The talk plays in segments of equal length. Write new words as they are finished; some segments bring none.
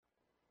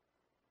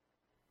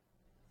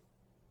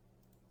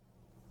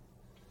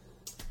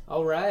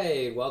All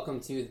right,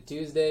 welcome to the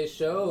Tuesday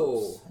show.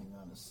 Oops, hang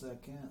on a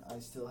second. I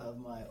still have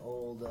my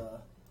old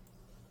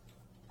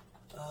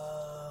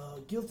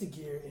Guilty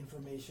Gear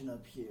information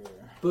up here.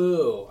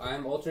 Boo!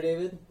 I'm Ultra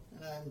David.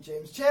 And I'm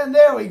James Chen.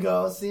 There we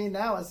go. See,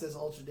 now it says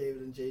Ultra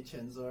David and Jay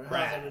Chenzor. How's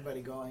Right.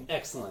 everybody going?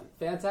 Excellent,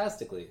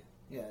 fantastically.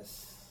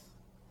 Yes.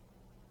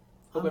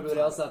 Hope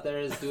everybody else out there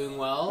is doing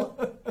well.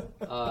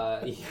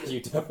 You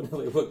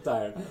definitely look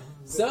tired.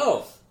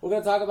 So we're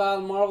gonna talk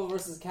about Marvel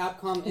vs.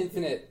 Capcom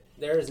Infinite.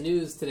 There's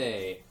news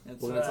today.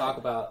 That's We're gonna right. talk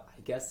about,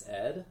 I guess,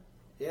 Ed.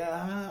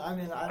 Yeah, I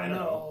mean, I I don't don't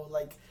know.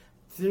 Like,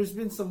 there's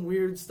been some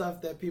weird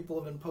stuff that people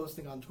have been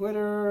posting on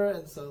Twitter,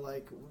 and so,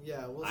 like,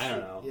 yeah, we'll see. I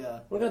don't know. Yeah.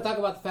 We're gonna talk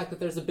about the fact that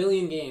there's a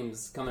billion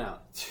games coming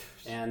out,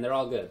 and they're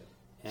all good.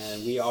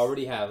 And we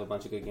already have a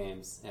bunch of good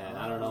games, and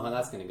I don't know how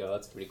that's gonna go.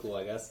 That's pretty cool,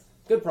 I guess.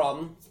 Good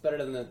problem. It's better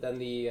than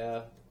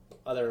the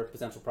other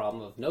potential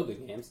problem of no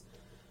good games.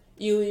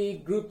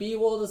 E-League Group B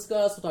we'll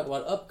discuss. We'll talk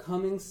about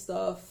upcoming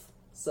stuff,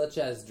 such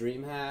as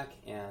DreamHack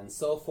and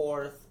so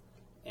forth,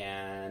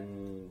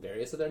 and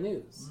various other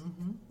news.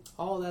 Mm-hmm.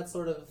 All that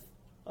sort of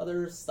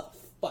other stuff.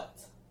 But,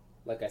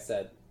 like I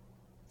said,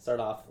 start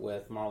off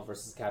with Marvel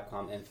vs.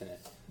 Capcom Infinite.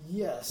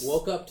 Yes.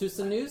 Woke up to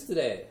some news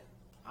today.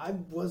 I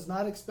was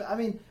not I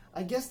mean,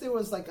 I guess there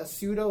was like a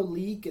pseudo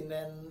leak, and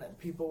then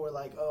people were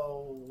like,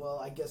 "Oh, well,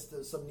 I guess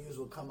some news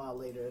will come out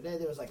later today."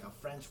 There was like a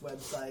French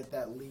website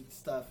that leaked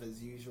stuff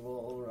as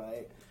usual,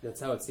 right? That's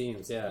how it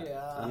seems, yeah.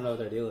 Yeah. I don't know what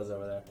their deal is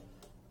over there.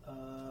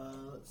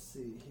 Let's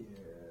see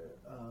here.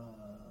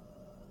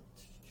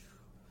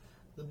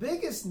 The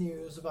biggest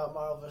news about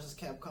Marvel vs.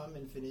 Capcom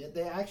Infinite,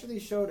 they actually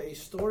showed a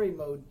story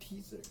mode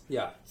teaser.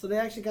 Yeah. So they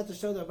actually got to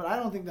show that, but I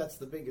don't think that's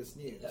the biggest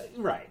news.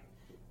 Right.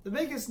 The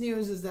biggest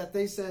news is that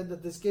they said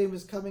that this game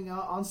is coming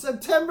out on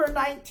September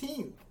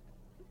 19th.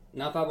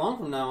 Not that long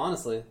from now,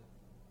 honestly.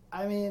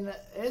 I mean,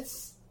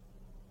 it's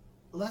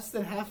less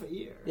than half a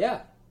year.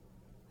 Yeah,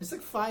 It's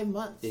like 5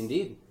 months.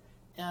 indeed.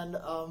 And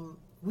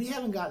we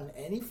haven't gotten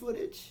any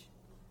footage.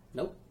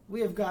 Nope.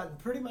 We have gotten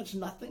pretty much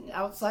nothing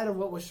outside of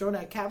what was shown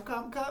at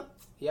Capcom Cup.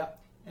 Yeah.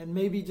 And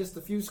maybe just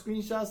a few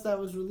screenshots that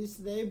was released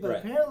today. But Right.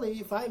 apparently,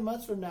 5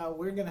 months from now,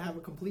 we're going to have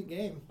a complete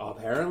game.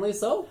 Apparently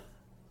so.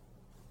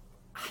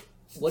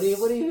 What do you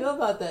feel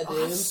about that, Oh,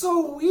 dude? it's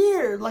so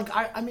weird. Like,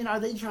 I mean, are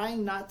they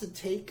trying not to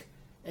take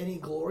any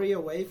glory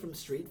away from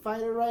Street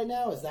Fighter right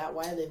now? Is that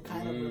why they've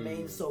kind of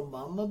remained so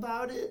mum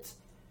about it?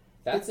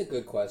 That's a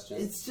good question.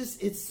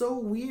 It's so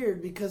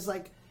weird because,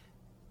 like,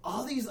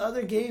 all these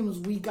other games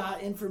we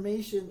got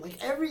information. Like,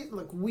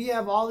 we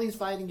have all these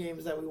fighting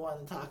games that we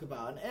want to talk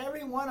about. And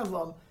every one of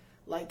them,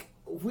 like,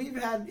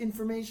 we've had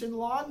information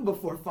long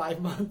before 5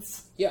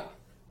 months Yeah,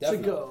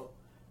 definitely. to go.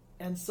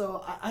 And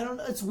so, I don't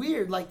know. It's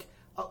weird. Like,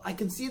 I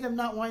can see them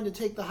not wanting to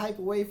take the hype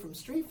away from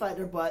Street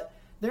Fighter, but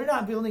they're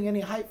not building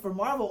any hype for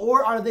Marvel.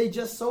 Or are they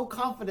just so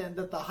confident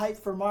that the hype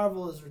for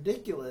Marvel is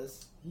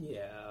ridiculous?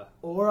 Yeah.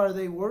 Or are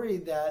they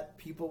worried that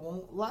people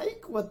won't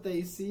like what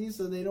they see,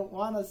 so they don't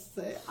want to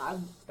say,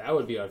 That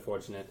would be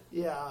unfortunate.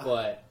 yeah.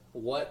 But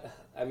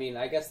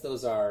I guess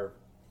those are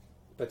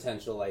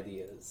potential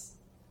ideas.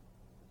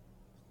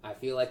 I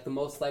feel like the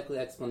most likely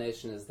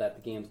explanation is that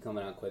the game's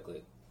coming out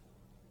quickly.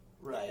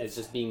 Right. It's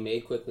just being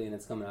made quickly and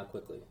it's coming out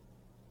quickly.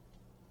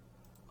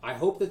 I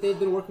hope that they've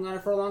been working on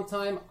it for a long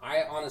time.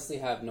 I honestly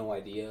have no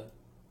idea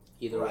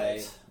either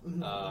way.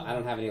 Mhm. I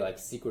don't have any like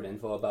secret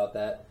info about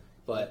that.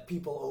 But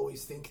people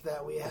always think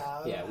that we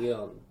have. yeah, we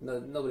don't.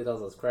 Nobody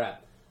tells us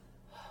crap.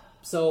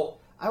 So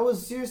I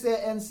was seriously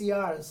at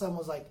NCR, and someone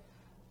was like,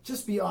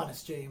 just be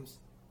honest, James.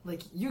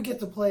 Like, you get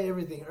to play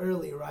everything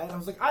early, right? I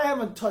was like, I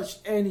haven't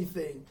touched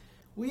anything.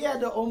 We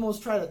had to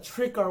almost try to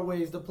trick our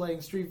ways to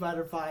playing Street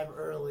Fighter V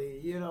early,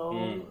 you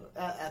know,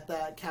 at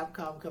that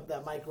Capcom Cup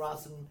that Mike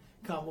Ross and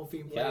Combo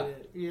Fiend played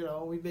it. You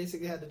know, we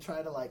basically had to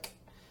try to, like,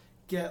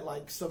 get,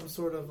 like, some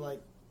sort of,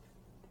 like,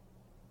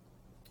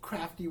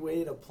 crafty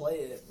way to play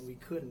it, and we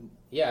couldn't.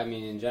 yeah, I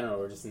mean, in general,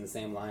 we're just in the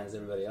same line as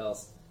everybody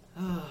else.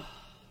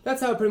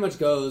 That's how it pretty much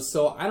goes.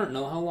 So I don't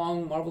know how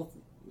long Marvel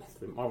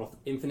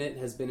Infinite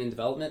has been in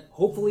development.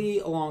 Hopefully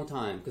a long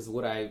time, because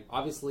what I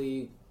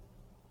obviously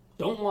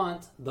don't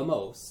want the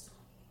most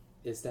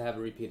is to have a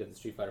repeat of the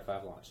Street Fighter V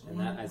launch. And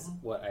that is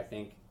what I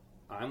think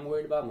I'm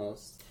worried about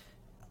most.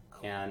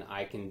 And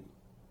I can...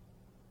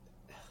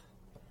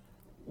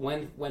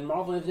 When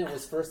Marvel Infinite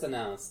was first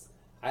announced,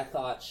 I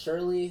thought,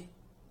 surely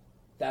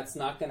that's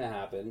not going to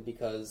happen,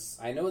 because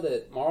I know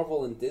that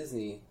Marvel and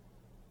Disney,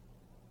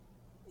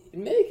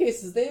 in many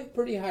cases, they have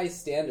pretty high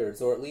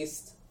standards, or at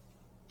least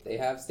they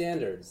have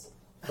standards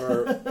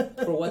for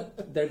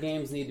what their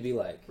games need to be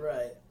like.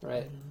 Right.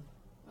 Right?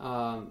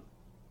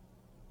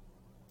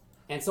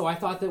 And so I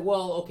thought that,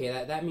 well,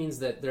 okay, that means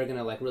that they're going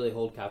to like really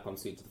hold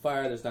Capcom's feet to the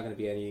fire. There's not going to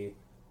be any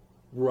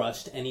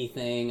rushed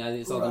anything.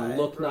 It's all going to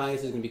look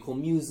nice. There's going to be cool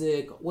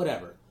music,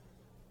 whatever.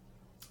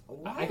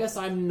 What? I guess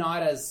I'm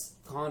not as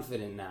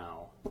confident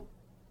now,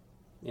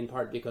 in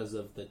part because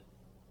of the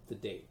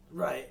date.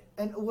 Right.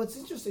 And what's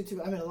interesting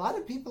too, I mean, a lot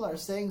of people are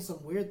saying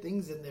some weird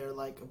things in there,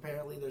 like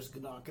apparently there's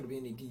not going to be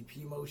any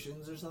DP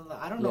motions or something.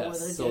 I don't know whether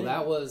So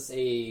that was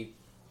a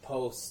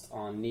post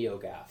on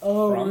NeoGAF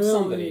Oh, from really?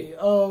 somebody.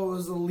 Oh, it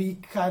was a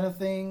leak kind of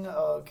thing?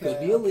 Okay. Could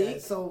be a okay.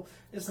 leak. So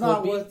it's Could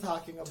not be worth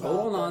talking about.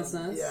 total then.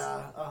 nonsense.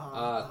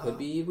 Yeah. Could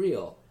be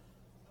real.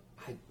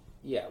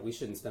 Yeah, we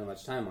shouldn't spend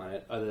much time on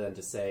it other than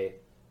to say,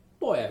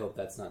 boy, I hope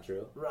that's not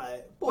true.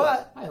 Right. Boy,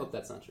 But I hope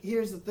that's not true.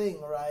 here's the thing,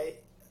 right?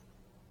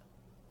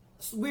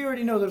 So we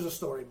already know there's a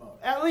story mode.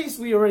 At least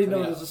we already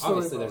know there's a story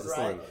obviously mode, there's a right?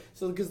 story mode.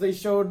 So because they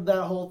showed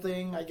that whole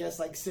thing, I guess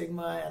like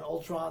Sigma and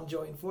Ultron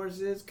join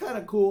forces, kind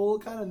of cool,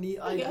 kind of neat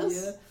I idea,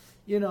 guess.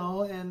 you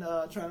know, and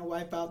trying to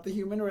wipe out the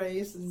human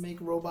race and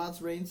make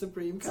robots reign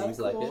supreme. Kind of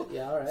Seems cool. like it.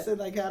 Yeah, all right. So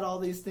like had all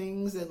these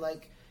things, and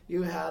like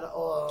you had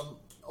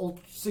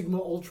Sigma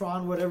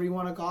Ultron, whatever you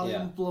want to call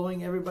Yeah. him,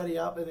 blowing everybody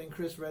up, and then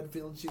Chris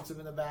Redfield shoots him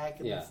in the back,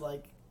 and Yeah. it's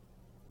like,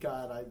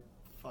 God, I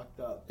fucked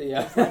up.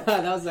 Yeah,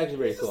 that was actually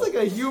very He's cool. just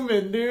like a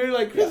human, dude.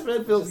 Like Chris Yeah.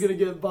 Redfield's gonna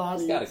get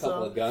bodied. He's got a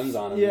couple so. of guns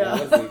on him. Yeah.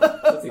 You know,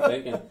 what's he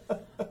thinking?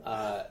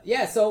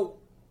 Yeah, so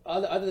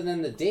other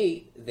than the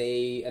date,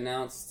 they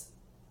announced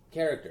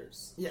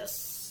characters.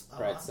 Yes.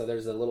 Right, so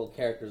there's a little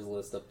characters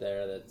list up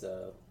there that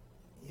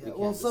yeah. we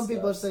Well, can't some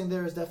people are discuss. saying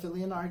there is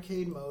definitely an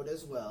arcade mode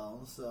as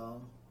well.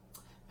 So,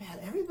 man,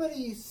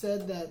 everybody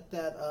said that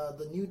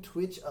the new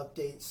Twitch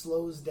update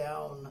slows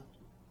down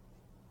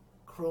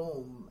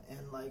Chrome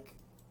and like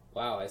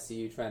Wow, I see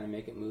you trying to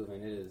make it move,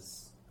 and it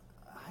is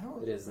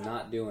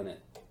not doing it.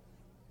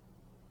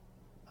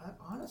 I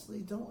honestly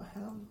don't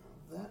have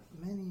that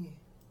many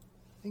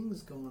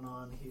things going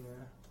on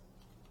here.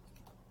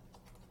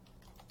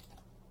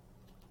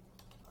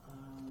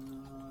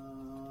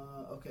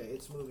 Okay,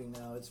 it's moving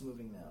now. It's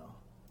moving now.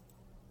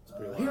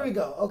 pretty Here wild. we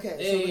go. Okay, so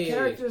the Hey.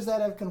 characters that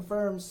have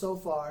confirmed so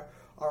far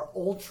are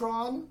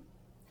Ultron,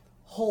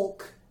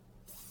 Hulk,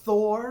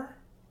 Thor,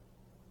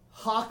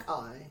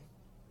 Hawkeye,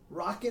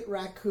 Rocket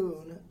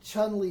Raccoon,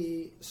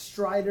 Chun-Li,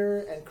 Strider,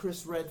 and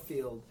Chris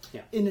Redfield.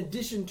 Yeah. In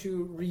addition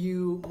to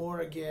Ryu,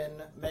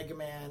 Morrigan, Mega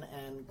Man,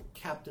 and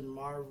Captain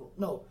Marvel.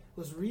 No,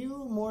 was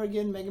Ryu,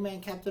 Morrigan, Mega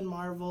Man, Captain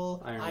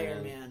Marvel,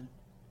 Iron Man.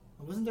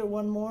 Wasn't there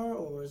one more,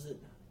 or was it...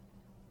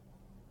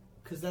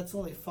 Because that's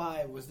only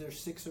 5. Was there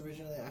 6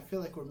 originally? I feel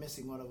like we're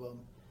missing one of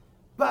them.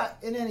 But,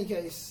 in any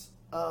case,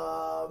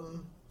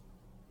 some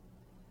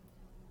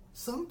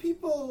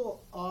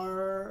people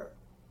are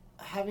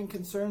having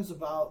concerns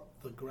about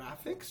the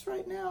graphics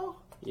right now.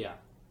 Yeah.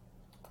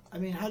 I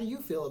mean, how do you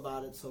feel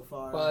about it so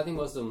far? Well, I think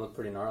most of them look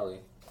pretty gnarly.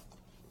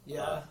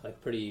 Yeah.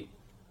 Like pretty,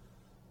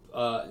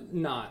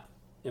 not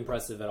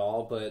impressive at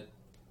all. But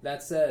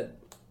that said,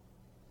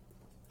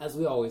 as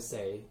we always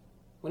say,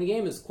 when a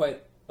game is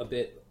quite a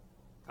bit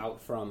out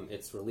from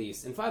its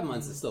release, in 5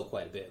 months it's still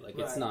quite a bit. Like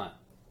it's Right. not,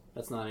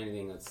 that's not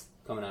anything that's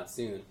coming out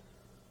soon.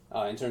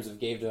 In terms of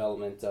game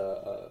development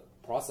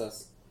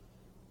process,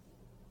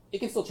 it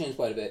can still change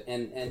quite a bit.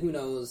 And who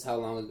knows how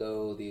long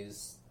ago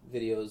these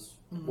videos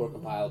were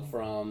compiled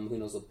from? Who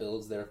knows what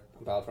builds they're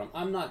compiled from?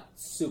 I'm not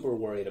super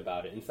worried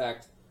about it. In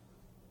fact,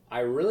 I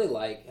really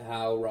like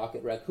how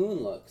Rocket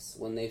Raccoon looks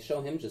when they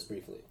show him just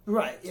briefly.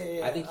 Right,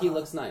 yeah. I think he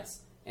looks nice,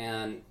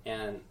 and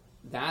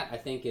that I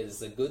think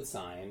is a good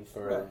sign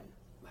for Right.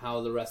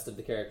 how the rest of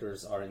the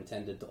characters are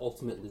intended to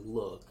ultimately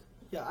look.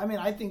 Yeah, I mean,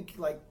 I think,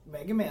 like,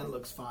 Mega Man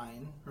looks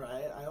fine,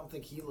 right? I don't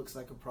think he looks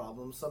like a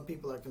problem. Some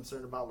people are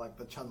concerned about, like,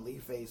 the Chun-Li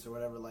face or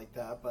whatever like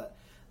that, but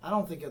I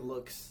don't think it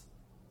looks,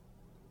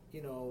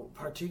 you know,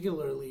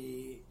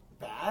 particularly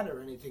bad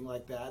or anything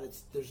like that.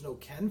 There's no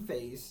Ken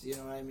face, you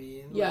know what I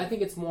mean? Yeah, Like, I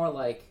think it's more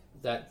like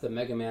that the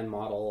Mega Man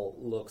model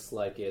looks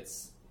like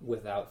it's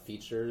without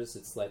features.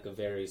 It's like a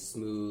very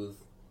smooth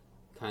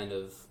kind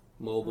of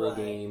mobile Right.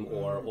 game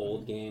or Mhm.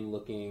 old game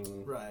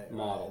looking Right,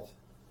 model. right.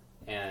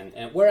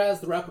 And whereas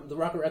the Rocket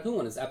Raccoon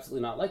one is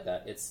absolutely not like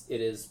that.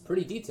 It is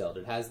pretty detailed.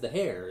 It has the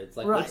hair. It's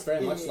like Right. looks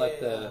very Yeah, much yeah, like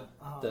yeah.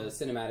 the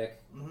cinematic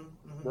Mhm.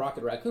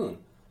 Rocket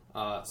Raccoon.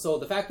 So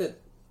the fact that,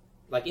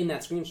 like in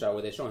that screenshot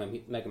where they show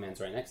him, Mega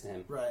Man's right next to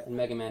him, Right. and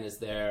Mega Man is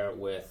there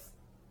with,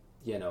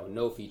 you know,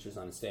 no features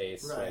on his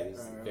face, Right, He's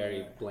right,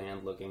 very right.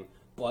 bland looking.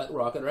 But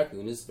Rocket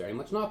Raccoon is very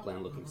much not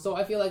bland looking. Mm-hmm. So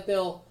I feel like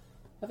they'll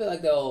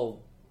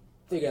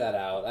figure that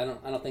out. I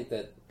don't think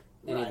that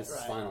any of this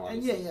is final. And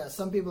Obviously. yeah,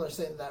 some people are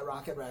saying that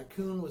Rocket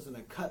Raccoon was in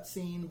a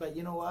cutscene, but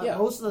you know what? Yeah,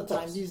 Most of the of time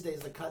course. these days,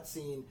 the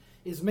cutscene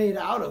is made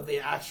out of the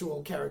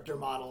actual character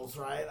models,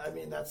 right? I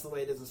mean, that's the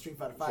way it is in Street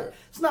Fighter V. Sure.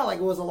 It's not like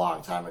it was a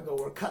long time ago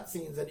where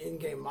cutscenes and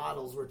in-game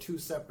models were two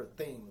separate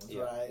things,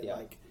 Yeah, right? yeah,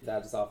 Like,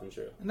 that is often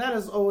true. and that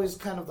is always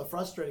kind of the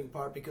frustrating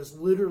part because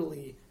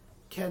literally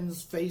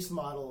Ken's face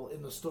model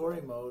in the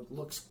story mode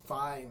looks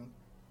fine.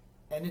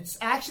 And it's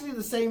actually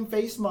the same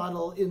face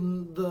model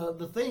in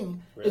the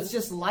thing. Really? It's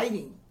just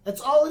lighting. That's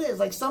all it is.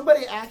 Like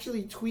somebody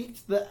actually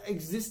tweaked the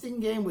existing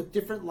game with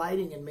different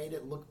lighting and made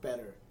it look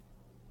better.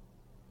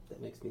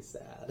 That makes me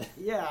sad.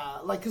 Yeah,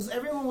 like because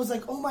everyone was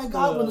like, "Oh my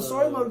god!" When the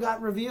story mode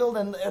got revealed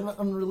and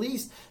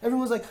released,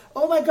 everyone was like,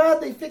 "Oh my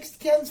god, they fixed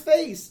Ken's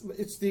face."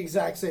 It's the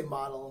exact same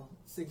model.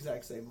 It's the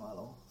exact same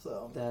model.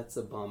 So That's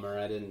a bummer.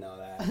 I didn't know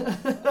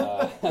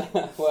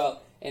that.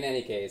 Well, in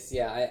any case,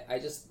 yeah, I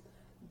just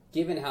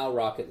given how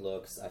Rocket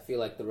looks, I feel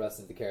like the rest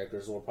of the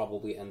characters will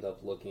probably end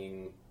up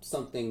looking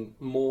something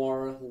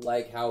more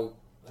like how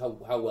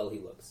well he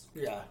looks.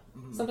 Yeah.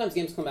 Sometimes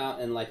games come out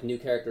and like new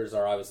characters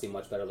are obviously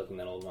much better looking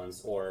than old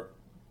ones, or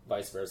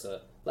vice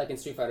versa. Like in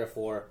Street Fighter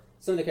 4,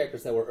 some of the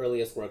characters that were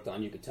earliest worked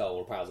on, you could tell,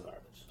 were piles of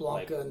garbage.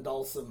 Blanca and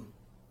Dhalsim.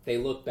 They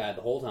looked bad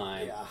the whole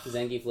time. Yeah.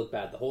 Zangief looked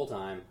bad the whole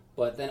time.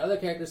 But then other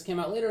characters came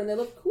out later and they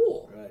looked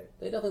cool. Right.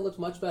 They definitely looked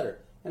much better.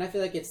 And I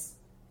feel like it's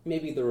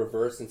maybe the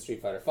reverse in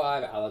Street Fighter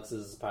 5. Alex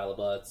is a pile of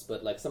butts,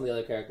 but like some of the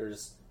other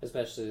characters,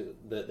 especially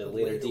the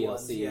later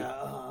DLC,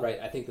 ones, right?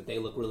 I think that they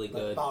look really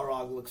good.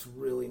 Balrog looks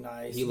really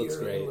nice. He looks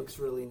Yuri great. Looks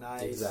really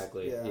nice.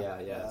 Exactly.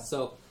 Yeah.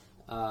 So,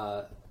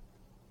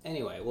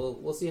 anyway,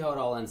 we'll see how it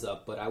all ends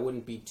up. But I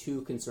wouldn't be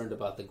too concerned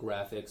about the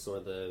graphics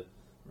or the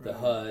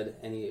HUD,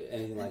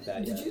 anything like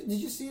that. Did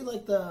you see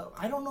like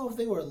I don't know if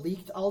they were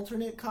leaked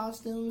alternate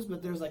costumes,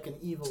 but there's like an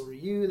evil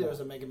Ryu, there was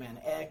a Mega Man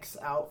X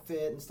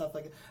outfit and stuff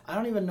like that. I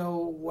don't even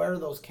know where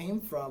those came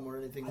from or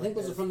anything. I think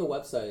those are from the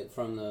website,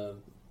 from the.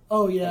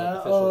 Oh yeah.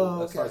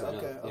 Official, as far as I know.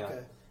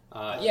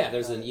 Okay.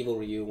 There's an evil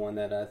Ryu one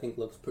that I think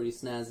looks pretty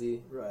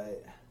snazzy.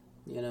 Right.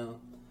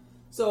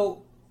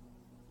 So.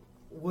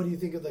 What do you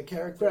think of the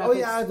character? Graphics, oh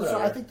yeah, whatever.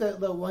 I think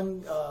the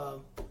one.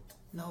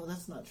 No,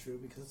 that's not true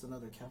because it's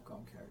another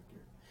Capcom character.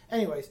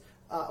 Anyways,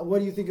 what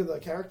do you think of the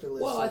character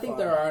list? Well, so I think far?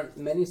 there aren't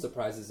many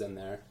surprises in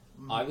there.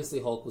 Mm-hmm.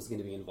 Obviously, Hulk was going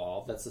to be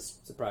involved. That's a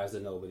surprise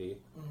to nobody.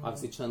 Mm-hmm.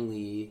 Obviously,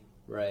 Chun-Li,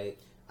 right?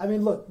 I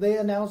mean, look, they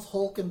announced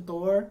Hulk and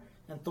Thor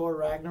Thor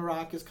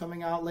Ragnarok is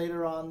coming out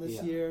later on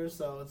this year.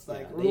 So it's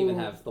like they even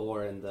have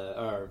Thor in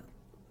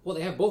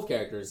they have both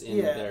characters in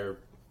their,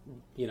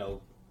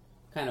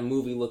 kind of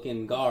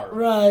movie-looking garb.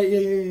 Right?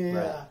 Yeah.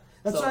 Right.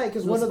 That's so, right,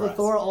 because no one surprise. of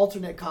the Thor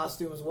alternate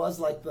costumes was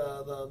like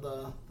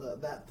the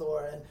that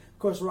Thor, and of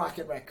course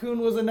Rocket Raccoon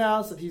was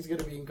announced that he's going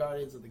to be in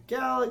Guardians of the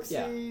Galaxy.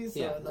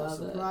 No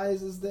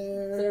surprises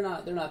there.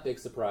 They're not big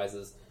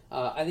surprises.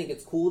 I think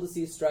it's cool to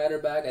see Strider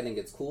back. I think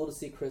it's cool to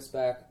see Chris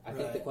back. I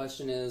think the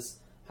question is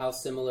how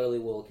similarly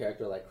will a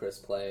character like Chris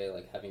play,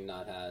 like having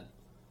not had,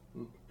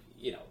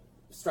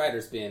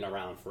 Strider's been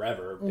around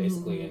forever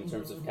basically in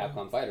terms of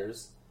Capcom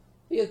fighters.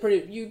 You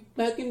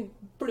can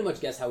pretty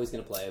much guess how he's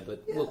going to play,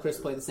 but will Chris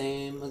play the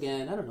same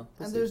again? I don't know.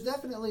 We'll see. There's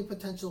definitely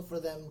potential for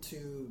them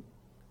to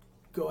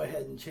go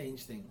ahead and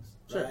change things,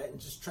 right?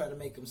 And just try to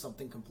make them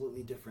something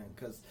completely different.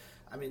 Because,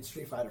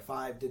 Street Fighter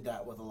V did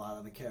that with a lot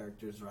of the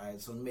characters, right?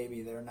 So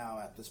maybe they're now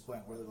at this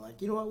point where they're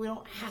like, you know what, we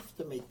don't have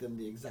to make them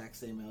the exact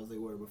same as they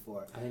were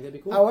before. I think that'd be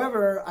cool.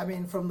 However,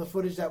 from the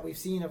footage that we've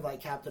seen of like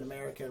Captain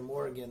America and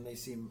Morrigan, they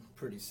seem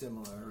pretty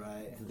similar,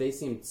 right? They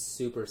seem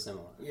super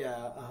similar.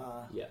 Yeah,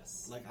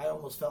 Yes. Like I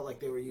almost felt like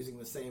they were using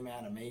the same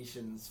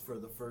animations for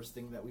the first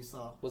thing that we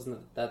saw. Wasn't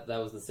that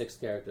was the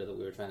sixth character that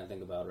we were trying to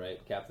think about,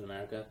 right? Captain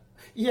America?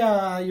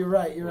 Yeah, you're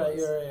right. You're right.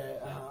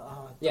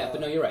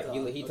 But no, you're right.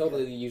 He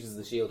totally uses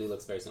the shield. He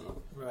looks very similar.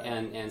 Right.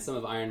 And some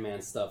of Iron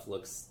Man's stuff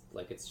looks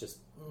like it's just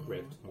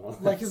ripped more or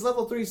less. Like his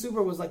level 3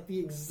 super was like the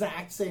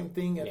exact same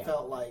thing. It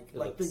felt like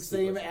the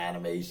same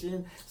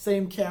animation,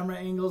 same camera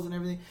angles and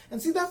everything.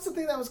 And see, that's the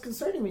thing that was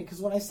concerning me,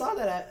 because when I saw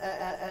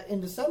that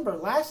in December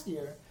last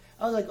year,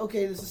 I was like,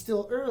 okay, this is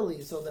still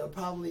early, so they'll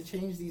probably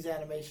change these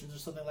animations or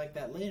something like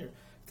that later.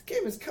 The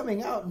game is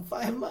coming out in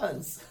 5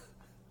 months.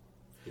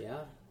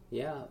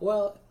 Yeah.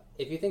 Well,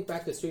 if you think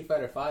back to Street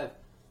Fighter V, a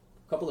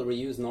couple of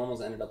Ryu's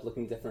normals ended up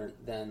looking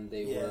different than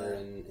they were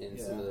in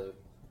some of the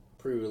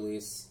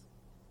pre-release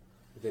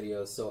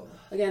videos. So,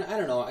 again, I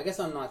don't know. I guess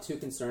I'm not too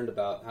concerned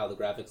about how the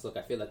graphics look.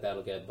 I feel like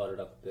that'll get buttered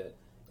up a bit.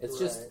 It's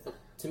just,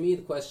 to me,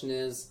 the question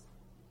is,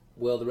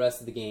 will the rest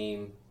of the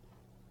game,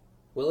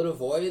 will it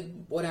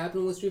avoid what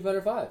happened with Street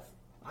Fighter V?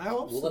 I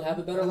hope Will it have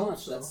a better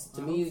launch? So. That's,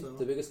 to me,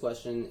 the biggest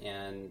question,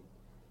 and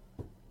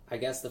I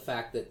guess the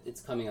fact that it's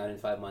coming out in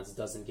 5 months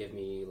doesn't give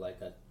me, like,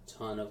 a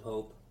ton of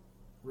hope.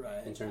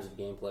 Right. In terms of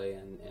gameplay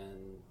and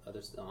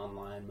other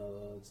online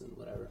modes and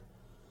whatever.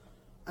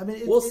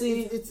 We'll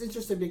see. It's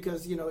interesting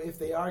because, if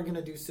they are going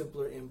to do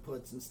simpler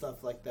inputs and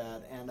stuff like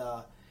that, and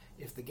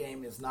if the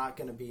game is not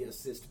going to be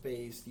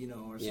assist-based,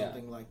 or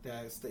something like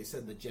that. They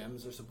said the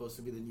gems are supposed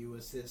to be the new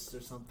assists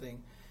or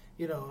something.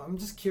 I'm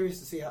just curious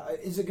to see how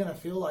is it going to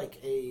feel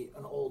like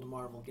an old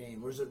Marvel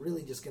game, or is it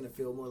really just going to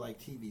feel more like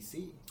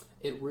TVC?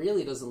 It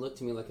really doesn't look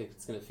to me like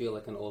it's going to feel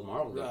like an old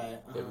Marvel game. Right.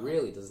 It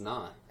really does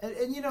not.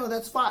 And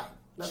that's fine.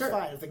 That's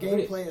fine. If the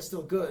gameplay is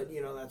still good,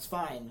 that's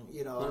fine.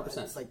 100%.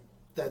 It's like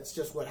that's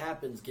just what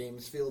happens.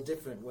 Games feel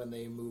different when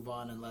they move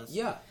on,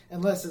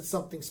 unless it's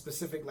something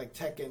specific like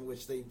Tekken,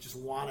 which they just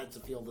want it to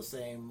feel the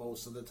same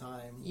most of the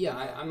time. Yeah,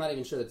 I'm not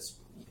even sure that's.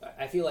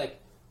 I feel like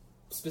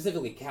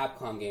specifically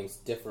Capcom games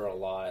differ a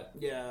lot.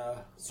 Yeah.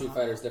 Street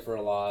Fighters differ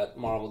a lot.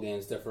 Marvel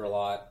games differ a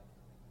lot.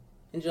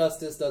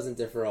 Injustice doesn't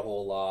differ a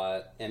whole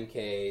lot.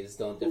 MKs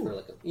don't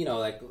differ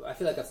I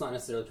feel like that's not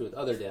necessarily true with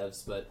other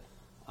devs, but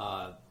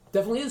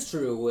definitely is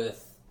true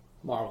with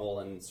Marvel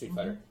and Street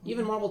Fighter.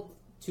 Even Marvel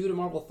 2 to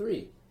Marvel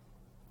 3.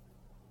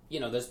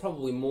 there's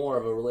probably more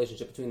of a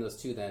relationship between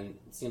those two than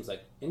it seems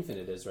like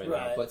Infinite is right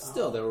now. But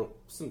still, there were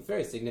some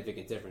very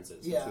significant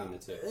differences between the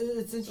two.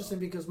 It's interesting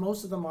because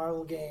most of the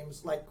Marvel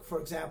games, like, for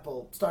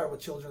example, start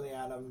with Children of the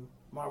Atom,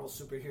 Marvel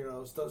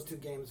Superheroes, those two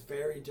games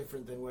very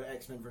different than what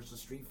X-Men vs.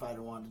 Street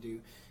Fighter wanted to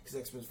do, because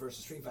X-Men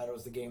vs. Street Fighter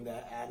was the game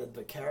that added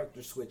the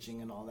character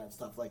switching and all that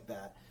stuff like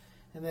that.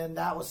 And then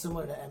that was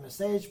similar to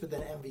MSH, but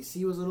then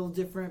MVC was a little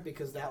different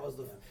because that was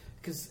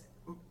because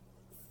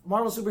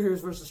Marvel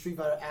Superheroes vs. Street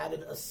Fighter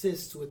added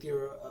assists with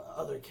your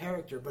other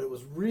character, but it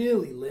was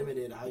really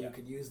limited how you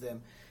could use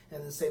them.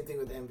 And the same thing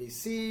with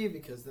MVC,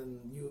 because then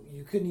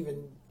you couldn't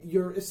even,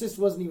 your assist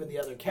wasn't even the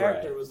other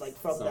character. Right. It was like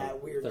from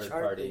that weird third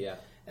chart party, thing. yeah.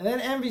 And then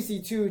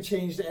MVC2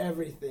 changed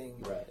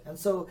everything. Right. And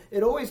so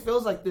it always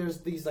feels like there's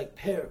these like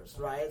pairs,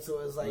 right? So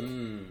it was like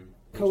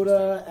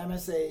Coda,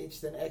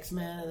 MSH, then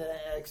X-Men, and then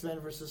X-Men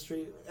vs.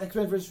 Street, and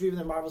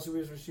then Marvel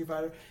Superheroes vs. Street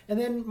Fighter. And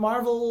then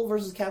Marvel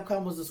vs.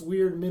 Capcom was this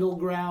weird middle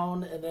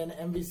ground, and then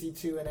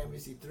MVC2 and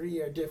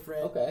MVC3 are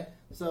different. Okay.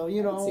 So,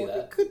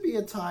 it could be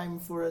a time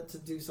for it to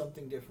do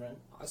something different.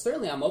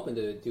 Certainly I'm open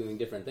to doing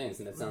different things,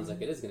 and it sounds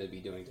like it is going to be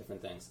doing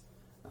different things.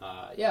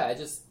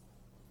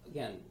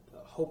 Again,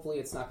 hopefully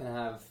it's not going to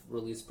have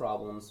release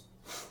problems.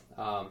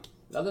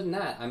 Other than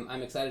that,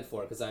 I'm excited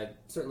for it because I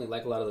certainly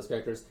like a lot of those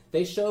characters.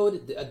 They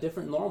showed a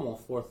different normal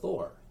for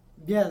Thor.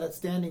 Yeah, that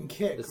standing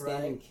kick, The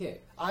standing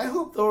kick. I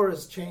hope Thor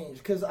has changed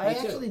because I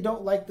actually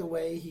don't like the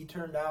way he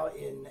turned out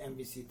in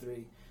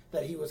MVC3.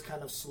 That he was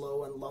kind of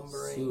slow and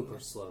lumbering. Super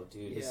slow,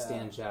 dude. His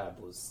stand jab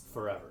was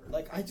forever.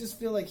 Like, I just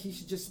feel like he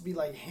should just be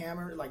like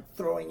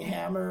throwing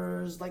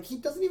hammers. Like, he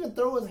doesn't even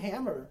throw his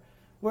hammer.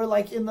 Where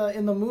like in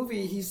the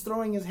movie, he's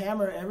throwing his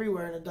hammer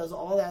everywhere and it does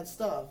all that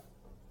stuff.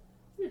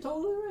 You're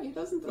totally right. He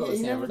doesn't throw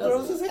his hammer. He never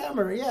throws his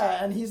hammer.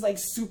 Yeah, and he's like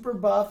super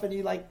buff, and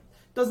he like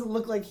doesn't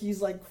look like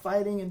he's like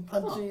fighting and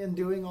punching and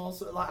doing all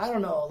sorts. Like, I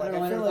don't know. Like,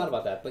 I never thought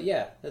about that, but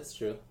yeah, that's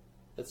true.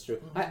 That's true.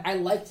 Mm-hmm. I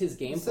liked his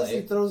gameplay. It says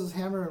he throws his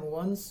hammer in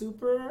one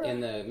super.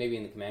 Maybe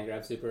in the command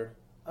grab super.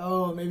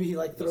 Oh, maybe he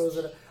like throws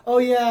it. Oh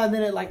yeah, and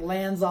then it like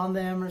lands on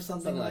them or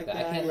something like that.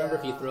 I can't remember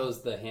if he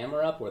throws the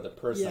hammer up or the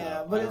person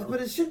up. Yeah,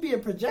 but it should be a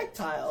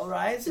projectile,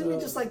 right? Shouldn't we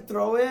just like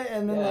throw it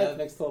and then that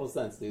makes total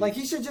sense, dude. Like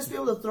he should just be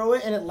able to throw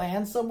it and it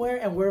lands somewhere,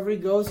 and wherever he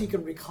goes, he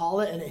can recall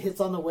it and it hits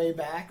on the way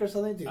back or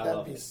something. Dude,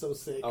 that'd be so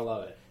sick. I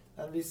love it.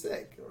 That'd be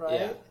sick,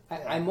 right? Yeah.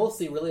 I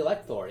mostly really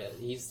like Thor.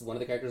 He's one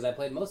of the characters I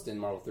played most in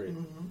Marvel 3.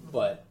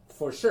 But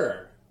for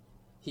sure,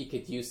 he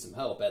could use some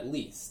help at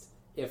least.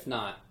 If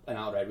not an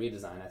outright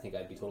redesign, I think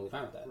I'd be totally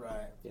fine with that.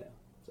 Right. Yeah.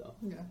 So.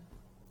 Yeah.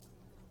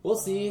 We'll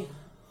see.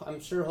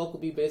 I'm sure Hulk will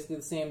be basically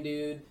the same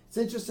dude. It's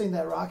interesting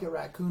that Rocket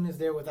Raccoon is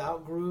there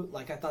without Groot.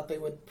 Like, I thought they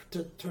would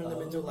turn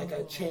them into like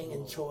a Chang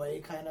and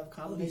Choi kind of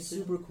combination.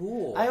 That'd be super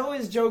cool. I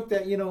always joke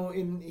that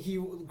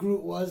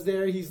Groot was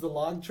there. He's the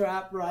log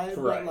trap, right?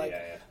 Right. But,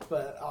 yeah.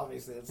 But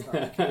obviously it's not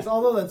the case.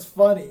 Although that's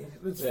funny.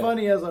 It's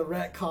funny as a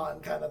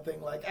retcon kind of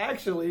thing. Like,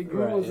 actually,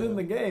 Groot was in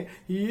the game.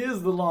 He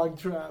is the log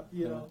trap.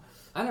 You know.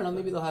 I don't know.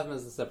 Maybe they'll have him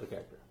as a separate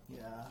character.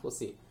 Yeah. We'll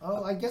see.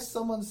 Oh, I guess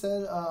someone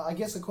said,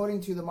 according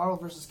to the Marvel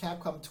vs.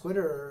 Capcom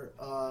Twitter,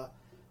 a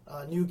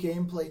new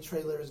gameplay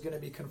trailer is going to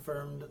be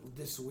confirmed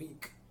this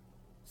week.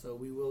 So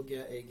we will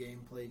get a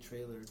gameplay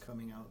trailer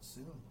coming out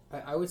soon.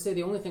 I would say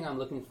the only thing I'm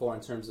looking for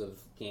in terms of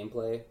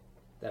gameplay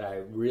that I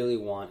really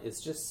want is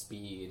just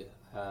speed,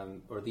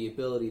 or the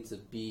ability to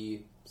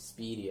be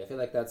speedy. I feel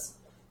like that's,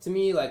 to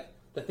me, like,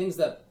 the things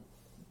that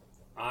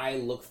I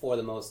look for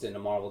the most in a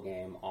Marvel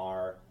game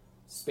are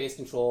space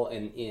control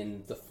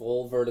in the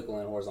full vertical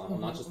and horizontal,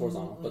 not just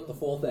horizontal, but the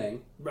full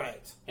thing.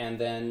 Right. And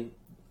then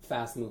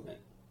fast movement.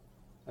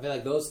 I feel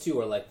like those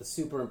two are like the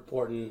super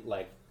important,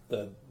 like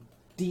the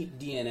deep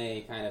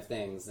DNA kind of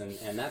things,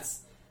 and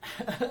that's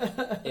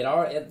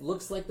it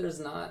looks like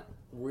there's not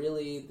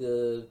really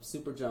the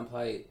super jump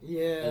height,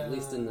 at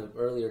least in the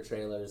earlier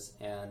trailers,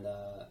 and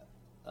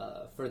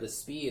for the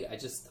speed, I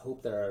just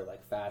hope there are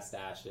like fast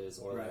dashes,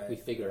 or like we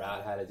figure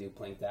out how to do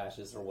plank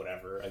dashes or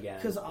whatever again.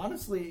 Because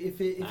honestly, if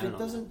it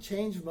doesn't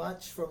change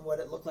much from what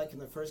it looked like in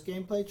the first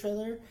gameplay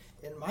trailer,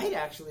 it might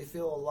actually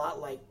feel a lot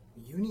like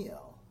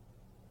Uniel.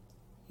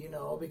 You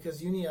know,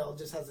 because Uniel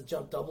just has a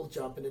double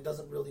jump, and it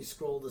doesn't really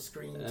scroll the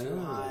screen too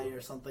high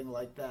or something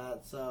like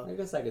that. So I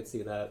guess I could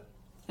see that,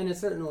 and it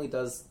certainly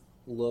does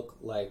look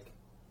like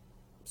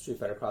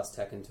Street Fighter Cross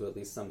Tekken to at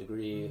least some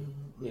degree,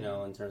 you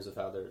know, in terms of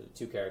how they're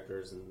two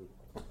characters. And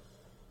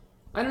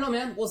I don't know,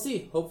 man. We'll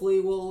see. Hopefully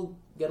we'll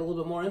get a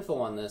little bit more info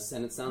on this,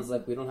 and it sounds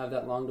like we don't have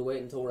that long to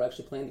wait until we're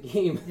actually playing the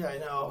game. Yeah, I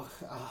know.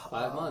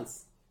 5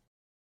 months.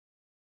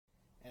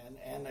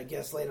 And I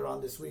guess later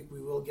on this week we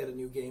will get a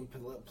new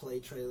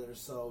gameplay trailer,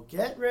 so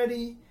get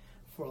ready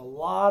for a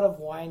lot of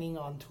whining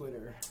on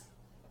Twitter.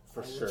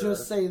 For sure.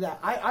 Just say that.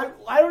 I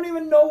don't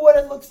even know what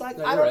it looks like.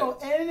 No, I don't know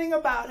anything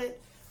about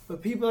it,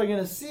 but people are going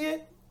to see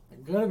it.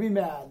 They're going to be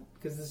mad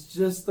because it's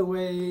just the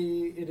way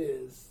it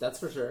is. That's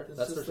for sure.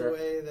 That's just the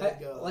way that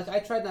it goes. Like, I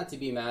tried not to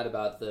be mad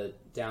about the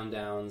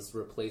down-downs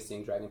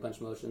replacing Dragon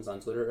Punch motions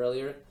on Twitter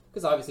earlier,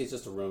 because obviously it's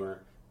just a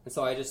rumor. And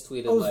so I just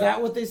tweeted Oh, is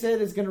that what they said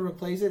is going to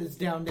replace it? It's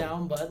down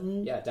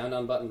button? Yeah,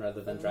 down button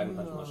rather than Dragon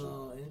Punch motion.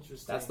 Oh,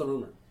 interesting. That's the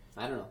rumor.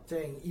 I don't know.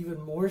 Dang,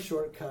 even more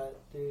shortcut,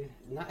 dude.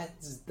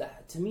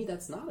 To me,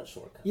 that's not a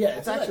shortcut. Yeah,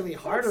 it's actually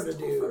harder to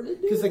do.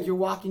 Because, like, you're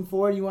walking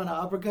forward, you want to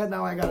uppercut,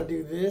 now I got to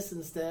do this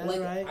instead,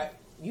 right?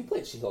 You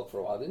played She-Hulk for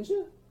a while, didn't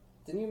you?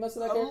 Didn't you mess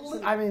with that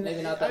character? I mean,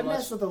 maybe not that much. I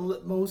messed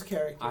with most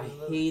characters. I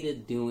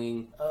hated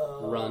doing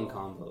run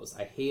combos.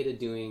 I hated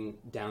doing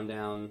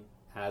down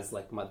as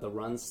like the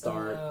run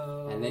start,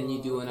 and then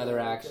you do another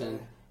action.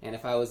 Okay. And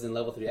if I was in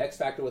level 3 X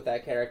Factor with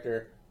that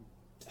character,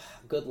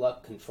 good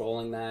luck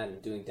controlling that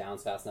and doing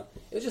downs fast enough.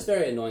 It was just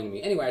very annoying to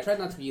me. Anyway, I tried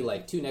not to be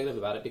like too negative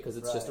about it because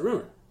it's just a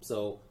rumor.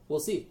 So we'll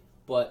see.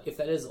 But if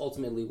that is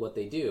ultimately what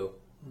they do,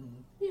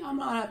 yeah, I'm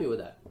not happy with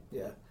that.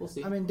 Yeah, we'll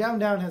see. I mean,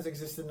 down has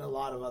existed in a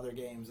lot of other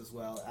games as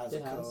well as a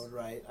code,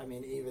 right? I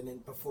mean, even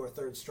before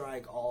Third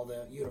Strike, all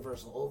the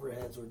universal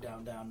overheads were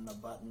down and a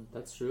button.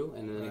 That's true.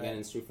 And then again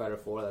in Street Fighter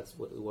 4, that's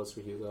what it was for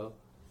Hugo.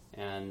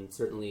 And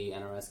certainly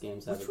NRS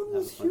games have. Which one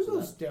was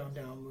Hugo's down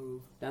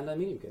move? Down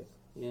medium kick.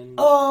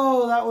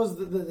 Oh, that was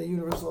the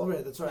universal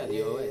overhead. That's right.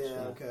 Yeah,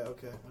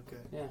 Okay.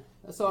 Yeah.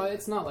 So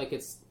it's not like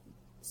it's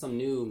some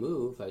new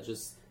move.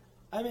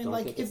 I mean,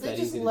 like, if they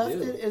just left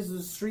it as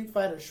a Street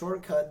Fighter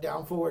shortcut,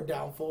 down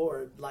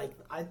forward, like,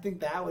 I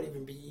think that would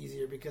even be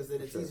easier because then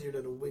it's easier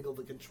to wiggle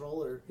the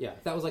controller. Yeah,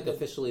 if that was, like,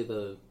 officially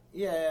the...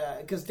 Yeah,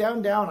 because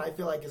down, I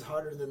feel like is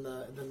harder than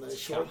the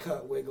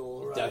shortcut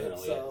wiggle, right?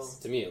 Definitely is,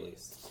 to me at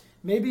least.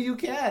 Maybe you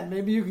can.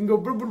 Maybe you can go,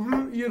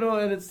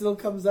 and it still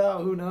comes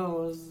out. Who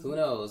knows? Who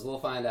knows? We'll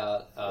find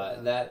out.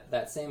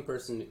 That same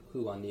person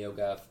who on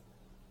NeoGAF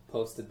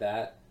posted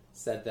that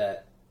said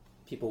that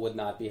people would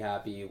not be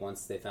happy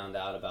once they found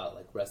out about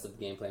like rest of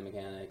the gameplay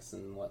mechanics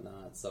and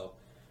whatnot. So,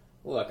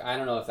 look, I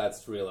don't know if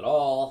that's real at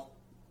all.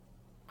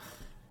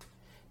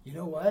 You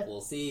know what?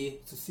 We'll see.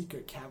 It's a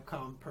secret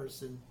Capcom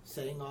person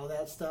saying all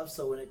that stuff,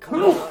 so when it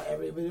comes out,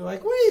 everybody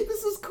like, wait,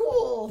 this is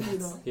cool. You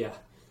know? Yeah.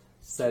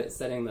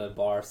 Setting the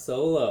bar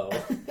so low.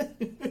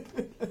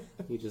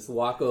 You just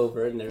walk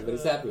over it and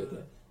everybody's happy with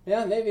it.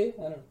 Yeah, maybe.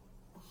 I don't know.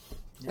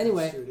 Yeah,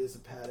 anyway. Sure, it is a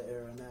pad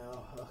era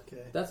now.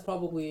 Okay. That's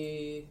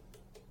probably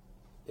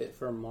it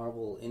for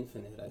Marvel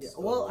Infinite, I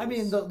suppose. Well, I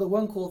mean, the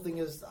one cool thing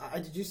is,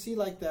 did you see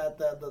like that?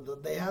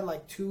 They had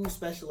like 2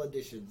 special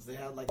editions. They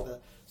had like the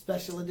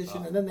special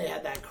edition, and then they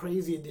had that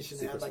crazy edition.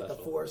 They had like the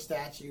 4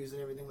 statues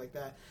and everything like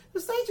that. The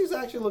statues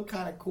actually look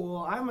kind of cool.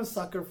 I'm a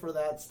sucker for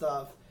that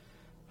stuff.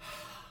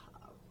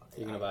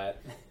 You're gonna buy it?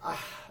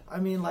 I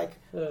mean, like,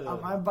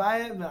 I buy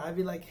it, and I'd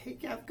be like, "Hey,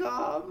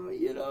 Capcom,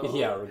 you know,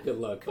 yeah, good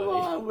luck, come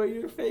on, we're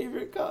your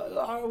favorite.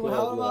 How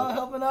about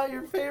helping out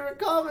your favorite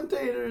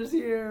commentators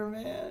here,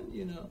 man?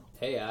 You know."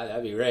 Hey,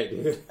 that'd be great,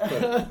 dude.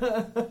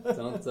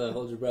 Don't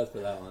hold your breath for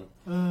that one.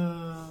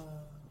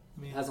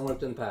 Man. Hasn't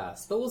worked in the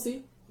past, but we'll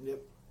see. Yep.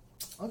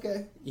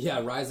 Okay.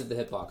 Yeah, Rise of the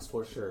Hitbox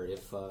for sure.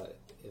 If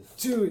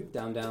dude,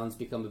 downs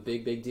become a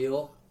big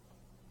deal.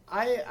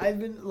 I've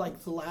been like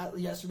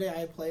yesterday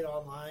I played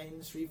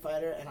online Street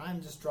Fighter and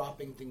I'm just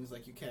dropping things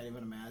like you can't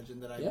even imagine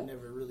that I've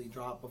never really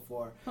dropped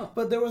before. Huh.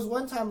 But there was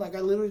one time like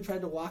I literally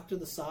tried to walk to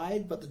the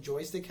side, but the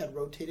joystick had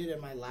rotated in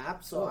my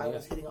lap, so I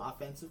was hitting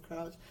offensive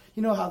crouch.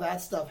 You know how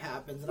that stuff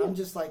happens, and I'm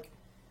just like,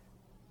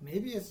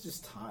 maybe it's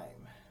just time.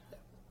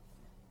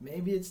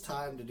 Maybe it's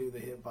time to do the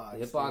hitbox.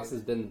 The hitbox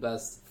has been the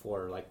best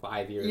for like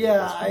 5 years.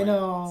 Yeah, I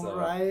know,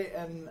 right?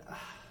 And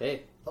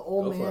hey, the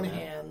old man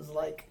hands,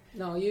 like.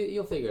 No,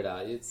 you'll figure it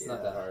out. It's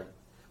not that hard.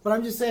 But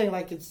I'm just saying,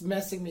 like, it's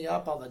messing me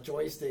up on the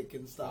joystick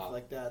and stuff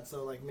like that.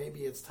 So, like,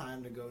 maybe it's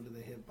time to go to the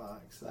hitbox.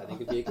 So. I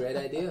think it'd be a great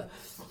idea.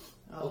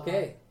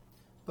 Okay.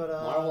 But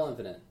Marvel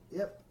Infinite.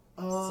 Yep.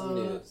 Some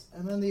news.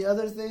 And then the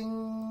other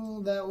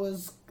thing that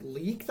was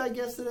leaked, I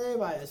guess, today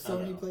by a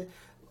Sony play.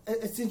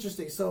 It's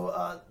interesting. So,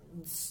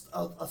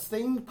 a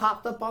thing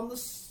popped up on the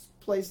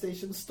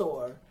PlayStation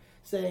Store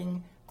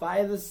saying,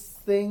 buy this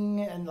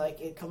thing, and,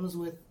 like, it comes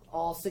with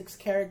all 6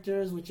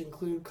 characters, which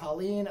include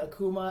Colleen,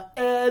 Akuma,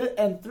 Ed,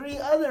 and 3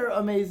 other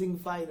amazing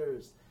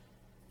fighters.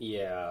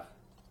 Yeah.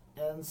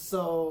 And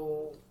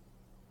so,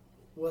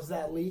 was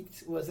that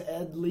leaked? Was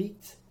Ed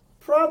leaked?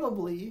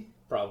 Probably.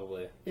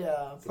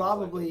 Yeah, seems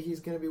probably like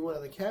he's going to be one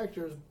of the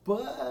characters,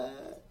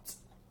 but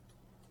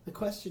the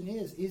question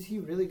is he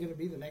really going to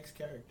be the next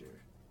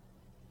character?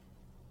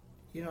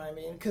 You know what I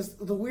mean? Because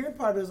the weird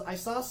part is, I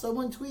saw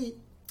someone tweet,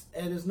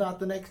 Ed is not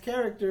the next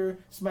character.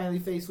 Smiley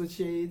face with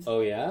shades.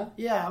 Oh yeah.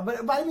 Yeah,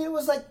 but I mean, it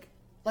was like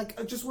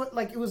just what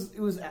it was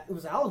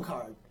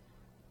Alucard,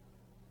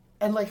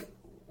 and like,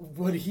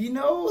 would he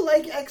know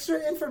like extra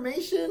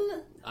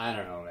information? I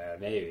don't know, man.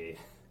 Maybe.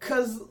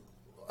 Because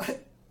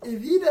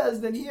if he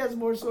does, then he has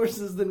more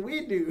sources than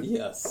we do.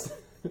 Yes.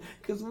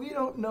 Because we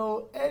don't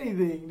know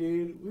anything,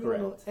 dude. We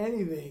Correct. don't know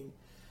anything.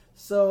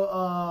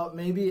 So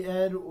maybe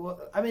Ed.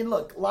 I mean,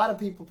 look, a lot of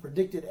people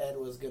predicted Ed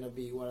was going to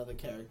be one of the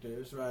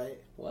characters, right?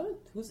 What?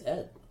 Who's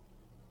Ed?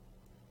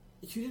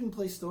 You didn't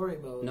play story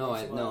mode. No,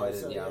 I didn't.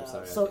 So, yeah, I'm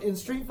sorry. So in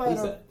Street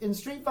Fighter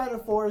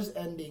 4's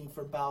ending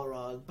for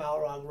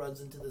Balrog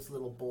runs into this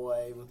little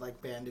boy with like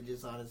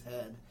bandages on his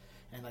head,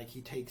 and like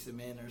he takes him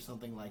in or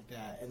something like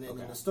that. And then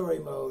Okay. in the story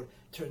mode,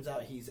 turns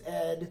out he's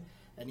Ed,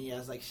 and he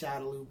has like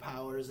Shadaloo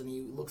powers, and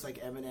he looks like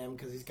Eminem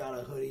because he's got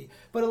a hoodie.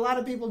 But a lot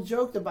of people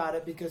joked about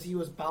it because he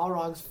was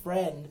Balrog's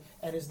friend,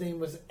 and his name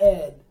was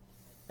Ed.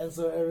 And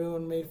so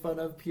everyone made fun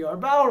of PR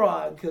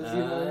Balrog because,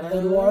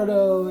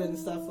 Eduardo and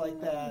stuff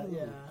like that.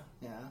 Yeah.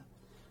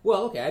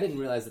 Well, okay, I didn't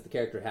realize that the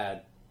character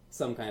had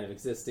some kind of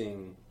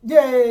existing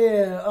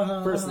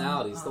Yeah.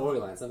 personality,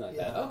 storyline, something like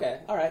that. Yeah. Okay,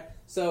 all right.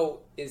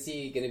 So, is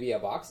he going to be a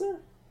boxer?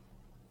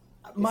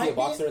 Is he a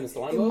boxer in the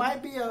story It mode?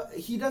 might be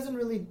he doesn't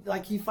really,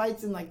 like, he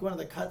fights in, like, one of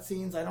the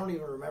cutscenes. I don't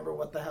even remember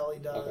what the hell he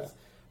does. Okay.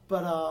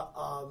 But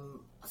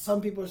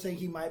some people are saying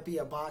he might be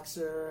a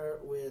boxer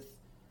with,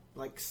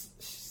 like,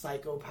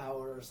 psycho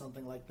power or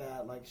something like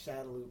that, like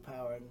Shadaloo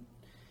power. And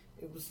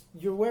it was,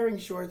 you're wearing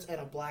shorts and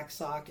a black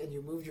sock, and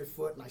you moved your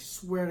foot, and I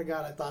swear to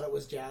God, I thought it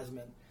was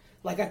Jasmine.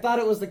 Like, I thought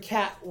it was the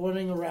cat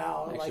running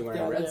around. Actually like, wearing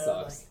down Red there,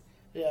 Sox. like-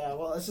 yeah,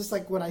 well, it's just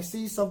like when I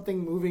see something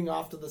moving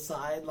off to the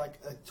side, like,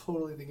 I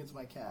totally think it's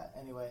my cat.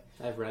 Anyway,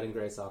 I have red and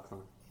gray socks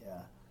on. yeah.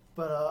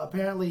 But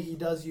apparently he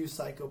does use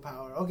psycho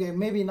power. Okay,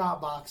 maybe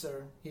not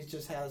boxer. He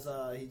just has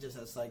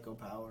psycho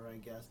power, I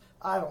guess.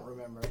 I don't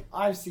remember.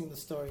 I've seen the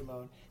story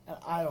mode, and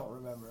I don't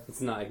remember. It's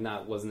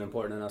not wasn't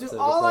important enough Dude, to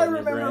all I record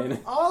in your remember,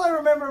 brain. all I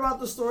remember about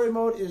the story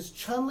mode is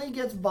Chun-Li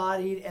gets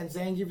bodied and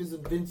Zangief is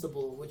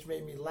invincible, which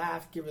made me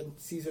laugh given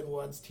season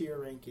 1's tier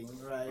ranking,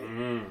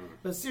 right?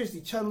 But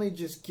seriously, Chun-Li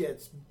just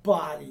gets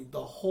bodied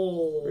the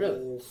whole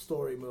Really?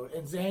 story mode,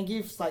 and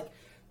Zangief's like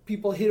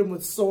people hit him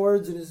with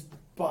swords and his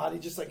body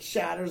just like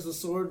shatters the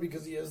sword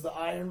because he has the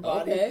iron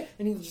body, Okay.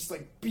 and he just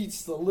like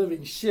beats the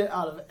living shit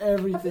out of I feel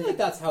everything. like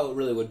that's how it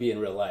really would be in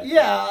real life.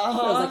 Yeah, It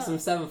was like some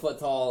 7 foot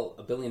tall,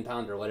 a billion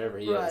pounder, whatever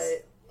he Right.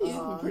 is. He's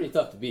pretty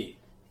tough to beat.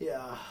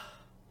 Yeah.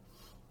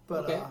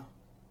 But Okay.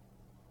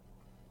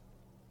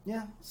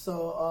 yeah,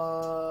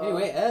 so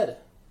Anyway, Ed.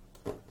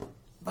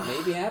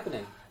 Maybe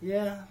happening.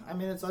 yeah, I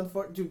mean it's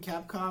unfortunate. Dude,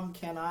 Capcom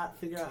cannot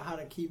figure out how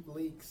to keep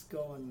leaks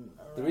going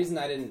around. The reason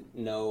I didn't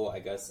know, I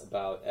guess,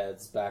 about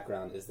Ed's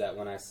background is that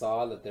when I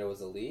saw that there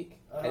was a leak,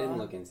 I didn't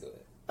look into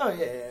it. Oh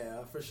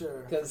yeah, for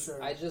sure. Because for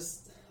sure.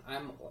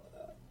 I'm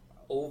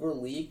over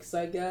leaks,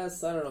 I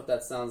guess. I don't know if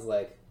that sounds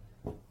like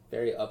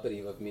very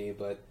uppity of me,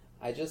 but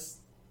I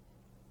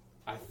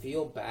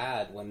feel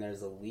bad when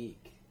there's a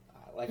leak.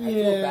 Like, I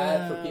feel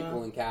bad for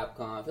people in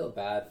Capcom. I feel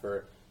bad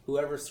for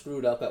whoever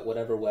screwed up at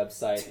whatever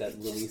website that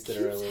released it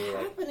early. It's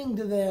Like, happening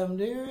to them,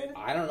 dude.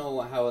 I don't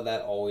know how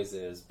that always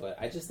is, but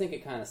I just think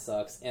it kind of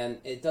sucks. And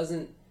it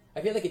doesn't...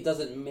 I feel like it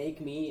doesn't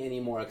make me any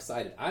more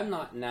excited. I'm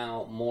not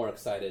now more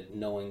excited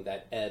knowing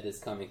that Ed is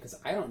coming, because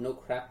I don't know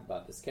crap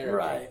about this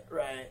character.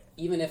 Right.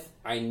 Even if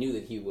I knew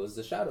that he was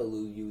the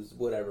Shadaloo use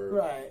whatever.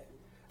 Right.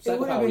 It Psycho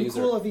would have power been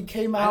user. cool if he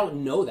came I out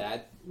don't know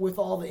that. with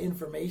all the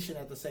information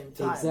at the same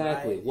time.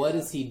 Exactly. Right? What Yeah.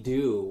 does he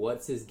do?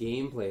 What's his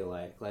gameplay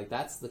like? Like,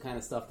 that's the kind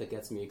of stuff that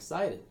gets me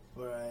excited.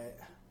 Right.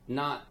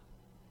 Not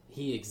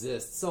he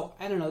exists. So,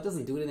 I don't know. It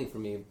doesn't do anything for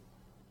me.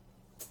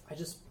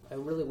 I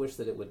really wish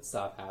that it would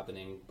stop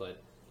happening. But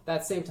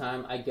at the same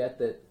time, I get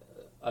that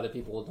other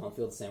people don't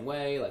feel the same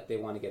way. Like, they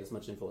want to get as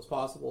much info as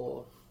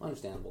possible.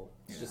 Understandable.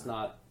 It's just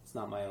not, it's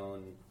not my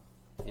own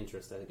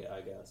interest,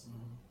 I guess.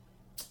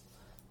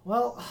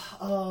 Well,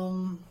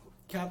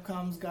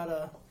 Capcom's got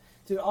a...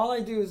 Dude, all I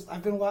do is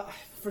I've been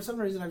for some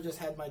reason I've just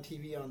had my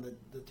TV on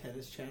the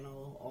tennis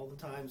channel all the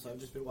time, so I've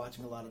just been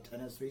watching a lot of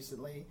tennis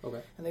recently.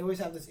 Okay. And they always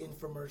have this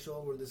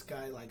infomercial where this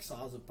guy like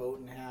saws a boat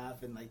in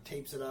half and like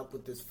tapes it up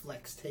with this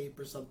flex tape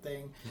or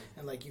something,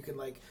 and like you can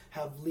like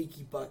have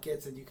leaky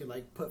buckets and you can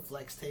like put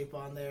flex tape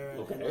on there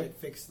and like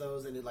fix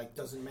those, and it like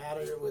doesn't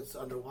matter what's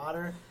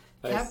underwater.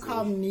 I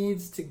Capcom see.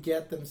 needs to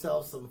get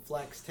themselves some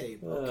flex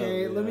tape,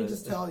 okay? Oh, Let me yeah.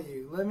 just tell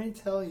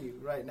you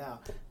right now.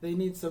 They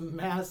need some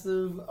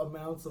massive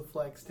amounts of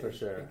flex tape. For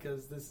sure.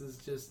 Because this is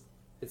just...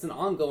 It's an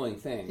ongoing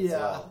thing as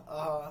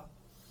well.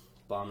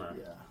 Bummer.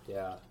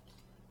 Yeah.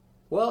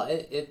 Well,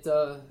 it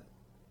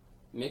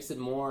makes it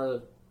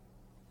more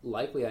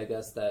likely, I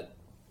guess, that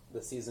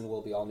the season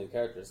will be all new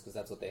characters, because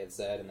that's what they had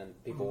said, and then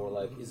people were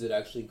like, is it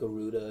actually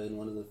Garuda in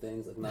one of the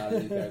things? Like, not a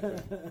new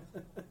character.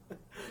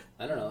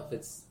 I don't know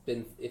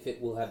if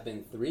it will have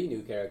been 3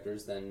 new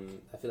characters, then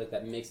I feel like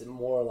that makes it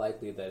more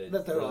likely that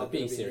they're all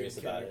being gonna be serious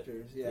new about it.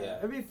 characters. Yeah.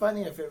 It'd be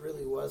funny if it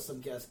really was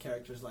some guest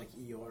characters like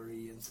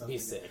Iori and stuff. Be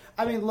like that. sick.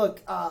 I mean,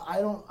 look, I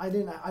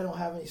don't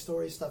have any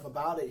story stuff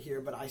about it here,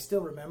 but I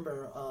still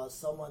remember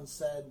someone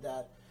said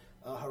that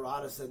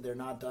Harada said they're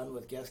not done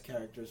with guest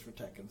characters for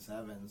Tekken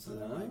 7, so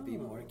there might be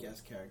more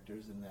guest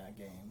characters in that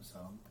game. So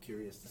I'm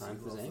curious to see Time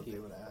for what else Zangief. they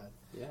would add.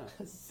 Yeah.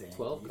 Zangief.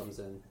 12 comes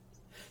in.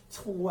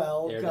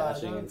 12, Air God.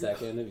 dashing in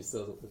Tekken, it'd be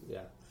still, yeah.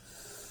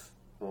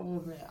 Oh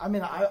man, I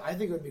mean, I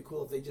think it would be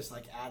cool if they just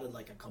like added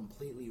like a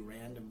completely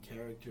random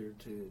character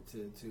to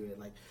it,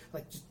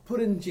 like just put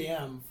in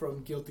Jam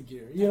from Guilty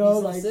Gear, you know, so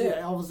like sick.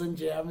 yeah, all of a sudden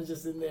Jam is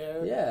just in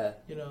there, Yeah.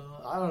 you know,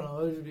 I don't know,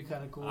 it would be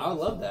kind of cool. I would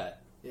love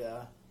that.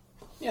 Yeah,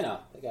 You know,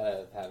 they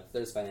gotta have,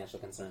 there's financial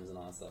concerns and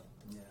all that stuff.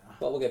 yeah.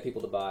 But we'll get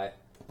people to buy.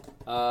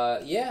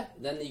 Yeah.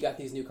 Then you got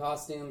these new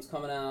costumes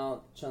coming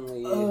out.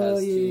 Chun-Li Oh, has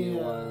two yeah. new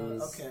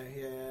ones. Okay,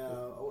 yeah.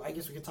 Oh, I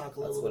guess we could talk a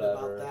That's little bit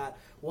whatever. about that.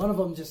 One of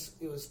them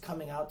it was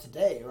coming out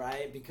today,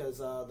 right? Because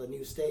the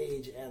new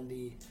stage and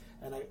the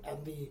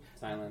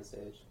Thailand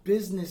stage.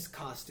 business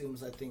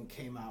costumes, I think,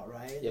 came out,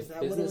 right? Yeah, Is that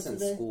business what it was and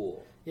today?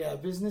 school. Yeah,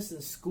 business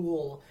and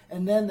school,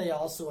 and then they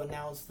also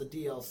announced the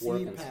DLC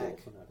Work and pack. school.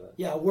 Something like that.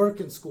 Yeah, work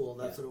and school.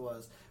 That's Yeah. what it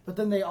was. But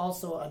then they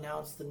also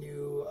announced the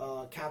new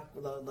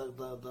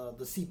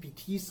the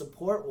CPT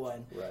support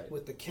one Right.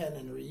 with the Ken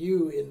and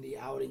Ryu in the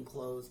outing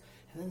clothes.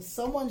 And then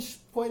someone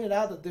pointed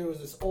out that there was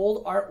this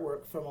old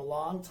artwork from a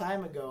long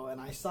time ago, and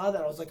I saw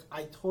that. I was like,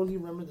 I totally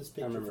remember this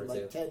picture remember from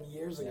it like too. 10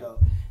 years ago.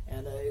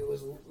 And it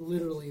was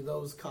literally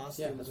those costumes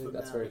Yeah, I think from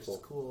that's that, very which cool.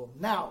 is cool.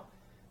 Now,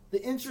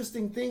 the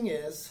interesting thing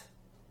is,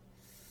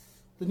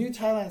 the new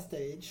Thailand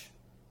stage,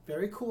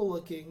 very cool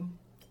looking,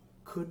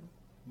 could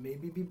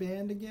maybe be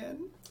banned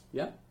again.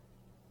 Yeah.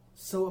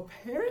 So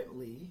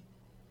apparently,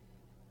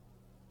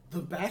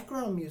 the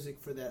background music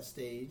for that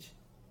stage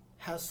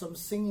has some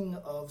singing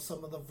of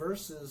some of the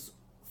verses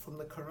from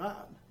the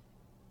Quran.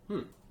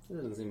 That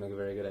doesn't seem like a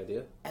very good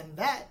idea. And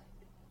that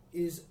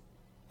is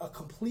a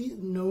complete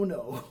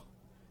no-no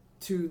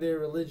to their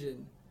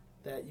religion,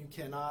 that you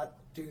cannot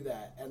do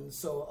that. And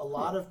so a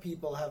lot of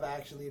people have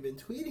actually been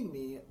tweeting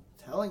me,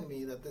 telling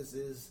me that this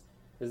is...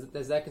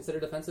 Is that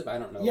considered offensive? I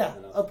don't know. Yeah,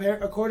 enough.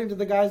 according to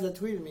the guys that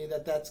tweeted me,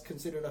 that's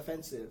considered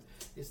offensive,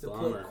 is to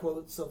Bummer. put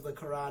quotes of the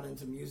Quran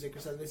into music or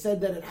something. They said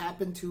that it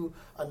happened to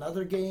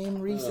another game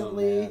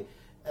recently, man.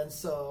 and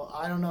so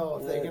I don't know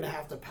if they're going to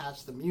have to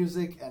patch the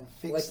music and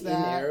fix Like that.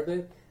 in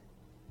Arabic?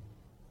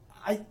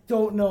 I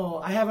don't know.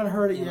 I haven't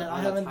heard it In- yet. I on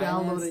a haven't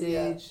Thailand downloaded it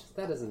yet. stage?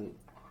 That doesn't...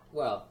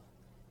 Well,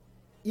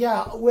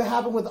 Yeah, what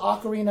happened with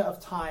Ocarina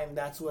of Time,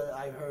 that's what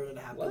I heard it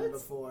happened What?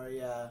 before,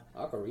 yeah.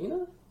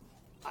 Ocarina?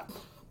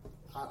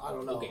 I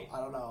don't know. Okay. I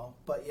don't know.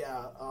 But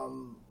yeah,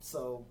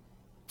 so...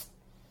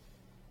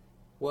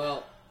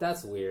 Well,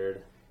 that's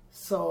weird.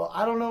 So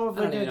I don't know if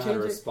I they're don't even going to know how to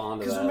change it.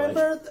 respond to Because that.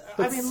 remember,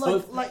 I That's mean,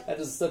 so- like that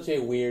is such a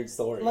weird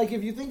story. like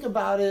if you think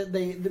about it,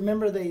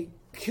 they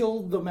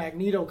killed the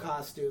Magneto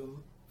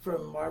costume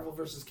from Marvel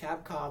vs.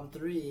 Capcom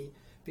 3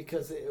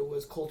 because it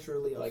was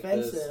culturally like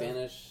offensive. the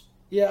Spanish...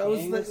 yeah, it was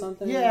King or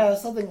something? Yeah,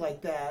 something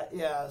like that.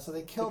 Yeah, so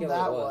they killed Forget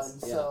that what it one.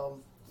 was, yeah. So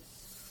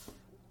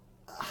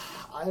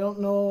I don't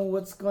know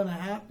what's going to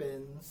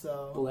happen.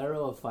 So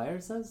Bolero of Fire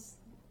says?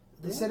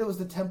 they said it was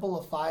the Temple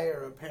of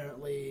Fire.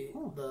 Apparently,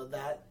 Oh.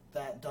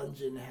 that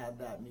dungeon had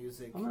that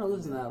music. I'm going to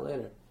listen to that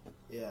later.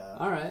 Yeah.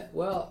 All right.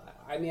 Well,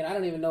 I mean, I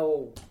don't even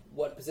know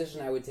what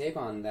position I would take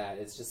on that.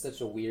 It's just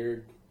such a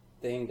weird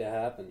thing to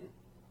happen.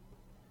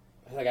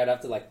 I feel like I'd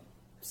have to like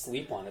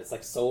sleep on it. It's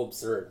like so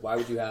absurd. Why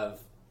would you have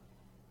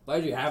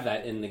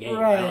that in the game?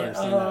 Right. I don't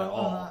understand that at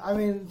all. I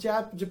mean,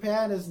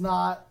 Japan is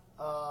not.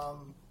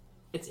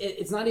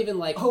 It's not even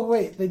like Oh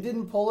wait, they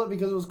didn't pull it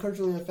because it was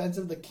culturally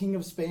offensive. The King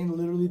of Spain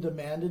literally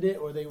demanded it,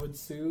 or they would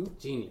sue.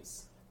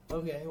 genius.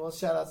 Okay, well,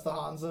 shout outs to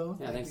Hanzo.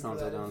 Yeah, Thank thanks, you for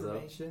that Hanzo Donzo.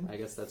 information. I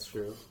guess that's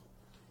true.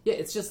 Yeah,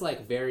 it's just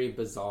like very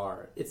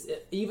bizarre.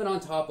 Even on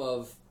top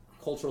of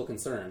cultural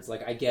concerns.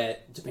 Like I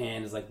get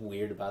Japan is like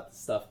weird about the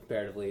stuff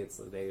comparatively. It's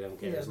like they don't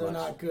care Yeah, as they're much.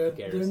 not Who good.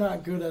 cares? They're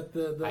not good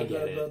at I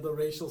get it. the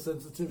racial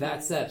sensitivity.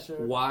 That said, for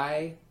sure.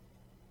 why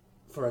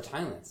for a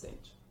Thailand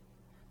stage?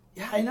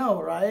 Yeah, I know,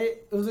 right?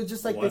 Was it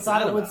just like What's they thought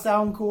that it would about?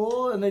 sound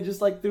cool, and they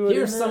just like threw it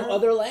Here's in some there?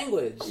 other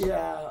language.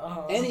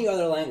 Yeah. Any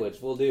other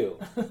language will do.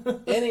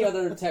 Any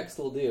other text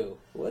will do.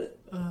 What?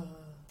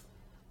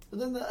 But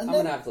then I'm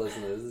gonna have to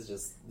listen to this.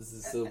 This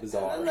is so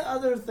bizarre. And the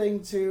other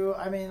thing too,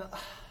 I mean,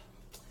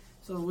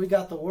 so we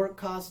got the work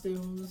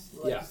costumes,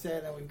 like Yeah. you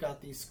said, and we've got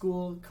these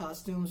school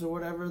costumes or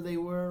whatever they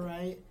were,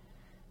 right?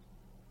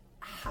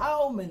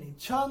 How many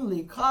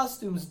Chun-Li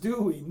costumes do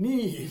we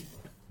need?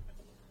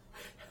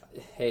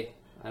 Hey,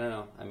 I don't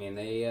know. I mean,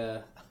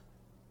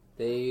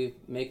 they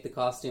make the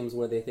costumes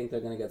where they think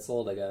they're gonna get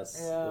sold, I guess,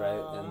 Yeah.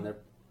 right? And they're.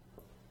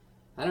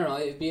 I don't know.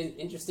 It'd be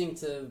interesting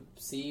to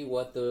see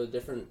what the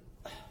different,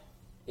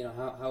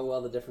 how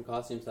well the different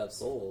costumes have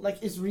sold.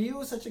 Like, is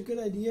Ryu such a good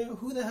idea?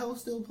 Who the hell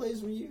still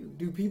plays Ryu?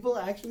 Do people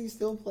actually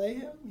still play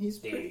him? He's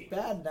pretty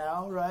bad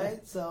now,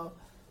 right? So,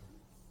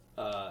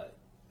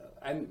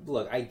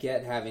 I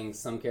get having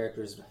some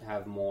characters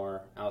have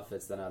more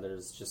outfits than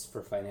others just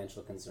for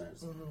financial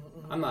concerns.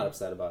 I'm not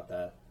upset about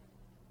that.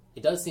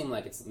 It does seem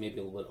like it's maybe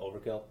a little bit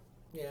overkill,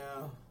 yeah.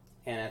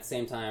 and at the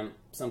same time,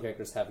 some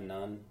characters have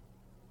none.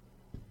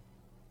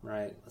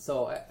 Right,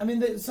 so I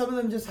mean, some of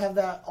them just have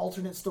that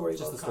alternate story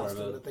Just mode the story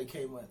costume mode. that they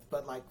came with,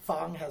 but like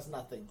Fang has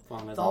nothing.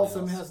 Fang has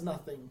Dalsum nothing else. has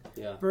nothing.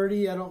 Yeah.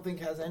 Birdie, I don't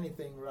think has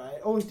anything, right?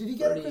 Oh, did he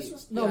get Birdie- a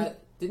Christmas? No, yeah,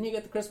 didn't you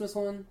get the Christmas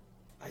one?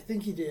 I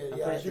think he did. I'm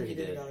Yeah, I pretty think sure he he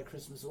did did. got a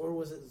Christmas, or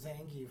was it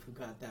Zangief who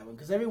got that one?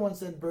 Because everyone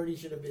said Birdie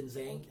should have been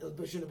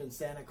should have been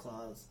Santa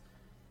Claus,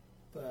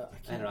 but I I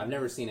can't. don't know. I've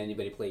never seen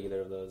anybody play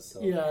either of those.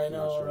 So Yeah, I I'm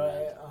not know, sure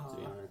right? To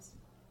be honest.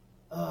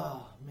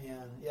 Oh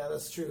man, yeah,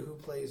 that's true. Who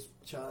plays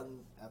Chun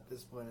at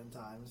this point in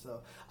time?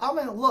 So I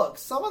mean, look,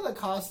 some of the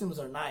costumes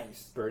are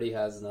nice. Birdie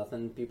has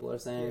nothing. People are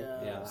saying.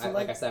 Yeah. So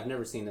like I said, I've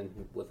never seen him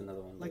with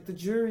another one. Like the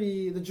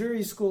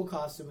jury school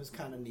costume is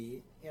kind of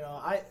neat.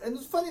 And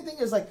the funny thing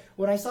is, like,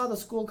 when I saw the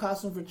school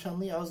costume for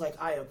Chun-Li, I was like,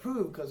 I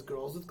approve, because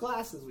girls with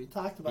glasses. We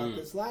talked about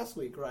this last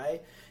week,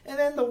 right? And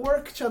then the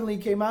work Chun-Li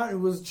came out, and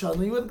it was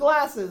Chun-Li with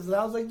glasses. And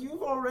I was like,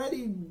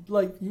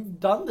 you've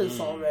done this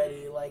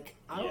already. Like,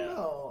 I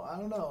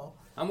don't know.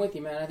 I'm with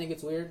you, man. I think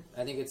it's weird.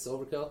 I think it's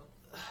overkill.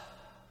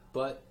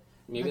 But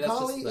maybe that's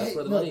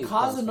where the money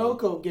comes from.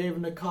 Kazunoko gave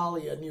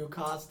Nikali a new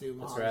costume.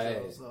 That's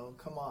right. So,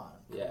 come on.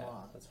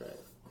 That's right.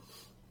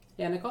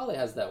 Yeah, Nikali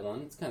has that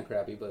one. It's kind of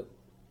crappy, but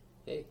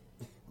hey.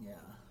 Yeah.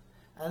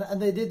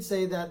 And they did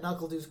say that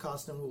NuckleDu's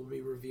costume will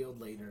be revealed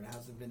later. It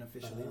hasn't been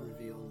officially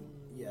revealed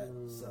yet.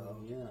 So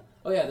yeah.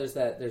 Oh yeah, there's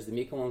the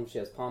Mika one. She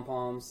has pom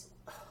poms.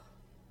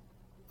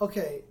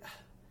 Okay.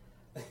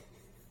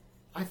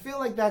 I feel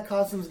like that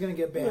costume is going to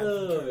get banned.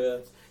 Oh,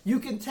 yeah. You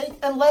can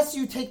unless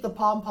you take the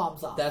pom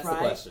poms off. That's right? the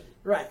question.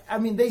 Right. I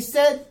mean, they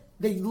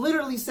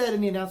literally said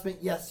in the announcement,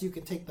 yes, you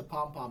can take the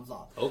pom poms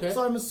off. Okay.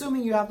 So I'm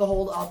assuming you have to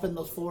hold up in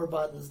those 4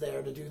 buttons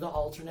there to do the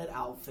alternate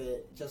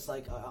outfit, just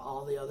like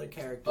all the other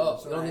characters. Oh,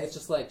 you right? don't think it's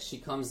just like she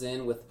comes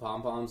in with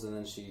pom poms and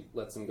then she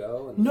lets them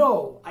go?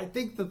 No, I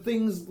think the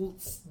things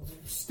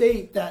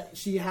state that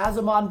she has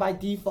them on by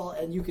default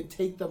and you can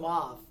take them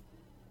off.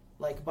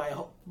 Like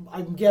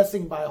I'm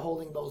guessing by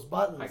holding those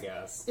buttons. I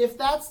guess. If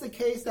that's the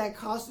case, that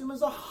costume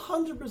is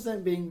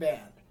 100% being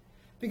banned.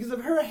 Because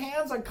if her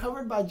hands are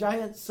covered by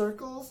giant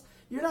circles,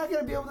 you're not going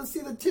to be able to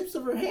see the tips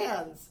of her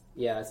hands.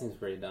 Yeah, it seems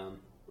pretty dumb.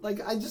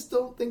 Like, I just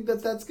don't think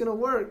that that's going to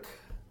work.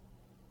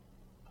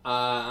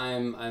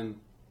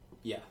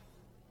 Yeah.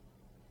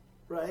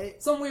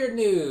 Right? Some weird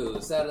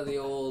news out of the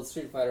old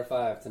Street Fighter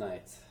V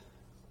tonight.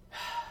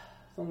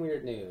 Some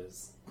weird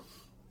news.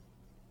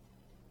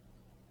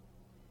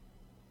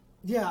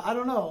 Yeah, I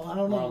don't know.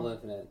 Marvel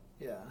Infinite.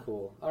 Yeah.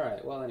 Cool. All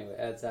right. Well, anyway,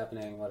 Ed's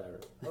happening. Whatever.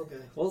 Okay.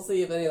 We'll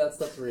see if any of that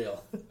stuff's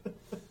real.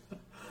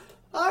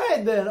 All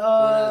right, then. You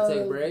want to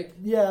take a break?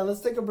 Yeah, let's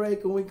take a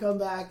break. When we come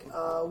back,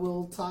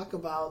 we'll talk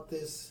about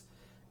this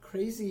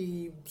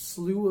crazy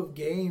slew of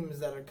games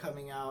that are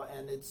coming out,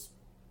 and it's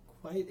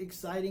quite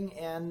exciting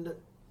and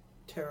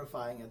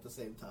terrifying at the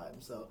same time.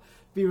 So,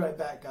 be right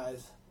back,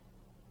 guys.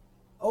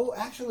 Oh,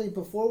 actually,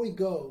 before we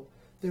go,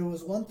 there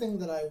was one thing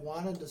that I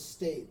wanted to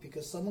state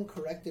because someone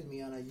corrected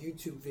me on a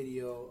YouTube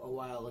video a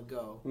while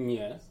ago.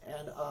 Yes.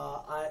 And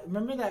I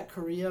remember that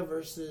Korea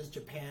versus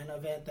Japan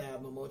event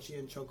that Momochi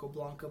and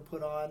Chocoblanca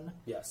put on.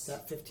 Yes.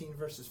 That 15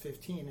 versus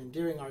 15. And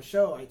during our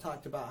show, I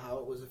talked about how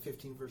it was a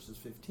 15 versus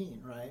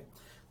 15, right?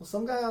 Well,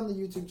 some guy on the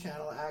YouTube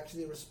channel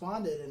actually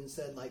responded and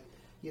said, like,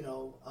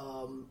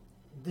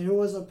 there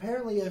was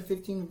apparently a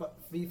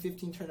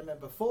 15v15 tournament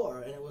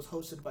before, and it was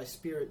hosted by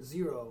Spirit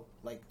Zero,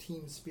 like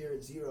Team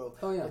Spirit Zero,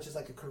 which is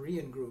like a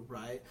Korean group,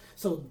 right?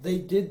 So they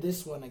did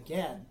this one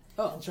again,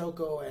 and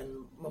Choco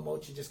and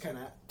Momochi just kind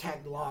of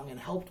tagged along and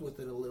helped with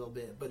it a little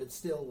bit, but it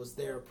still was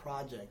their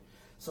project.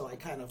 So I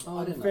kind of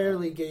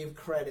unfairly gave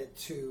credit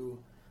to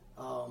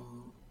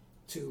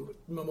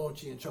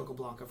Momochi and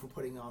Chocoblanca for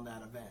putting on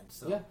that event.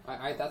 So yeah,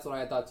 I that's what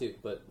I thought too.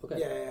 But okay.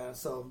 Yeah.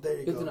 So there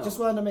you Good go. to know. Just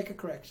wanted to make a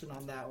correction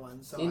on that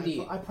one. So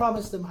Indeed. I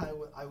promised them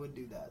I would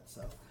do that.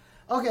 So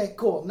okay,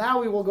 cool.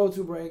 Now we will go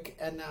to break,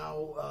 and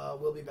now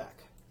we'll be back.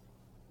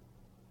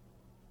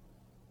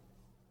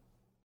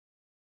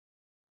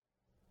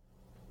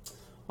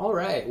 All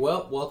right.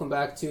 Well, welcome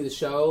back to the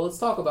show. Let's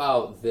talk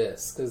about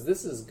this because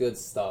this is good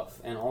stuff,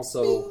 and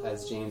also,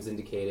 as James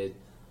indicated,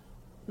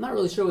 I'm not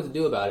really sure what to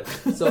do about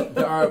it. So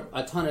there are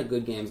a ton of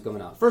good games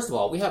coming out. First of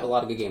all, we have a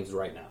lot of good games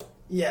right now.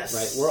 Yes.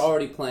 Right? We're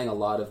already playing a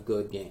lot of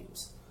good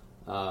games.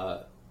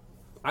 I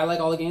like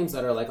all the games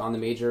that are like on the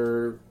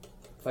major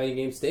fighting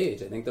game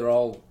stage. I think they're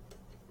all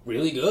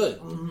really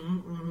good.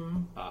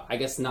 I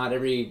guess not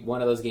every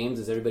one of those games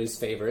is everybody's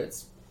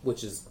favorites,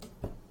 which is,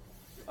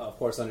 of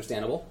course,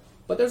 understandable.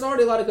 But there's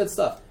already a lot of good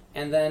stuff.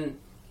 And then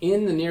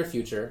in the near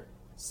future,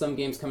 some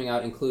games coming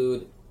out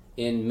include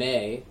in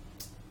May,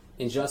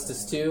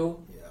 Injustice 2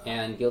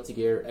 and Guilty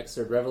Gear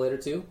Xrd Revelator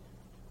 2.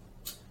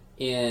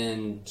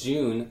 In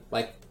June,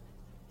 like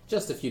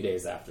just a few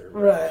days after,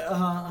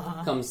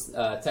 comes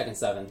Tekken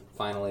 7,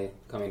 finally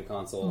coming to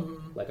console,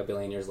 like a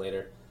billion years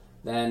later.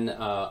 Then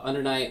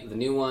Under Night, the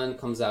new one,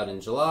 comes out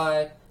in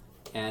July,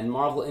 and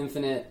Marvel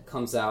Infinite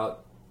comes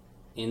out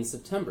in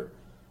September.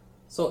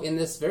 So in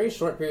this very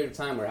short period of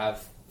time, we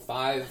have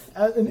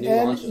 5 new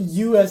launches.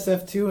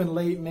 USF2 in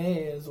late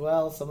May as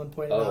well. Someone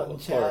pointed out in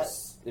chat. Of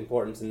course,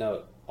 important to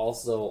note.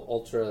 Also,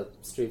 Ultra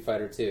Street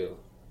Fighter 2.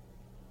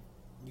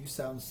 You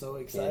sound so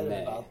excited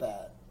about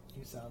that.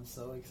 You sound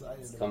so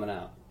excited. It's coming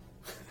out.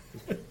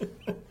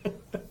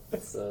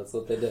 So that's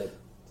what they did.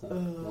 So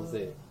we'll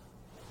see.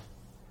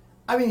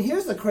 I mean,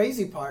 here's the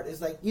crazy part: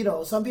 is like, you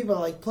know, some people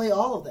are like, play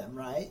all of them,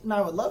 right? And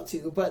I would love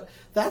to, but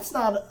that's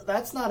not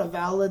a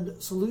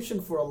valid solution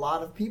for a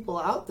lot of people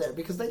out there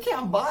because they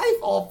can't buy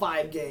all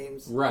 5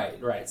 games.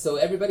 Right. So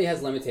everybody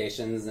has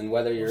limitations, and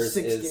whether yours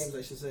 6 is games,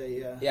 I should say,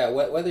 yeah. Yeah,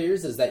 whether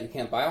yours is that you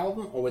can't buy all of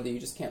them, or whether you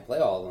just can't play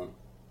all of them.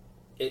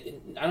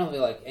 I don't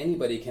feel like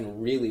anybody can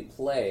really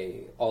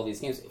play all these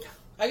games.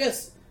 I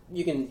guess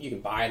you can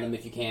buy them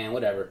if you can,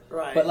 whatever.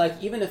 Right. But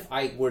like, even if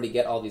I were to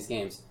get all these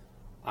games,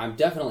 I'm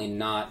definitely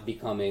not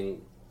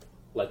becoming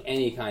like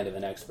any kind of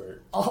an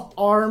expert.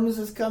 ARMS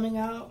is coming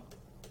out.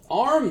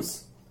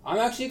 ARMS! I'm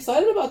actually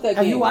excited about that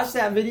Have game. you watched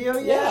that video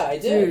yet? Yeah, I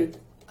did.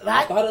 Dude,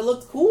 I thought it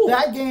looked cool.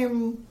 That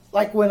game,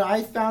 like when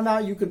I found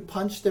out you could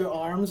punch their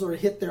arms or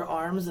hit their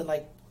arms and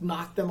like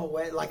knock them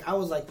away, like I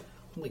was like,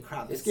 holy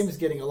crap, this game is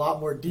getting a lot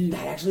more deep.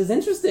 That actually is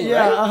interesting,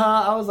 yeah, right?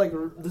 I was like,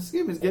 this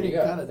game is getting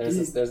kind of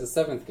deep. There's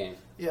a 7th game.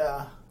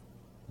 Yeah.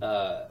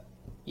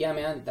 Yeah,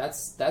 man,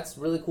 that's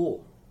really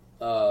cool.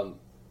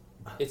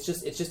 It's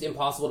just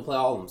impossible to play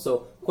all of them.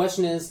 So,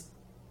 question is,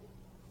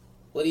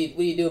 what do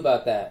you do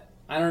about that?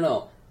 I don't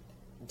know.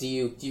 Do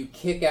you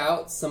kick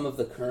out some of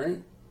the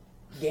current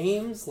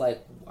games?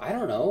 Like, I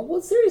don't know.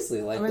 Well,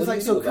 seriously, like, I mean, what it's do like,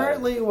 you so do about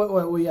currently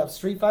we have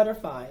Street Fighter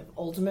V,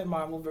 Ultimate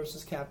Marvel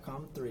vs.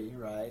 Capcom 3,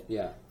 right?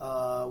 Yeah.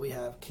 We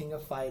have King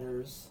of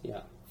Fighters.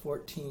 Yeah.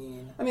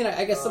 14. I mean,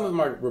 I guess some of them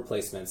are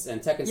replacements,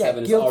 and Tekken Yeah,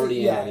 7 is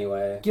already in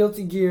anyway.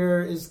 Guilty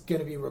Gear is going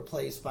to be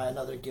replaced by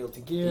another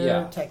Guilty Gear.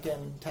 Yeah.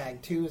 Tekken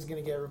Tag 2 is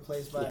going to get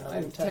replaced by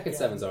another Tekken. Tekken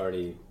 7's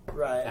already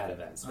right. at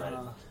events, right?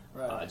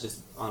 Right.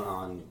 Just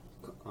on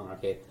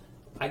arcade.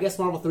 I guess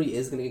Marvel 3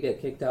 is going to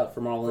get kicked out for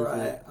Marvel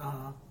Infinite.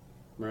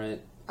 Right.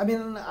 I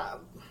mean,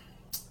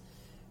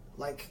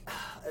 like,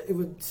 it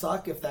would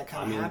suck if that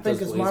kind of happened does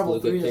because Blaze Marvel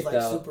Blue get 3 is kicked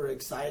like out? super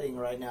exciting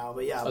right now.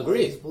 But yeah,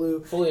 Agreed. Blaze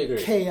Blue, Fully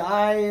agree.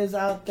 KI is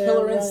out there.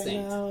 Killer right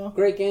Instinct, now.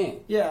 great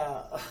game.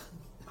 Yeah.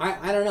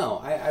 I don't know.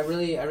 I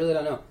really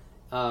don't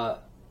know.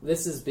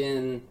 This has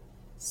been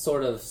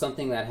sort of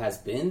something that has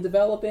been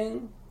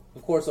developing.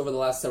 Of course, over the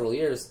last several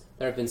years,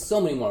 there have been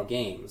so many more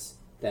games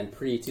than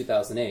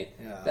pre-2008.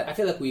 Yeah. That I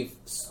feel like we've...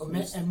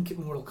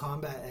 Mortal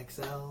Kombat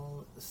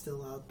XL is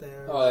still out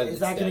there. Oh, is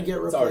that going to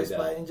get replaced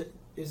by...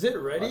 Is it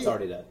ready? Oh, it's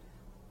already dead.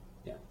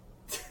 Yeah.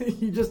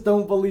 You just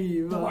don't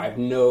believe. No, I have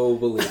no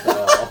belief at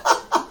all.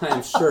 I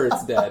am sure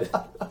it's dead.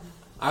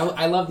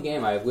 I love the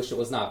game. I wish it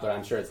was not, but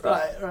I'm sure it's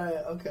dead. Right.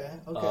 Okay.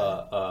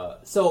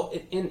 So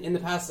in the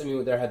past, I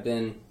mean, there have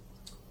been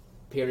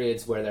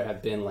periods where there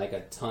have been like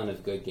a ton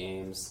of good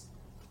games,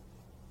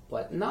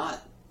 but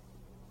not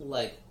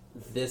like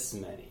this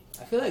many.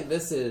 I feel like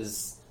this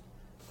is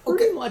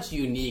pretty much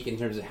unique in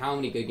terms of how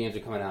many good games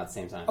are coming out at the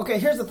same time. Okay,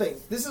 here's the thing.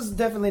 This is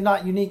definitely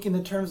not unique in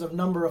the terms of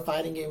number of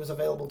fighting games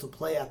available to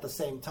play at the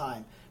same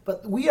time.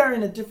 But we are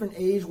in a different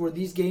age where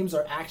these games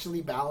are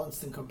actually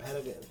balanced and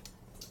competitive.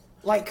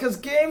 Like, because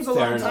games a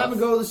long time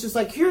ago, it's just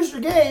like, here's your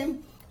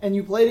game, and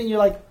you played it and you're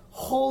like,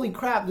 holy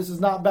crap, this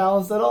is not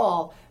balanced at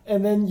all.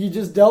 And then you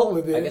just dealt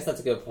with it. I guess that's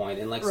a good point.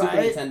 In like Super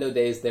Nintendo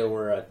days, there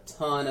were a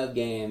ton of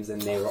games,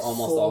 and they were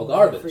almost all many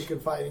garbage.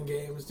 Freaking fighting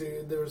games,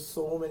 dude! There were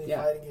so many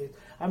fighting games.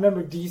 I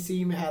remember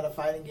DC had a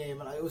fighting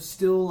game, and it was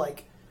still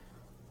like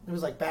it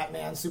was like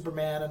Batman,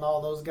 Superman, and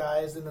all those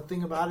guys. And the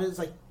thing about it is,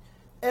 like,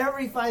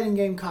 every fighting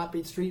game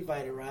copied Street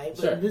Fighter, right?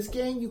 But in this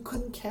game, you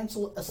couldn't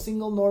cancel a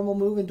single normal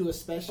move into a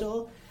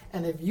special.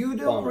 And if you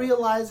don't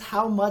realize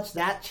how much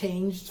that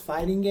changed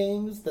fighting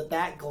games,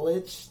 that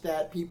glitch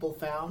that people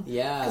found.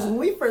 Yeah. Because when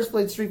we first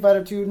played Street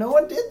Fighter 2, no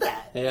one did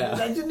that. Yeah.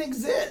 That didn't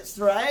exist,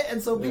 right? And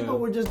so people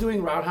were just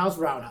doing roundhouse.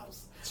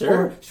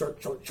 Sure. Or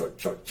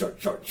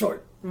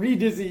short.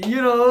 Redizzy,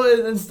 you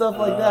know, and stuff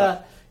like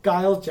that.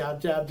 Guile,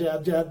 jab.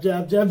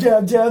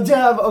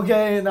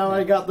 Okay, now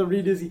I got the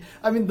Redizzy.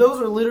 I mean,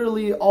 those are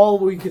literally all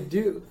we could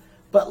do.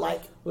 But,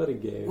 like, what a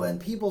game. When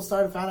people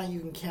started finding out you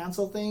can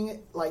cancel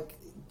thing, like,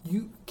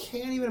 you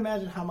can't even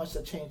imagine how much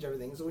that changed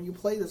everything. So when you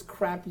play this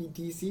crappy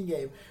DC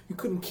game, you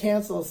couldn't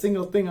cancel a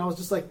single thing. I was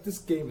just like, this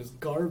game is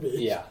garbage.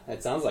 Yeah,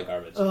 it sounds like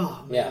garbage.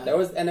 Oh, man. Yeah, there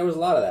was a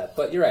lot of that.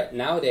 But you're right.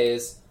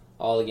 Nowadays,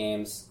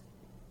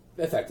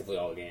 effectively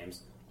all the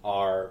games,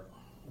 are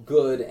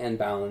good and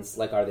balanced.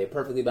 Like, are they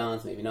perfectly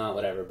balanced? Maybe not,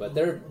 whatever. But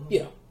they're,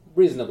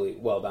 reasonably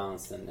well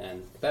balanced and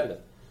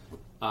competitive.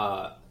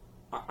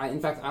 In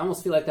fact, I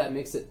almost feel like that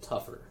makes it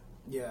tougher.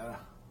 Yeah.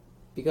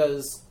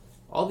 Because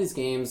all these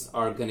games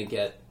are going to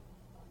get...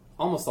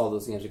 Almost all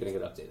those games are going to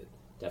get updated.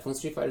 Definitely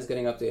Street Fighter is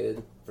getting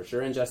updated. For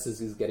sure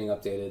Injustice is getting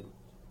updated.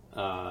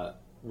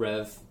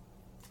 Rev...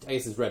 I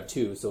guess it's Rev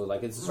 2, so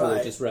like it's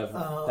really just Rev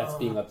that's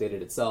being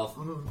updated itself.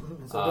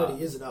 It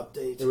already is an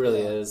update. It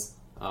really is.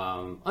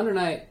 Under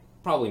Night,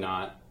 probably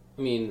not.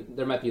 I mean,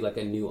 there might be like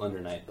a new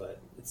Under Night,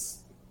 but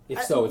it's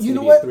going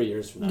to be 3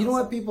 years from now. You know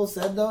what people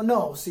said, though?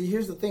 No, see,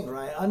 here's the thing,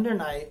 right? Under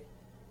Night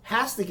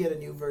has to get a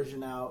new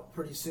version out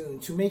pretty soon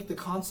to make the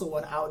console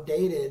one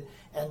outdated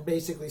and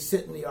basically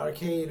sit in the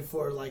arcade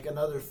for like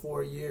another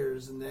 4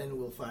 years, and then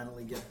we'll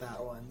finally get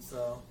that one.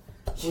 So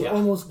We're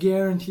almost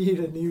guaranteed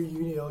a new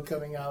Unio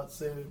coming out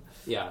soon.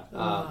 Yeah,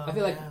 I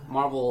feel like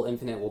Marvel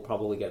Infinite will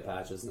probably get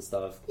patches and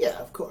stuff. Yeah,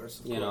 of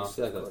course. I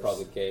feel like that's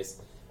probably the case.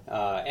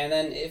 And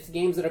then if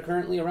games that are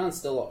currently around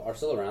are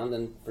still around,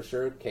 then for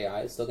sure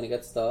KI is still going to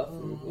get stuff.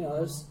 And,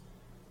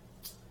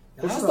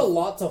 there's just a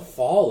lot to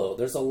follow.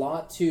 There's a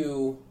lot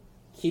to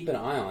keep an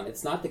eye on.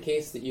 It's not the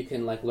case that you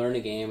can learn a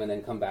game and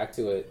then come back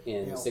to it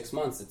in 6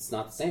 months. It's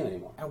not the same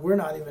anymore. And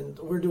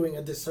we're doing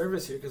a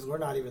disservice here because we're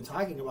not even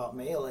talking about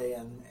Melee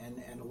and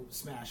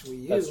Smash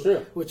Wii U. That's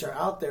true. Which are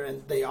out there,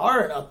 and they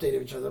are an update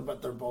of each other,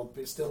 but they're both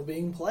still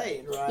being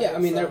played, right? Yeah, I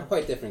mean, they're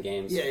quite different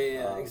games.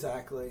 Yeah,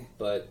 exactly.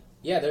 But,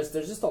 yeah, there's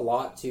just a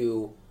lot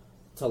to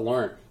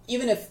learn.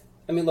 Even if,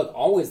 look,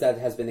 always that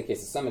has been the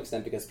case to some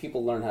extent because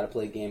people learn how to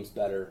play games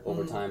better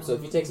over time. So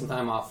if you take some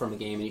time off from a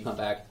game and you come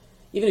back,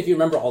 even if you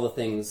remember all the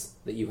things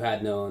that you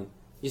had known,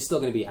 you're still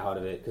going to be out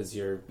of it because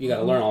you got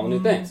to learn all the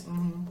new things.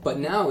 But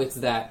now it's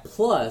that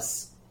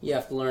plus you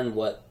have to learn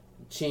what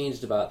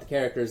changed about the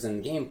characters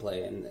and the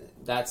gameplay, and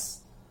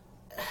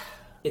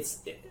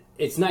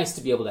it's nice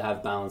to be able to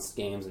have balanced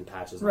games and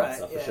patches and that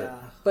stuff for sure.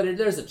 But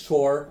there's a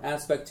chore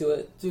aspect to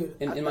it, dude.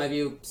 In my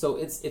view, so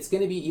it's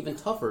going to be even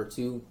tougher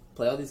to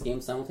play all these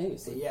games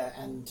simultaneously. Yeah,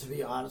 and to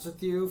be honest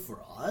with you, for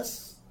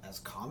us as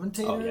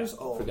commentators,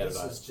 this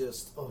is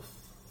just.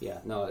 Yeah,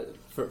 no,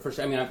 for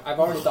sure. I've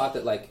already thought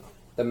that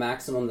the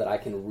maximum that I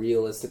can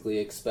realistically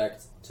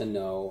expect to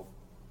know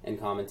and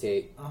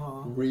commentate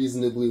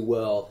reasonably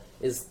well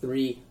is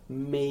 3,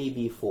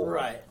 maybe 4.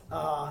 Right.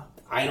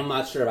 I'm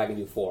not sure if I can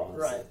do 4,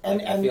 honestly. Right.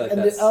 And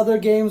the other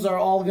games are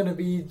all going to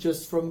be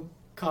just from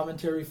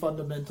commentary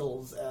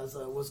fundamentals, as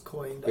was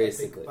coined,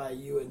 basically, I think, by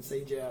you and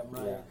Sajam,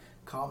 right? Yeah.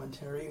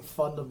 Commentary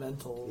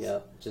fundamentals.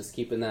 Yeah, just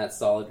keeping that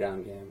solid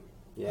ground game.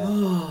 Yeah.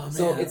 Oh,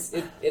 so man.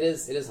 it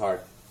is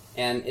hard.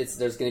 And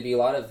there's going to be a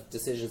lot of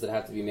decisions that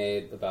have to be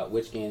made about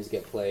which games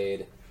get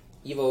played.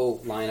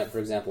 Evo lineup, for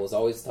example, is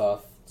always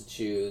tough to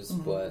choose,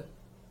 but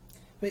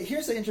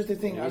here's the interesting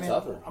thing. I'm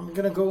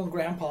going to go in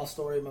Grandpa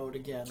story mode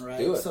again, right?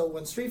 Do it. So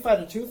when Street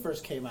Fighter 2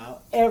 first came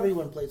out,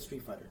 everyone played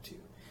Street Fighter 2.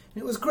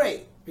 And it was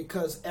great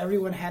because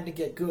everyone had to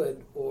get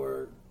good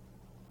or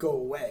go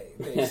away,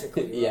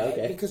 basically. Yeah, right?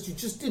 okay. Because you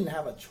just didn't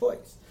have a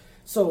choice.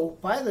 So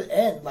by the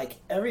end,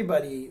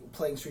 everybody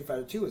playing Street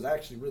Fighter 2 was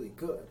actually really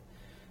good.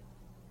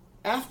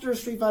 After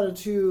Street Fighter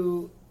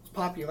 2's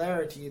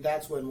popularity,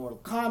 that's when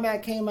Mortal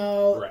Kombat came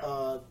out,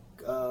 right.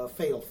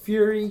 Fatal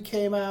Fury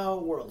came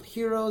out, World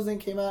Heroes then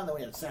came out, and then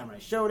we had Samurai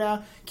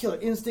Showdown, Killer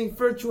Instinct,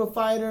 Virtua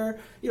Fighter.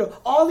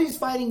 All these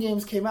fighting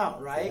games came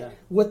out, right? Yeah.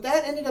 What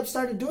that ended up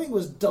started doing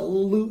was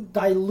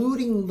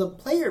diluting the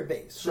player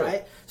base,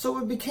 right? So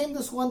it became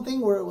this one thing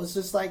where it was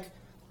just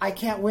I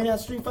can't win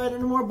at Street Fighter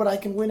anymore, but I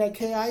can win at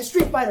KI.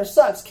 Street Fighter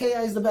sucks. KI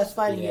is the best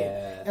fighting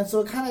game. And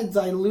so it kind of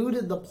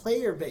diluted the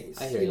player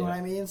base. You know what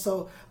I mean?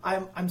 So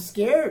I'm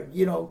scared,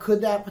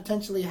 could that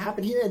potentially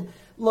happen here? And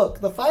look,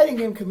 the fighting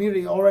game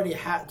community already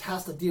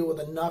has to deal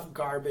with enough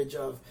garbage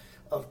of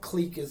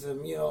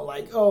cliquism,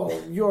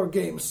 your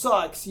game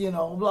sucks,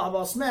 blah,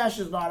 blah, Smash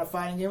is not a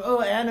fighting game,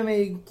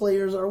 anime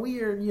players are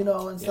weird,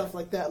 and stuff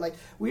like that.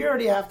 We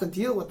already have to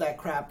deal with that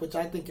crap, which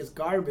I think is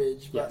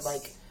garbage, but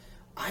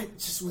I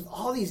just, with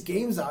all these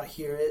games out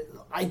here,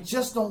 I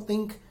just don't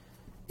think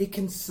it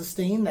can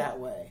sustain that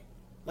way.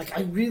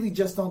 I really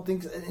just don't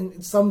think,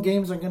 and some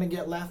games are going to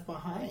get left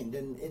behind,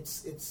 and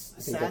it's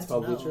I think that's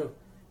probably true.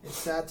 It's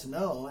sad to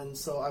know, and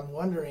so I'm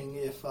wondering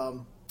if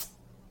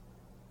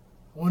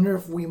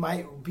we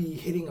might be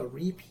hitting a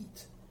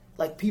repeat.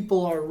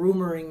 People are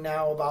rumoring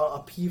now about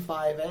a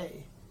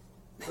P5A,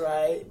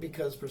 right?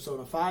 Because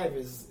Persona 5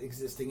 is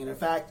existing, and in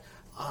fact,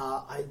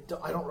 I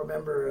don't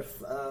remember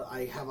if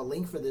I have a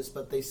link for this,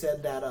 but they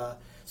said that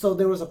so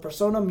there was a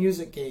Persona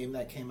music game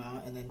that came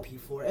out, and then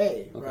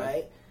P4A,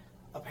 right?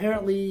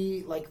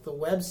 Apparently, the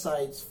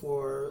websites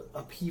for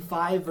a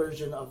P5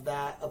 version of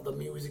the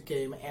music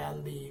game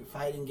and the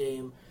fighting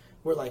game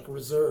were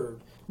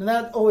reserved. Now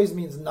that always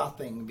means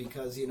nothing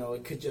because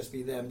it could just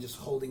be them just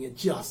holding it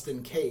just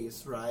in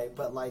case, right?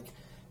 But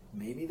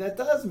maybe that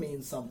does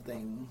mean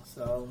something.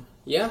 So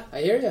yeah,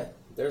 I hear you.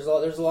 There's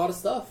a lot of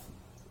stuff.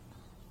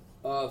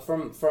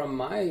 From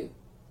my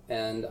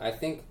end, I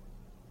think,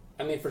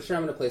 for sure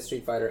I'm going to play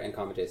Street Fighter and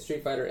commentate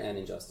Street Fighter and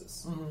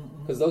Injustice.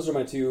 Because those are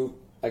my two,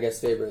 I guess,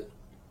 favorite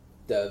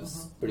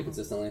devs pretty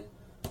consistently.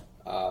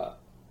 I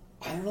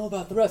don't know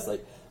about the rest.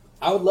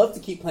 I would love to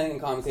keep playing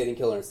and commentating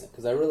Killer Instinct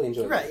because I really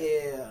enjoy it. Right,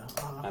 yeah.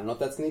 I don't know if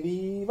that's going to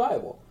be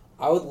viable.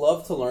 I would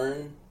love to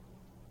learn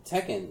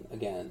Tekken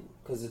again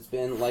because it's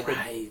been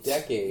a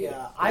decade.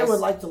 Yeah, I would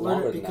like to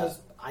learn it because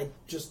I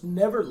just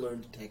never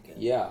learned Tekken.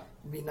 Yeah.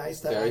 It'd be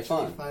nice to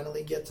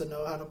finally get to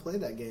know how to play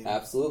that game.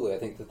 Absolutely. I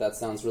think that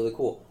sounds really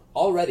cool.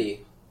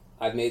 Already,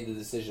 I've made the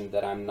decision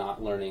that I'm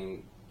not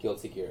learning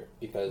Guilty Gear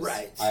because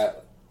I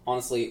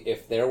honestly,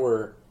 if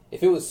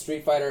it was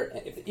Street Fighter,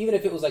 even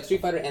if it was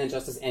Street Fighter and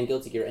Injustice and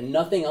Guilty Gear and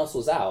nothing else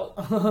was out,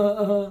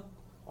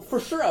 for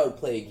sure I would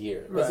play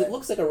Gear because it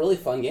looks like a really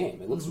fun game.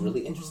 It looks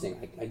really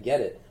interesting. I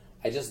get it.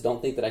 I just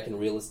don't think that I can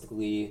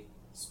realistically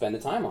spend the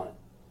time on it.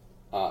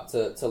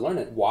 to learn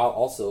it while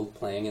also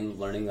playing and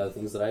learning other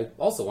things that I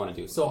also want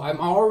to do. So I'm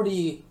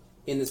already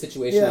in the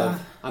situation of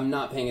I'm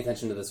not paying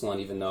attention to this one,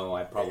 even though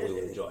I probably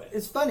would enjoy it.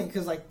 It's funny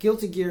because like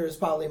Guilty Gear is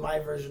probably my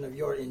version of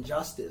your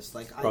Injustice.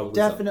 Like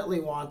Probably I definitely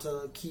want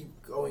to keep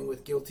going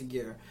with Guilty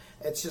Gear.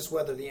 It's just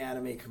whether the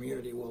anime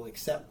community will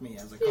accept me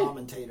as a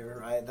commentator,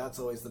 right? That's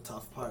always the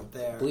tough part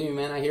there. Believe me,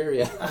 man, I hear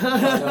you.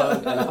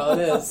 I know how it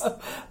is.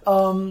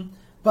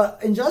 But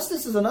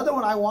Injustice is another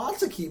one I want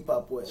to keep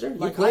up with. Sure,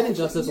 you played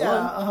Injustice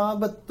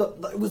 1. But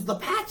it was the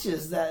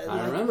patches that...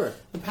 I remember.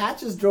 The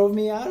patches drove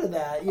me out of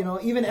that. You know,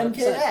 even 100%.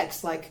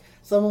 MKX, like,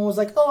 someone was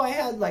like, oh,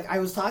 I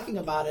was talking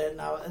about it,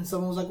 and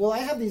someone was like, well, I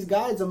have these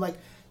guides. I'm like,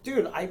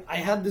 dude, I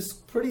had this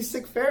pretty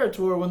sick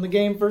Ferrotor when the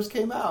game first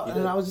came out.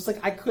 And I was just like,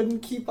 I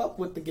couldn't keep up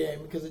with the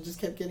game because it just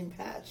kept getting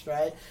patched,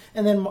 right?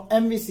 And then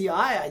MVCI,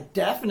 I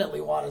definitely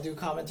want to do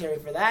commentary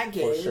for that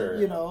game, For sure.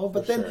 you know?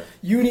 But then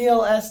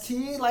Uniel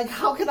ST, like,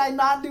 how could I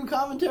not do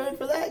commentary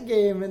for that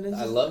game? And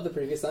I love the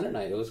previous Thunder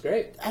Night. It was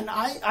great. And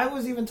I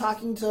was even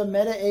talking to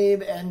Meta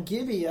Abe and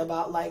Gibby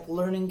about, like,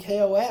 learning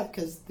KOF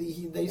because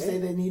they say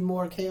they need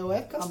more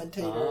KOF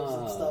commentators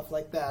and stuff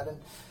like that. And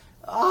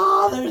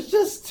there's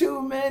just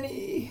too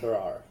many. There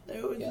are.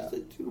 There were just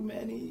too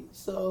many.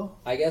 So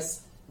I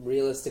guess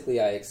realistically,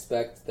 I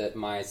expect that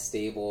my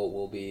stable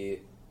will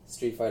be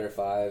Street Fighter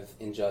V,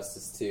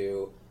 Injustice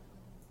 2,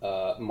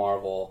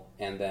 Marvel,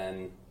 and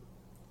then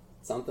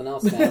something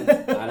else, man.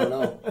 I don't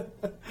know.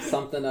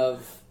 Something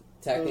of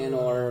Tekken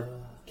or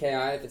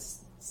KI if it's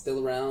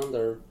still around,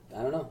 or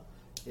I don't know.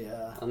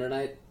 Yeah. Under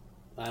Night.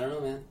 I don't know,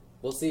 man.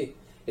 We'll see.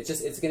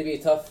 It's going to be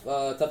a tough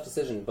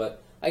decision,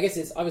 but I guess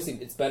it's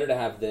better to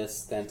have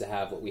this than to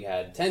have what we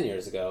had 10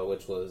 years ago,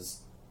 which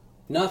was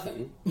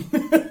nothing.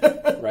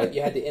 Right?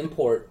 You had to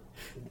import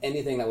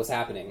anything that was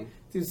happening.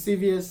 To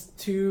CVS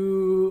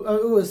 2.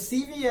 It was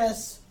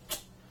CVS.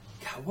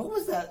 God, what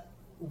was that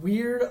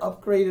weird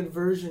upgraded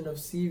version of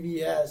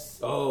CVS?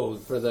 Oh,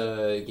 for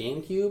the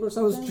GameCube or It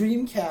something? was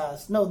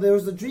Dreamcast. No, there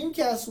was the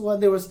Dreamcast one.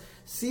 There was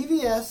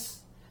CVS.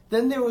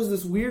 Then there was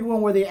this weird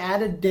one where they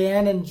added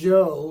Dan and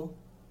Joe.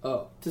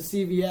 To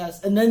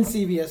CVS, and then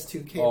CVS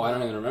 2 came I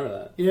don't even remember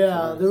that.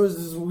 Yeah, there was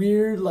this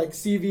weird, like,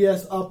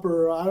 CVS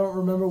upper. I don't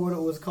remember what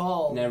it was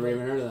called. Never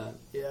even heard of that.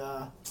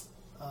 Yeah.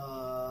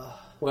 I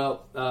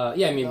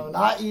mean... No,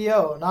 not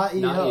EO. Not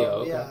EO.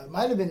 Okay. Yeah, it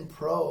might have been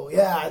Pro.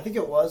 Yeah, I think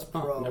it was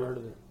Pro. Never heard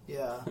of it.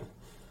 Yeah.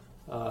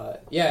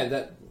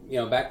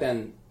 Back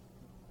then,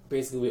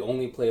 basically we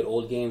only played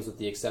old games with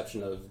the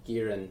exception of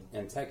Gear and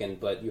Tekken,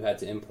 but you had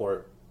to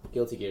import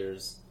Guilty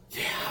Gears.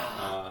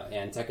 Yeah.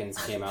 And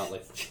Tekken's came out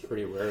like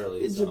pretty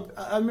rarely. So.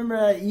 I remember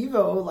at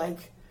EVO,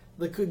 like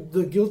the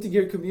Guilty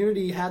Gear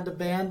community had to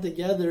band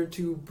together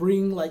to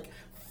bring like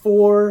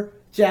 4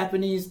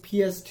 Japanese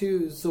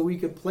PS2s so we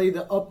could play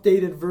the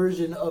updated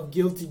version of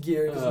Guilty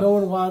Gear because no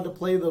one wanted to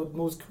play the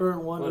most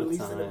current one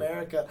released in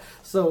America.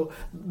 So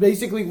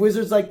basically,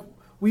 Wizards like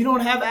we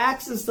don't have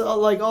access to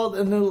like all,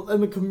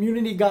 and the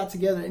community got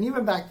together, and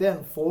even back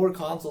then, 4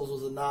 consoles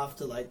was enough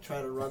to like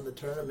try to run the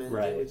tournament,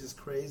 which is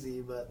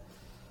crazy, but.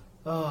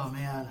 Oh,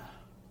 man.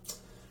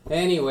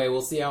 Anyway,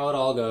 we'll see how it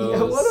all goes.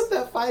 Yeah, what if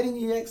that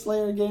Fighting EX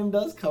Slayer game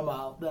does come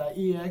out? That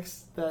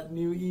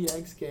new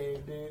EX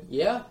game, dude.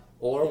 Yeah.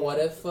 Or what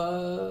if...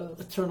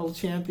 Eternal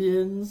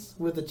Champions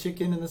with the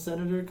chicken and the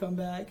senator come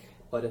back?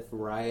 What if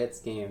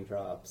Riot's game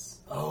drops?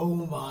 Oh,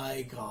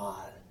 my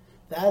God.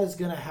 That is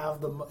going to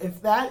have the...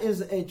 If that is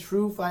a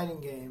true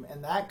fighting game,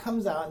 and that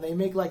comes out, and they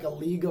make like a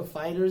League of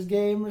Fighters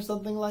game or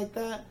something like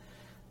that,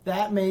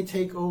 that may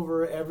take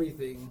over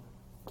everything.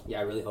 Yeah,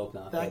 I really hope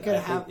not. That could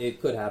happen. It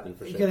could happen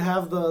for sure. It could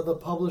have the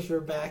publisher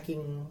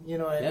backing, you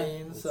know what I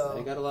mean? So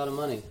they got a lot of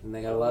money, and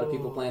they got a lot of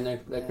people playing their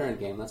current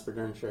game. That's for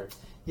darn sure.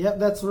 Yep,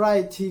 that's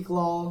right,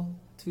 Teaklol.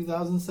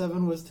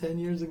 2007 was 10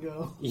 years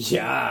ago.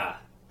 Yeah.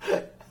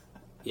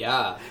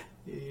 Yeah.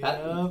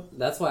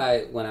 That's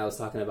why when I was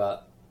talking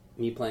about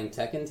me playing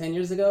Tekken 10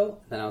 years ago,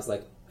 then I was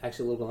like,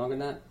 actually a little bit longer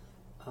than that.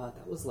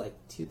 That was like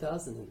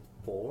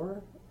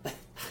 2004?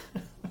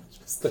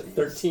 Just like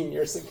 13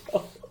 years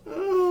ago.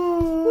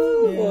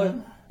 Oh, boy.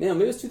 Yeah,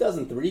 maybe it was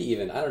 2003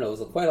 even. I don't know. It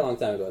was quite a long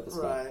time ago at this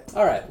point.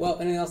 All right. Well,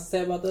 anything else to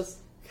say about this?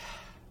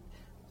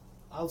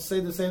 I'll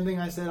say the same thing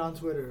I said on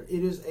Twitter.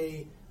 It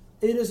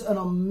is an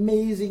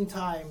amazing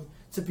time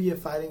to be a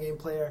fighting game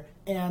player,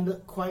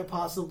 and quite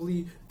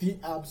possibly the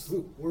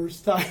absolute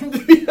worst time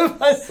to be a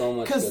fighting. So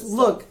much because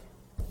look,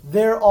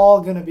 they're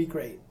all gonna be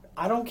great.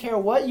 I don't care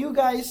what you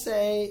guys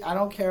say. I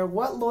don't care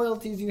what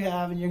loyalties you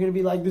have, and you're gonna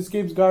be like, "This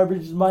game's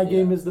garbage. My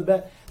game is the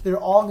best." They're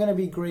all gonna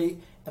be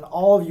great. And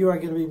all of you are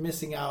going to be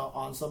missing out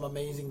on some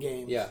amazing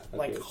games. Yeah,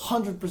 like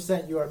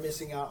 100% you are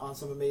missing out on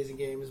some amazing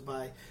games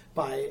by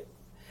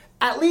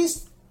at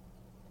least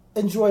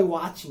enjoy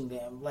watching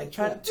them. Like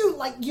try to dude,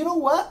 like you know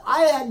what?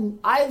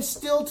 I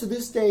still to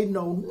this day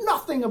know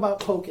nothing about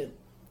Pokken.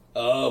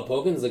 Oh,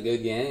 Poken's a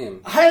good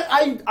game.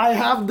 I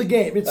have the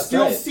game. It's That's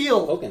still right.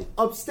 sealed Pokken.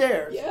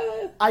 upstairs.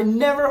 Yeah. I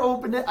never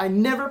opened it. I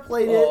never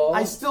played it. Oh.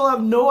 I still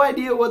have no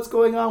idea what's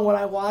going on when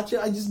I watch it.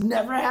 I just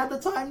never had the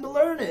time to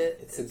learn it.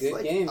 It's a good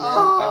like, game, man.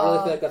 I really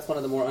feel like that's one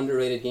of the more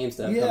underrated games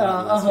to have come out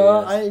in the last few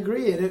years. I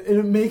agree.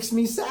 It makes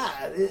me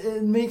sad.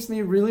 It makes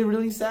me really,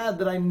 really sad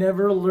that I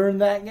never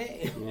learned that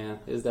game. Yeah,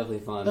 it was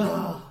definitely fun.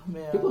 Oh,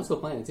 man. People are still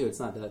playing it too.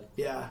 It's not dead.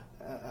 Yeah,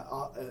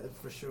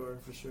 for sure.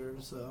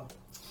 So,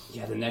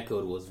 Yeah, the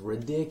netcode was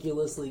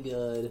ridiculously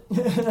good.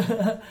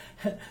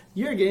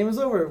 your game is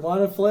over.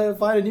 Want to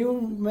find a new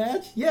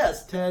match?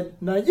 Yes, 10,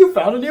 9. You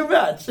found a new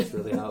match. That's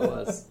really how it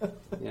was.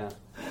 Yeah.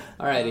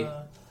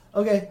 Alrighty.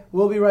 Okay,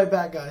 we'll be right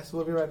back, guys.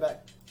 We'll be right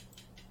back.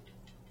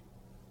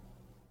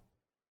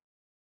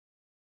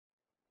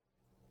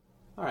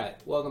 Alright,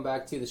 welcome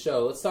back to the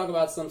show. Let's talk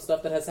about some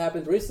stuff that has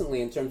happened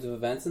recently in terms of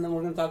events, and then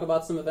we're going to talk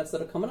about some events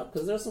that are coming up,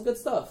 because there's some good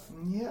stuff.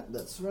 Yeah,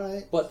 that's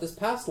right. But this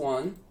past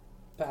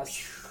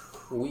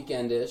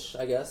weekend-ish,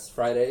 I guess,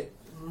 Friday,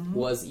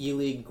 was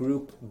E-League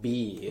Group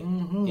B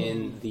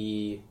in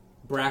the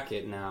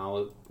bracket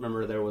now.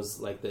 Remember, there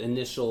was like the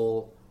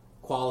initial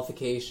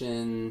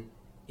qualification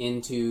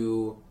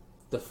into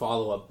the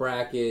follow-up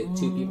bracket.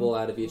 2 people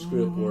out of each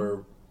group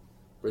were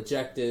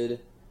rejected,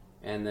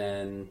 and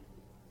then...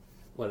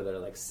 what are there,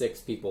 like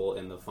 6 people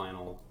in the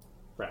final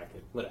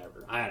bracket?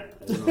 Whatever. I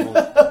don't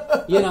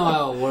know. You know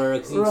how it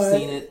works. You've Right.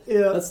 seen it.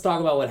 Yeah. Let's talk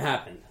about what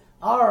happened.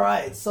 All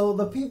right, so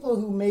the people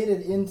who made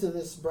it into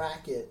this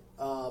bracket,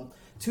 the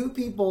two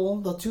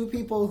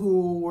people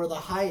who were the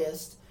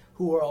highest,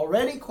 who were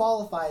already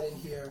qualified in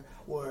here,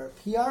 were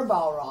PR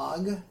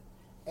Balrog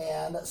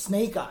and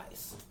Snake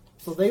Eyes.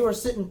 So they were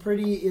sitting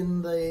pretty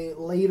in the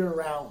later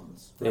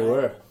rounds. They right?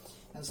 were.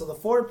 And so the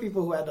 4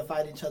 people who had to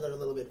fight each other a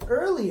little bit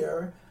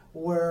earlier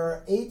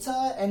were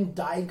Eita and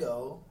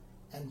Daigo,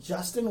 and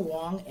Justin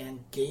Wong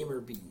and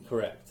GamerBee.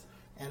 Correct.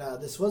 And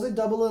this was a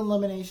double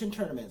elimination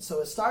tournament.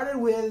 So it started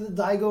with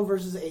Daigo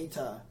versus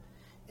Eita.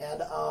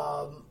 And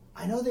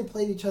I know they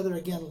played each other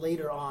again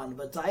later on,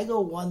 but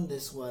Daigo won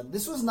this one.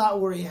 This was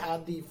not where he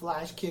had the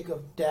flash kick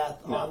of death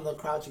on the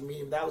crouching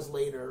medium. That was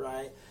later,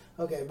 right?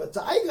 Okay, but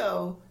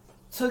Daigo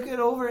took it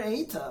over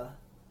Eita,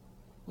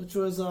 which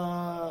was,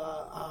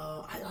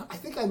 I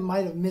think I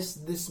might have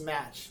missed this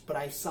match, but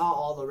I saw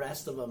all the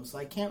rest of them, so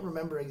I can't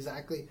remember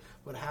exactly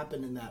what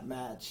happened in that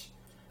match.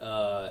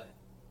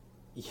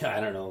 Yeah,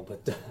 I don't know,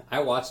 but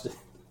I watched it.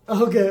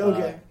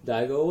 Okay.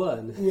 Daigo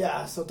won.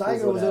 Yeah, so That's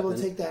Daigo what was able to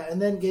happened. take that,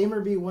 and then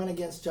GamerBee went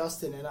against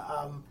Justin, and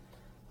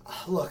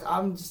look,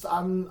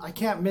 I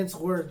can't mince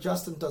words.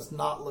 Justin does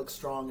not look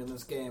strong in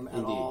this game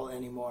at all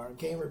anymore.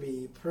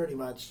 GamerBee pretty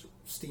much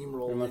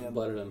steamrolled Pretty much him.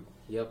 buttered him.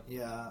 Yep.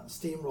 Yeah,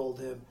 steamrolled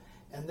him.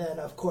 And then,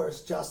 of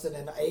course, Justin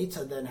and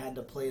Eita then had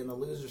to play in the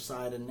loser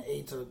side, and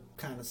Eita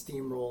kind of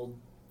steamrolled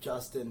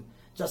Justin.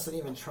 Justin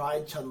even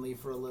tried Chun-Li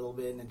for a little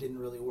bit, and it didn't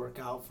really work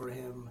out for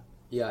him.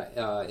 Yeah,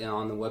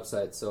 on the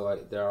website, so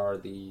there are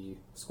the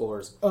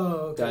scores.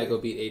 Oh, okay.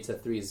 Daigo beat Eita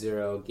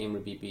 3-0,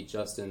 GamerBee beat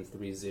Justin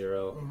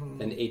 3-0,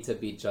 then Eita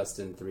beat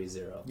Justin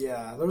 3-0.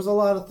 Yeah, there was a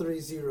lot of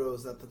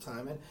 3-0s at the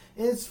time, and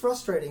it's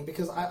frustrating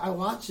because I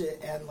watch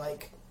it and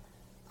like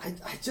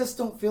I just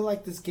don't feel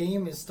like this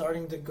game is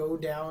starting to go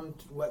down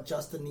to what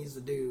Justin needs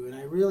to do, and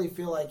I really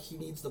feel like he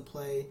needs to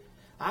play.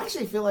 I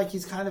actually feel like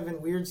he's kind of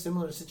in weird,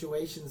 similar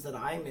situations that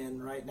I'm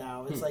in right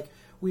now. It's like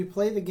we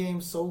play the game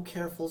so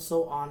careful,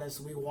 so honest.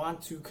 We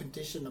want to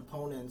condition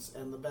opponents,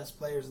 and the best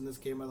players in this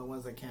game are the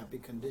ones that can't be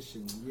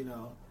conditioned. You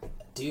know.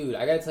 Dude,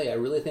 I gotta tell you, I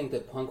really think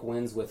that Punk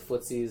wins with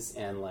footsies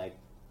and like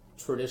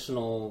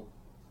traditional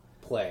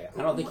play.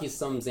 I don't think he's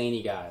some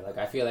zany guy. Like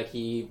I feel like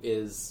he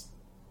is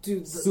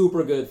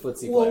super good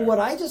footsie player. Well, what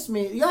I just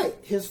made, yeah,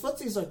 his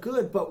footsies are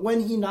good, but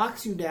when he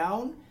knocks you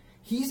down,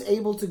 he's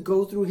able to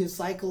go through his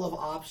cycle of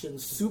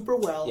options super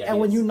well. Yeah, and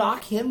when is. you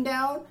knock him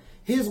down,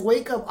 his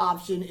wake-up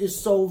option is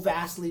so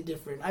vastly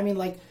different. I mean,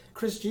 like,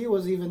 Chris G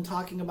was even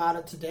talking about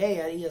it today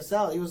at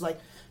ESL. He was like,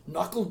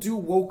 Knuckle Dew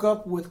woke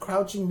up with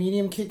crouching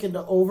medium kick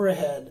into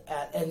overhead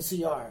at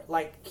NCR.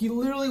 Like, he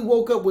literally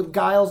woke up with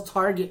Guile's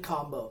target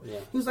combo. Yeah.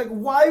 He was like,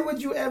 why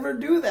would you ever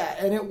do that?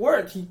 And it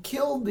worked. He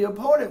killed the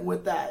opponent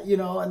with that, you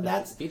know, and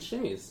that's... Beat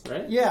shimmies,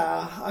 right?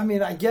 Yeah, I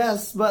mean, I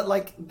guess, but,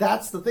 like,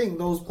 that's the thing.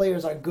 Those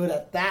players are good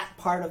at that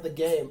part of the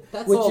game.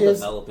 That's which all is,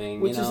 developing,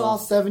 Which you is know? all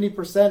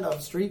 70%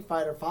 of Street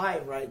Fighter V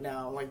right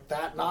now. Like,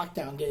 that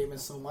knockdown game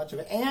is so much of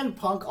it. And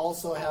Punk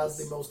also has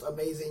the most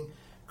amazing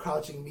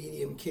crouching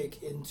medium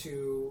kick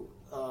into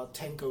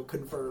Tenko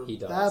confirmed. He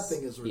does. That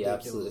thing is ridiculous. He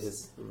absolutely,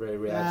 his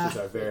reactions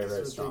are very,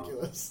 very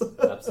ridiculous. strong.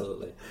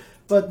 Absolutely.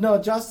 But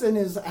no, Justin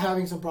is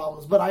having some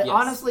problems. But I Yes.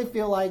 honestly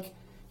feel like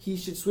he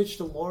should switch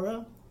to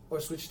Laura or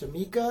switch to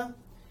Mika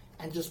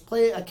and just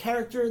play a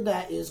character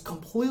that is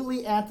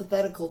completely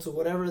antithetical to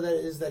whatever that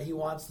is that he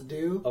wants to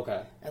do.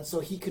 Okay. And so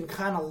he can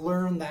kind of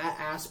learn that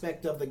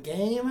aspect of the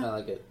game I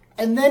like it.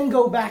 and then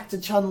go back to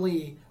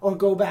Chun-Li or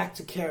go back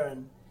to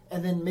Karen.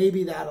 And then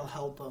maybe that'll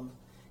help him.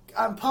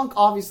 Punk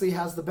obviously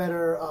has the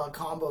better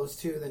combos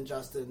too than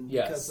Justin.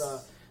 Yes.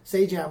 Because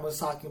Sejam was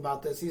talking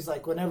about this. He's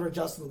like, whenever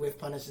Justin whiff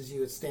punishes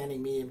you, it's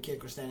standing medium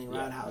kick or standing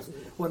roundhouse.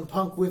 When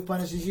Punk whiff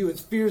punishes you,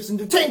 it's fierce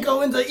into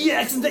Tenko into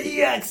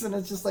EX, and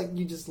it's just like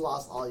you just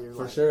lost all your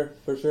life.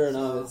 For sure.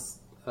 No, it's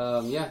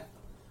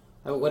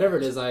whatever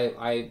it is,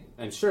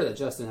 I'm sure that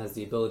Justin has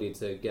the ability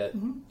to get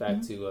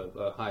back to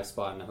a high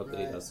spot, and I hope that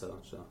he does so.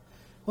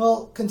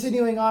 Well,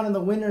 continuing on in the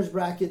winners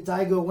bracket,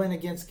 Daigo went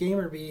against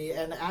GamerB,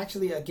 and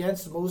actually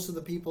against most of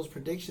the people's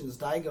predictions,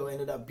 Daigo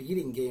ended up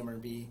beating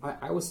GamerB.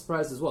 I was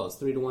surprised as well. It's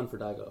 3-1 for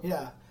Daigo.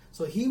 Yeah,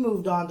 so he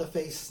moved on to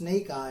face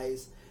Snake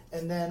Eyes,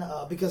 and then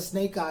because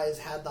Snake Eyes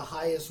had the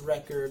highest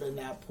record in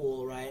that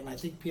pool, right? And I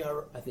think he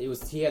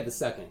had the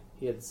second.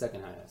 He had the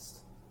second highest.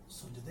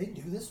 So did they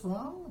do this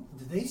wrong?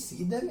 Did they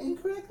seed them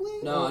incorrectly?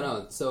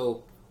 No.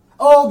 So.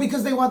 Oh,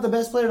 because they want the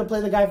best player to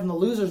play the guy from the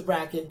losers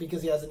bracket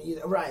because he hasn't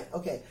either. Right.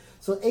 Okay.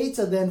 So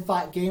Eita then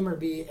fought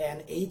GamerB,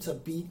 and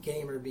Eita beat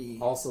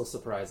GamerB. Also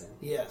surprising.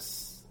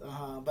 Yes.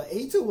 But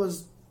Eita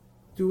was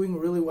doing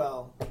really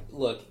well.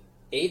 Look,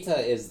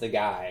 Eita is the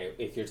guy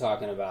if you're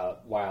talking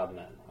about wild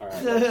men. All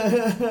right.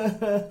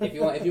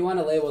 If you want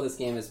to label this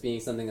game as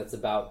being something that's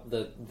about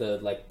the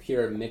like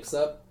pure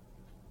mix-up,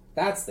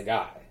 that's the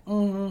guy.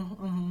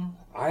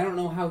 I don't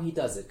know how he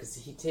does it because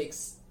he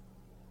takes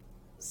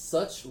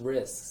such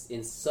risks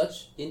in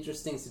such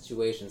interesting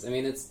situations. I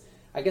mean,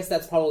 I guess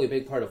that's probably a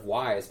big part of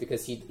why is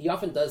because he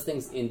often does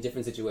things in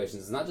different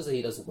situations. It's not just that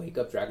he does wake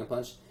up Dragon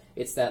Punch.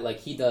 It's that like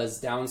he does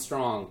down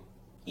strong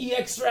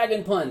EX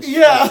Dragon Punch.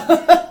 Yeah.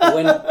 Like,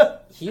 when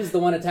he's the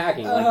one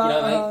attacking,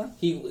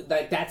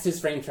 that's his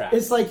frame trap.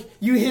 It's like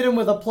you hit him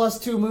with a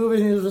 +2 move,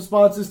 and his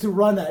response is to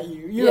run at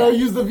you. You know,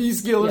 use the V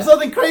skill or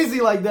something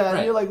crazy like that. Right.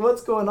 And you're like,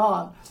 what's going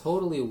on?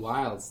 Totally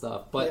wild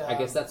stuff. But I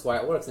guess that's why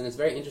it works, and it's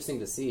very interesting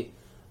to see.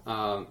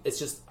 It's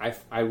just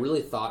I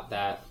really thought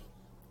that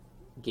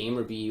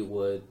GamerB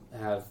would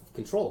have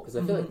control because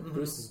I feel like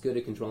Bruce is good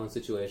at controlling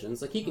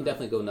situations. Like he can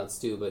definitely go nuts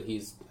too, but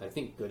he's I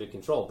think good at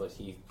control. But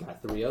he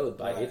got 3-0'd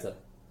by Eita.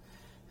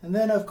 And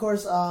then of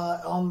course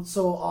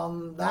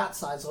on that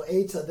side, so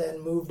Eita then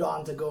moved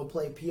on to go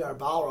play PR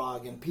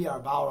Balrog, and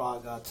PR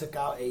Balrog took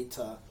out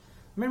Eita.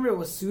 Remember it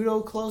was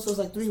pseudo close. It was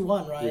like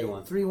 3-1, right?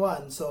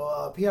 3-1.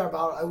 So PR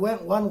Balrog I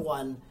went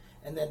 1-1,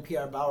 and then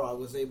PR Balrog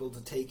was able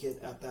to take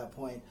it at that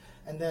point.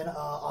 And then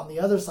on the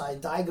other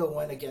side, Daigo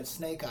went against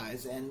Snake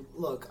Eyes. And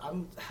look,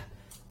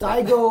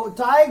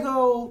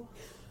 Daigo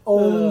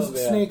owns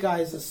Snake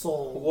Eyes'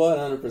 soul.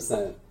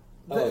 100%.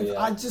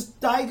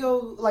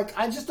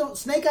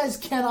 Snake Eyes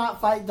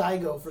cannot fight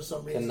Daigo for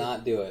some reason.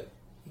 Cannot do it.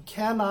 He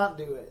cannot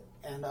do it.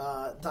 And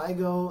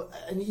Daigo,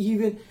 and he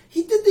did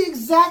the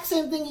exact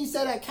same thing he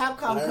said at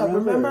Capcom Cup.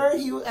 Remember?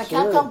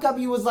 Capcom Cup,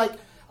 he was like,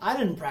 I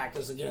didn't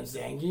practice against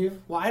Zangief.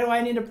 Why do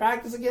I need to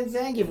practice against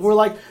Zangief? We're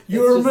like,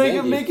 you're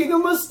making a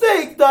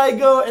mistake,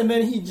 Daigo. And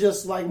then he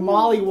just like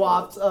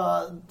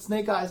mollywopped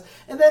Snake Eyes.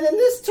 And then in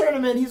this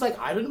tournament, he's like,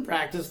 I didn't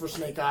practice for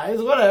Snake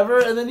Eyes, whatever.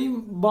 And then he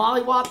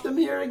mollywopped him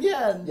here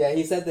again. Yeah,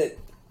 he said that,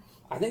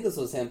 I think this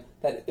was him,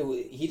 that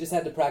he just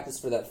had to practice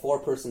for that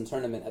 4-person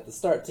tournament at the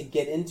start to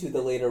get into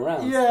the later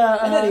rounds. Yeah.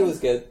 And then he was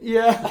good.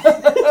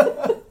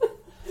 Yeah.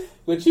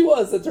 Which he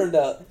was, it turned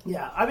out.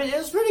 Yeah, I mean, it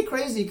was pretty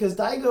crazy because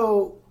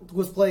Daigo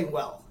was playing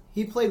well.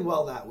 He played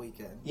well that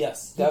weekend.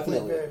 Yes, definitely. He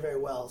played very, very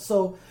well.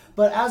 So,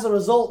 but as a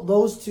result,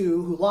 those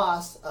two who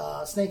lost,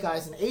 Snake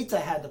Eyes and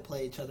Eita had to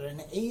play each other, and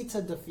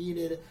Eita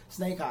defeated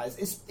Snake Eyes.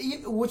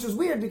 Which was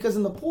weird because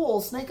in the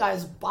pool, Snake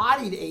Eyes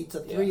bodied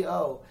Eita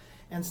 3-0.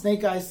 And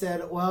Snake Eyes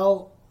said,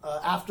 well,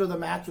 after the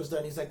match was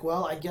done, he's like,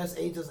 well, I guess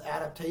Eita's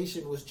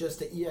adaptation was just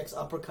to EX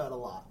uppercut a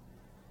lot.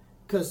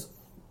 Because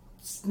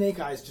Snake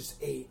Eyes just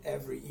ate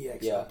every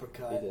EX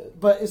uppercut. He did.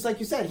 But it's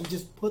like you said, he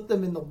just put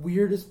them in the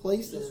weirdest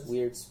places. Just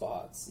weird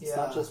spots. It's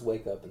not just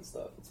wake up and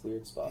stuff. It's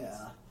weird spots.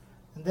 Yeah.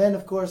 And then,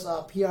 of course,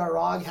 PR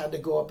Rog had to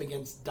go up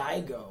against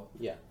Daigo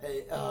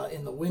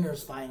in the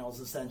winners' finals,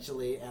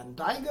 essentially. And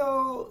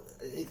Daigo,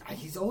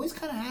 he's always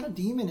kind of had a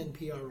demon in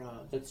PR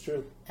Rog. That's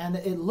true. And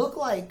it looked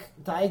like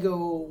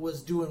Daigo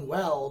was doing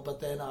well,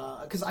 but then,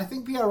 because I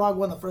think PR Rog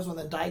won the first one,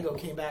 then Daigo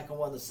came back and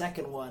won the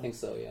second one. I think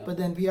so, yeah. But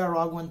then PR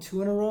Rog won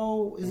 2 in a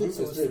row, is it?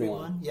 So it was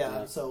 3-1.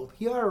 Yeah, so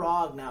PR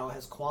Rog now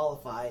has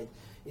qualified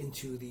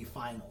into the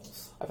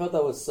finals. I felt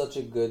that was such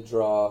a good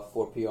draw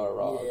for PR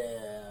Rog.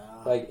 Yeah.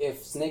 Like,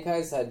 if Snake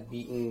Eyes had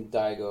beaten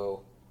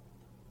Daigo,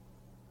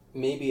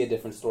 maybe a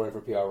different story for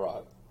PR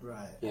Rog.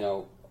 Right. You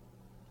know,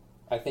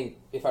 I think,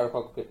 if I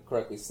recall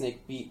correctly,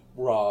 Snake beat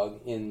Rog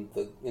in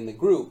the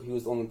group. He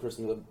was the only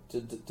person to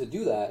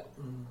do that.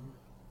 Mm-hmm.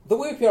 The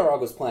way PR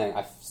Rog was playing,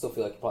 I still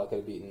feel like he probably could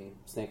have beaten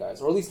Snake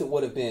Eyes. Or at least it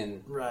would have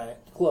been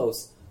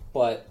close.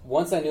 But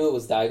once I knew it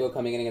was Daigo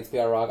coming in against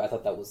PR Rog, I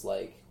thought that was,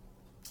 like,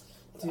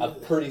 a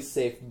pretty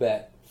safe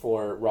bet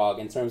for Rog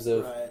in terms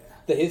of...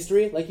 The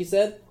history, like you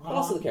said, but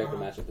also the character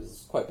matchup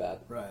is quite bad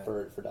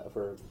for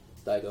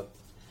Daigo.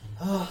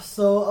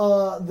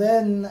 So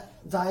then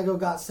Daigo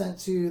got sent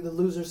to the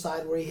loser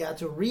side where he had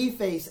to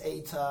reface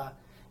Eita,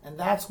 and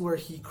that's where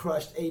he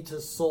crushed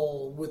Eita's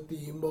soul with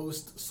the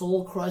most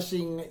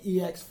soul-crushing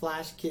EX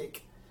flash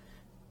kick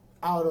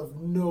out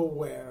of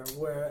nowhere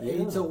where Yeah.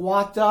 Eita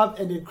walked up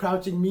and did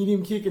crouching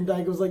medium kick and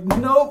Daigo was like,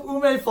 nope,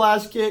 Ume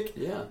flash kick.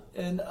 Yeah.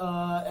 And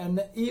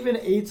even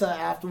Eita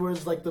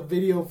afterwards, like the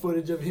video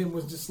footage of him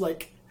was just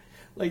like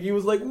he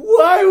was like,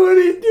 why would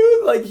he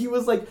do, like he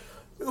was like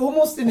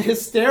almost in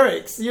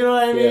hysterics, you know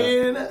what I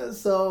mean? Yeah.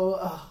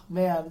 So,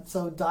 man,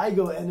 so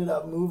Daigo ended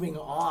up moving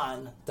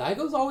on.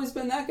 Daigo's always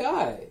been that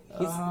guy.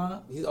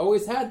 He's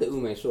always had the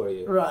Ume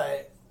Shoryu.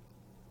 Right.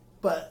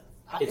 But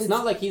It's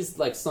not like he's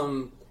like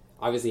some.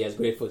 Obviously, he has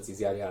great footsies,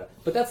 yada yada.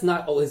 But that's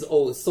not his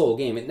sole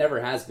game. It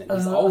never has been.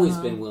 He's always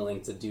been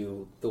willing to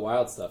do the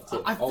wild stuff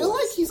too. I feel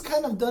like he's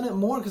kind of done it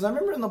more because I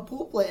remember in the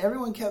pool play,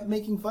 everyone kept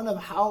making fun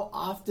of how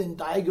often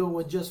Daigo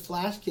would just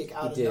flash kick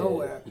out of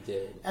nowhere. He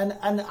did. And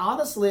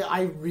honestly,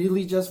 I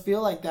really just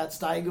feel like that's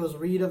Daigo's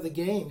read of the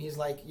game. He's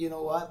like, you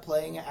know what,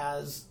 playing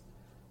as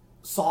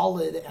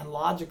solid and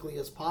logically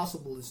as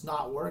possible is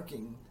not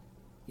working.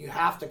 You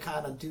have to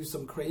kind of do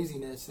some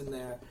craziness in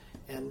there.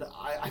 And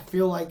I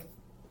feel like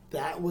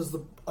that was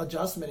the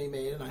adjustment he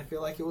made, and I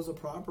feel like it was a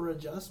proper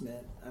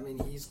adjustment. I mean,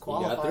 he's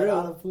qualified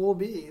out of Pool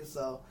B,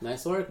 so...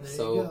 Nice work. There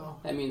so you go.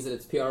 that means that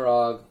it's PR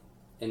Rog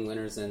in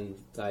winners and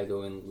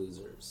Daigo in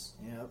losers.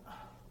 Yep.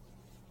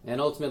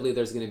 And ultimately,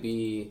 there's going to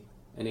be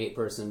an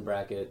 8-person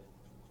bracket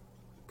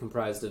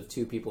comprised of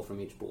 2 people from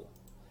each pool.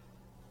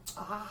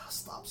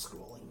 Stop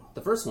scrolling.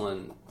 The first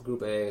one,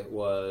 Group A,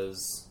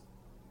 was,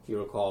 if you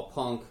recall,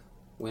 Punk,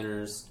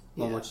 winners,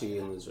 Momochi,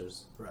 and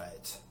losers.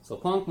 Right. So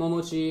Punk,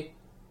 Momochi,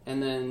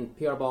 and then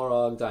PR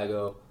Balrog,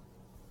 Daigo.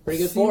 Pretty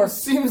good four.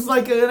 Seems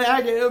like an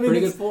accurate. I mean,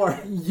 Pretty good four.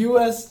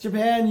 U.S.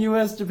 Japan,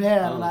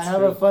 and I have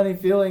true. a funny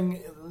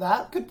feeling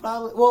that could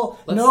probably. Well,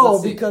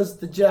 Let's see. because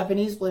the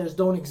Japanese players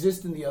don't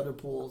exist in the other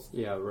pools.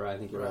 Yeah, right. I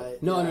think you're right.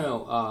 Right, No, yeah.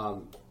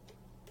 no.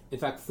 In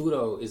fact,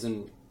 Fudo is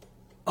in.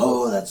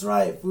 Oh, that's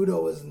right.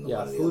 Fudo was in the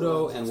one of the other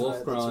Fudo ones. and That's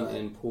right, Wolfkrone that's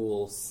right. in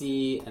Pool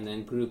C, and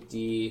then Group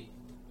D.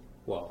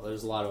 Well,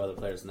 there's a lot of other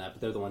players in that,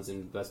 but they're the ones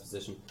in best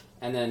position.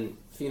 And then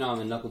Phenom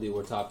and Knuckle D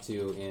were top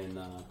 2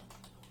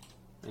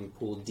 in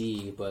Pool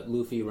D, but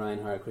Luffy,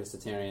 Reinhardt,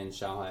 Christatarian,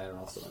 Xiaohai are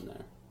also in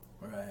there.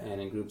 Right.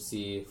 And in Group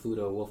C,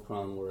 Fudo,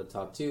 Wolfkrone were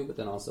top 2, but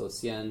then also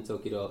Sien,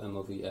 Tokido, and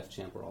Movi F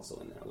Champ were also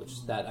in there.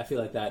 Which that I feel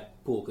like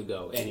that pool could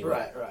go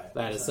anywhere. Right.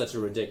 That is such a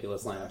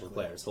ridiculous lineup of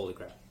players. Holy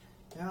crap!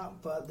 Yeah,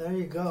 but there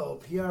you go.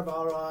 PR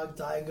Balrog,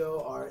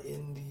 Daigo are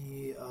in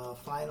the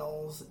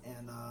finals,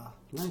 and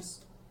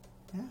Nice.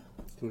 yeah,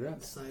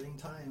 Congrats. exciting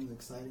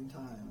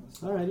times.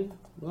 Alrighty.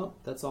 Well,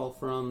 that's all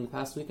from the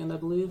past weekend, I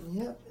believe.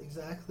 Yep,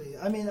 exactly.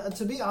 I mean,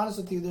 to be honest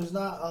with you, there's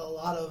not a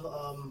lot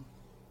of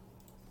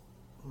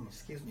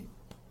excuse me.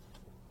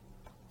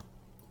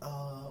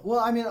 Well,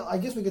 I mean, I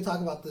guess we could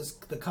talk about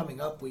the coming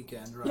up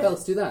weekend, right? Yeah,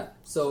 let's do that.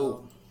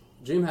 So,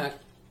 DreamHack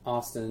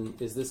Austin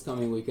is this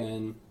coming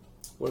weekend.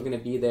 We're going to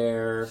be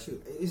there.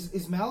 Shoot,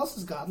 is Malice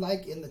is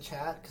Godlike in the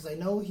chat? Because I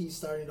know he's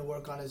starting to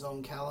work on his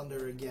own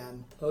calendar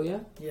again. Oh, yeah?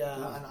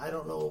 Yeah, and I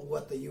don't know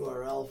what the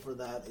URL for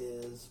that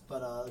is,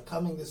 but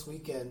coming this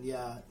weekend,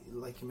 yeah,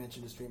 like you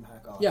mentioned, is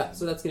DreamHack Austin. Yeah,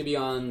 so that's going to be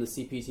on the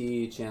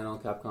CPT channel,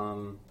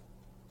 Capcom...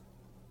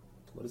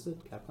 What is it?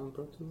 Capcom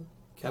Pro Tour?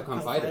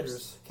 Capcom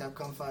Fighters.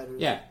 Capcom Fighters.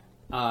 Yeah.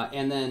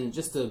 And then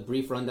just a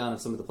brief rundown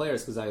of some of the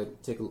players, because I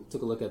took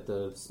a look at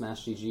the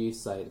Smash GG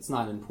site. It's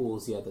not in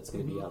pools yet. That's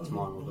going to be out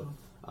tomorrow.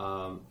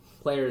 But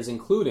players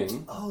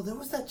including... Oh, there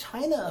was that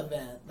China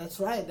event. That's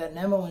right, that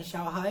Nemo and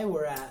Xiaohai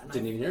were at. And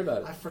Didn't even hear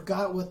about it. I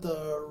forgot what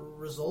the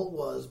result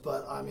was,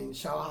 but I mean,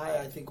 Xiaohai,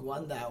 I think,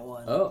 won that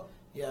one. Oh.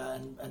 Yeah,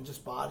 and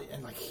just body,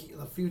 and like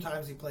the few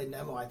times he played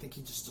Nemo, I think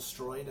he just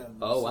destroyed him.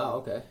 Oh, So, wow,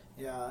 okay.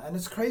 Yeah, and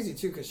it's crazy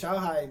too, because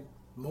Xiaohai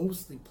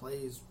mostly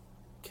plays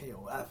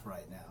KOF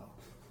right now.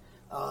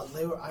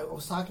 I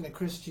was talking to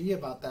Chris G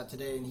about that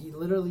today, and he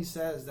literally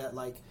says that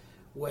like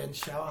when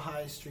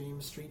Xiaohai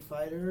streams Street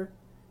Fighter,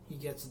 he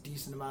gets a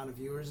decent amount of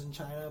viewers in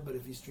China, but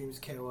if he streams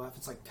KOF,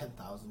 it's like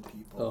 10,000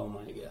 people. Oh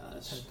my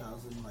gosh.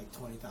 10,000, like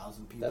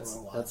 20,000 people That's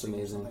are watching.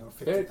 amazing. Or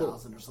Very cool.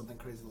 50,000 or something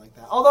crazy like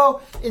that. Although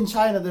in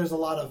China there's a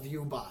lot of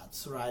view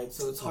bots, right?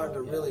 So it's hard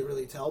to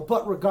really tell.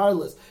 But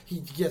regardless,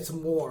 he gets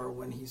more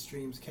when he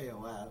streams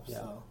KOF. Yeah.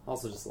 So.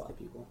 Also just a lot of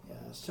people. Yeah,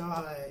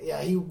 Xiaohai.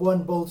 Yeah, he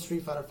won both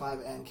Street Fighter 5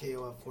 and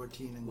KOF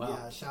 14, and Wow.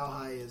 yeah,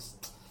 Xiaohai is,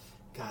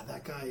 God,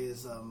 that guy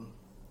is,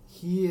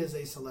 he is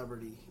a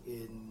celebrity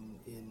in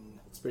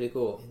It's pretty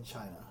cool.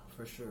 China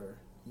for sure.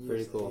 He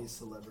Pretty is cool. a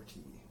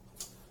celebrity.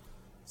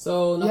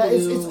 So, Yeah,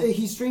 Knuckle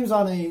he streams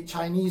on a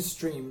Chinese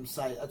stream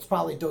site. It's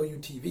probably Douyu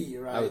TV,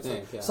 right? I would So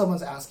think, yeah.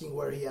 Someone's asking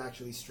where he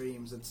actually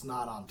streams. It's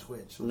not on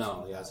Twitch.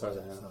 No, yeah, as far as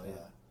I know. So, yeah.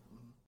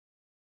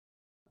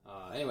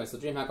 Anyway, so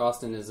DreamHack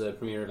Austin is a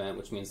premier event,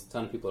 which means a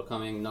ton of people are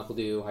coming.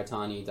 NuckleDo,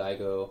 Haitani,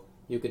 Daigo,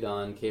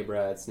 Yukadon,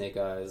 K-Brad, Snake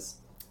Eyes,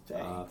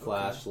 Dang,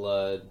 Flash,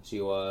 Lud,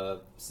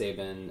 Jiwa,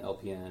 Sabin,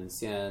 LPN,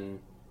 Sien,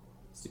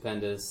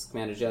 Stupendous,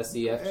 Commander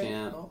Jesse,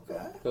 F-Champ,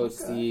 Coach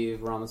Steve,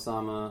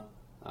 Ramasama.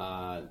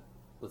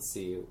 Let's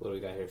see, what do we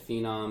got here?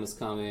 Phenom is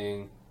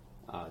coming.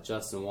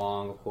 Justin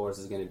Wong, of course,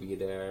 is going to be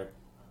there.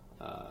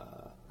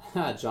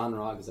 John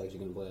Rogg is actually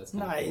going to play. That's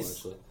kind of cool, Nice.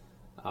 actually.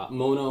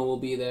 Mono will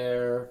be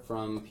there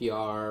from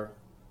PR.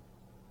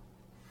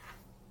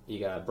 You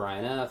got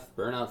Brian F,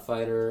 Burnout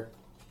Fighter,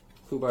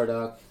 Fubar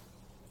Duck,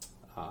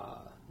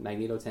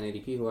 Magneto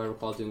 1080p, who I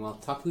recall doing well.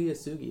 Takuya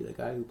Sugi, the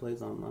guy who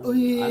plays online. Oh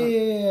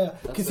yeah.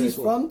 Because he's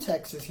cool. from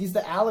Texas. He's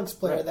the Alex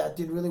player Right. that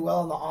did really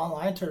well in the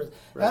online tournament.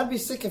 Right. That'd be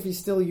sick if he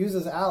still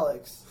uses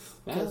Alex.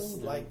 Yeah,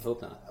 Because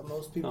hope not.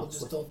 most people No.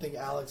 just don't think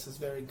Alex is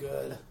very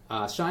good.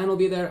 Shine will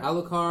be there.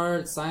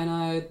 Alucard,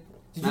 Cyanide.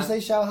 Did you say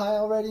Shao Hai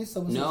already?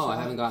 Someone said No, I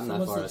Shao- haven't gotten that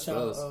someone far, said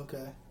I suppose.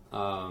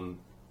 Oh, okay.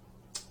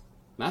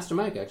 Master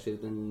Mike actually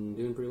has been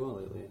doing pretty well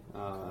lately.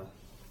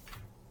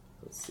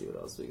 Let's see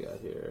what else we got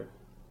here.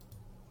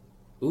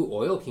 Ooh,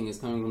 Oil King is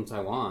coming from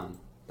Taiwan.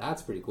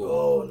 That's pretty cool.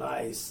 Oh,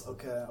 nice.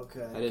 Okay.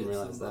 I didn't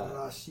realize some that.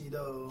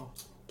 Rashido.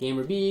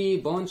 Gamer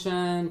B,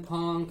 Bonchan,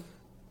 Punk.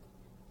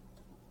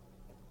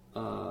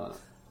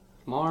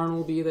 Marn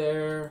will be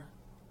there.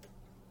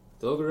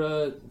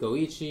 Dogura,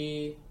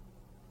 Goichi.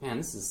 Man,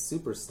 this is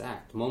super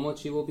stacked.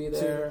 Momochi will be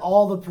there. So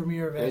all the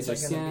premiere events are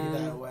Razor going to be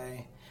Scan. that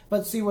way.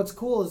 But see, what's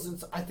cool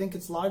is I think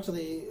it's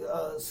largely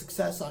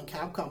success on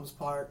Capcom's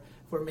part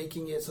for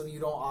making it so that you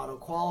don't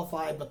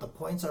auto-qualify, but the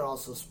points are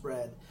also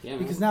spread. Yeah,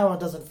 Because man. now it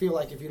doesn't feel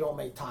like if you don't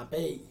make top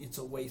 8, it's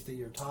a waste of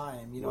your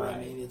time. You know what I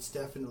Right. mean? It's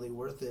definitely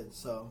worth it.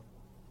 So,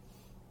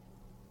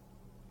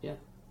 Yeah.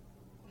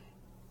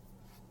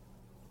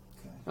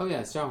 okay. Oh yeah,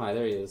 it's Shanghai.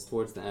 There he is,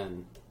 towards the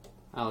end.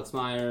 Alex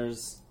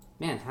Myers.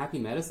 Man, Happy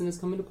Medicine is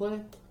coming to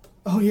play?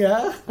 Oh, yeah?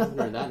 I haven't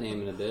heard that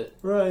name in a bit.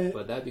 Right.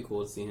 But that'd be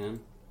cool to see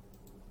him.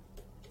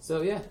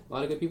 So yeah, a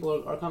lot of good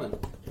people are coming.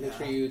 Make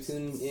sure you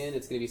tune in.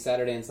 It's going to be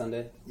Saturday and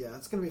Sunday. Yeah,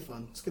 it's going to be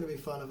fun. It's going to be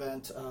a fun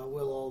event.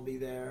 We'll all be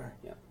there.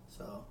 Yeah.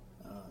 So,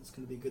 it's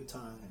going to be good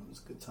times.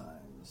 Good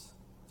times.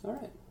 All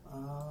right.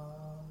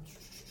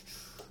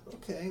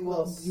 Okay,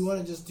 well, you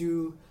want to just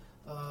do...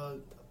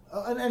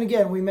 and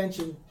again, we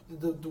mentioned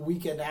the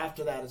weekend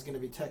after that is going to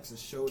be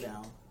Texas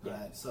Showdown. Yeah.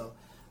 Right? So,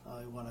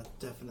 you want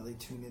to definitely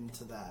tune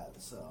into that.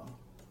 So,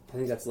 I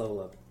think that's Level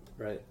Up,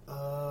 right?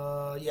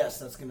 yes,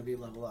 that's going to be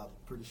Level Up,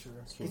 pretty sure.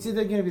 Stream. It's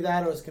either going to be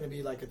that or it's going to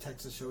be like a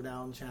Texas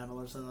Showdown channel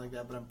or something like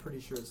that, but I'm pretty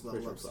sure it's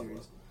Level Pretty sure Up it's Level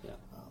series. Up,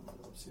 yeah.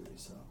 Level Up series,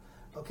 so...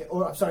 Okay,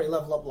 or I'm sorry,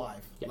 Level Up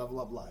Live. Yeah. Level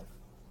Up Live.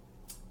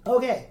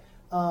 Okay,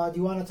 do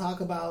you want to talk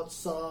about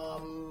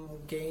some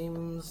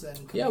games and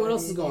Yeah, what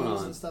else is community going news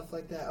on? and stuff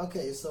like that?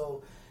 Okay,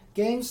 so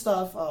game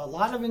stuff. A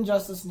lot of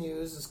Injustice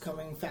news is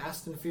coming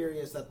fast and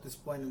furious at this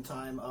point in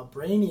time.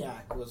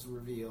 Brainiac was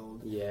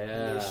revealed. And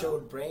Yeah. they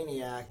showed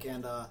Brainiac,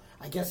 and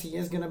I guess he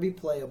is going to be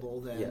playable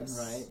then, Yes.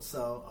 right?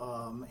 So,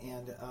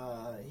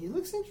 he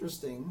looks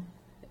interesting.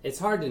 It's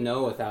hard to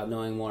know without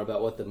knowing more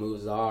about what the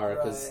moves are,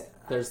 because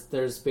Right.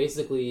 there's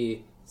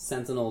basically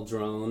Sentinel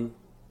drone,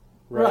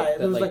 Right, right?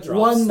 there was like drops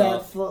one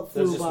stuff. that flew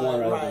There's just by. one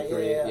out of Right, the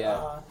three,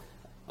 yeah.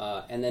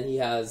 And then he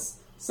has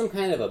some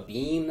kind of a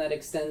beam that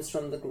extends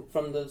from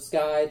the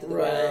sky to the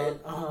Right.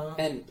 ground,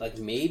 and like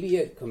maybe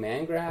a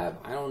command grab.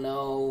 I don't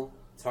know.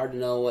 It's hard to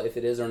know if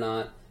it is or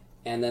not.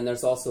 And then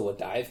there's also a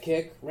dive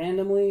kick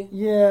randomly.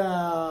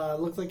 Yeah,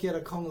 looked like he had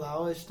a Kung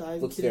Lao-ish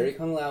dive Looks kick. very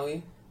Kung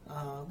Lao-y.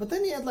 But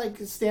then he had like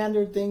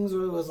standard things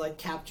where it was like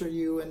capture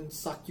you and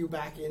suck you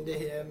back into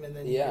him, and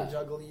then he Yeah. can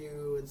juggle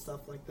you and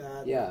stuff like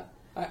that. Yeah,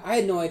 I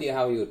had no idea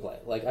how he would play.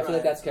 Like I feel like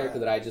Right, that's a character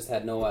right. that I just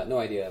had no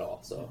idea at all.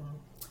 So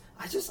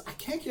I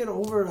can't get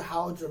over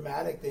how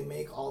dramatic they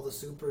make all the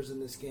supers in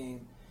this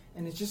game,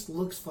 and it just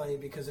looks funny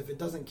because if it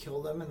doesn't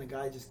kill them and the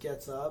guy just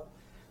gets up,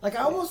 like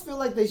I almost feel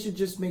like they should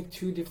just make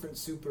two different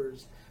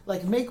supers.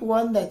 Like make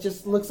one that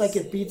just looks like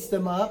it beats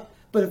them up.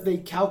 But if they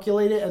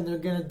calculate it and they're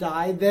gonna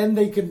die, then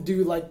they can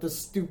do like the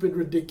stupid,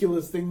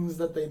 ridiculous things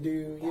that they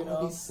do. You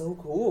know, so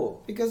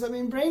cool. because I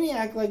mean,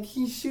 Brainiac, like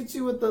he shoots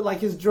you with the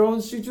like his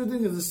drone shoots you with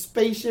it, and the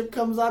spaceship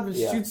comes up and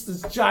Yeah. shoots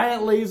this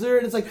giant laser,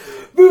 and it's like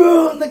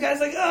boom, and the guy's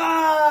like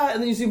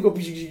and then you see him go,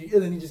 and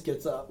then he just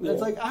gets up. And it's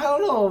Yeah. like I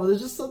don't know, there's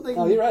just something.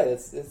 Oh, you're right.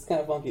 It's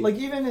kind of funky. Like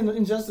even in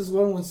Injustice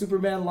 1, when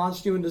Superman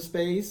launched you into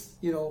space,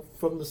 you know,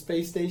 from the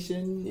space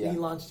station, Yeah. he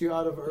launched you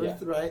out of Earth,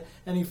 Yeah. right?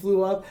 And he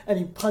flew up and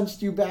he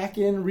punched you back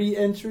in,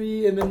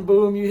 re-entry, and then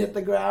boom, you hit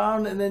the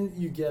ground, and then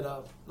you get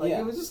up. Like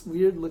Yeah. it was just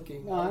weird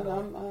looking. No,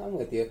 I'm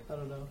with you. I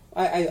don't know.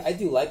 I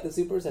do like the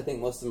supers. I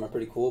think most of them are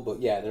pretty cool. But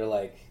yeah, they're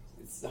like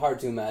it's hard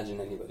to imagine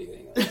anybody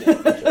getting up. Yeah,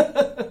 for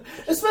sure.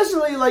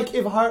 Especially like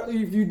if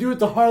you do it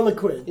to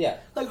Harlequin. Yeah.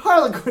 Like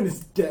Harlequin is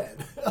dead.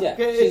 Yeah,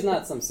 Okay? she's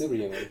not some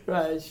superhuman.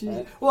 Right.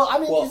 Right. Well, I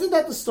mean, Well, isn't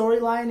that the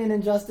storyline in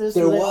Injustice?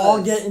 there where they all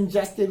was. get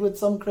injected with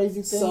some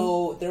crazy thing.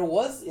 So there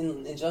was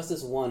in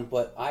Injustice 1,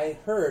 but I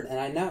heard, and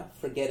I not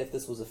forget if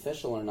this was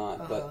official or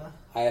not, but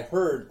I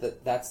heard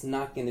that that's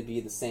not going to be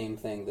the same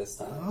thing this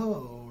time.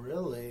 Oh,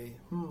 really?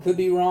 Could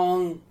be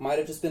wrong. Might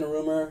have just been a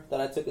rumor that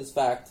I took as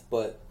fact,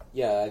 but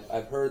yeah,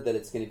 I've heard that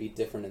it's going to be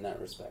different in that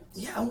respect.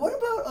 Yeah, and what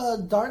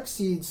about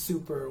Darkseid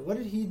Super? What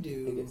did he I think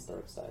do? it's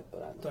Darkseid,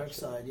 but I'm not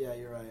sure. Darkseid, yeah,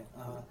 you're right.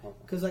 Okay.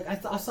 Because like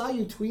I saw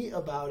you tweet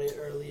about it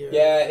earlier.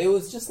 Yeah, it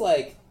was just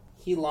like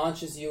he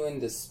launches you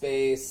into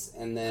space,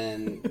 and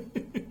then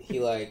he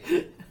like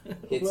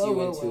hits Whoa, you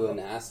whoa, into whoa. an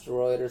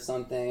asteroid or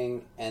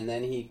something, and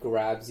then he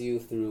grabs you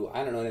through.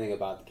 I don't know anything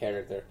about the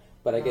character,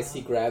 but I guess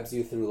he grabs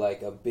you through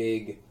like a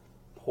big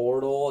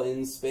portal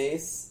in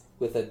space,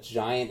 with a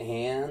giant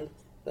hand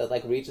that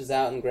like reaches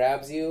out and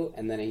grabs you,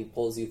 and then he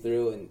pulls you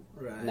through, and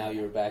now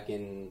you're back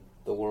in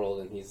the world,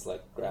 and he's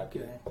like grabbed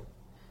you.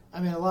 I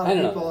mean, a lot of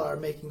people are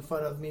making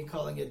fun of me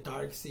calling it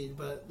Darkseid,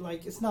 but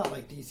like it's not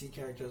like DC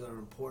characters are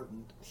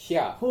important.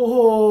 Yeah.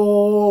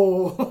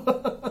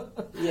 Oh.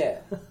 Yeah.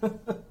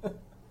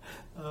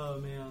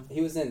 Oh man.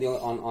 He was in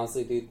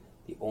honestly, dude.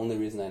 The only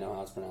reason I know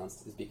how it's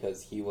pronounced is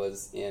because he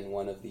was in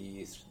one of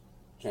the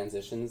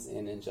transitions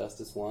in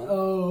Injustice 1.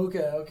 Oh,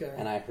 okay.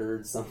 And I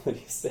heard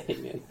somebody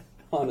saying it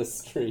on a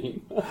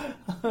stream.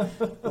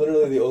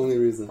 Literally the only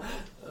reason.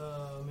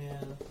 Oh,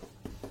 man.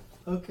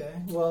 Okay.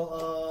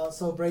 Well,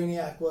 so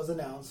Brainiac was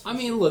announced. I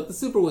mean, look, the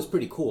Super was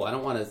pretty cool. I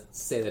don't want to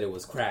say that it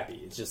was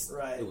crappy. It's just,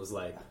 Right. It was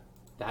like,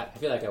 that. I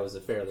feel like I was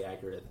a fairly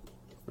accurate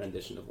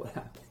rendition of what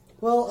happened.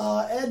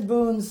 Well, Ed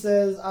Boon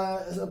says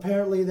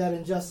apparently that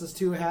Injustice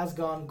 2 has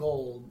gone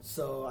gold,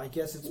 so I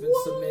guess it's been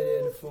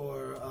submitted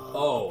for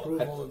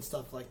approval and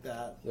stuff like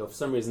that. Yo, for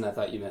some reason I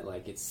thought you meant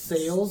like it's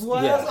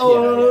sales-wise? Yeah,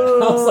 Oh,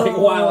 yeah. I was like,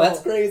 wow,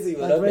 that's crazy.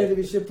 But like ready to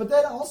be shipped. But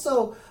then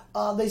also,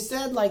 they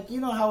said like you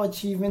know how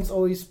achievements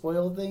always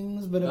spoil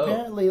things, but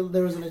apparently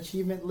there was an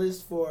achievement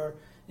list for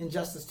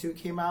Injustice 2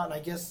 came out, and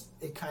I guess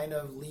it kind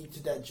of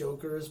leaked that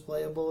Joker is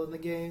playable in the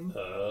game.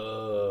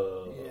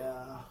 Oh,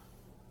 yeah.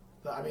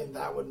 But, I mean,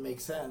 that would make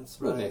sense,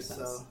 right? Would make sense.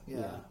 So,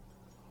 yeah.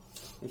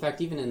 In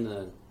fact, even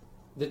in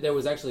there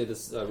was actually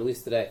this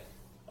release today,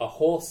 a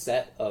whole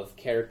set of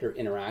character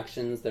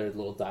interactions, their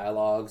little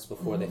dialogues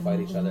before they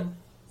fight each other.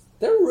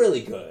 They're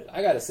really good.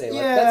 I gotta say,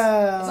 like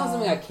that's not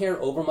something I care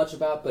over much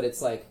about, but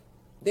it's like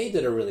they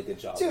did a really good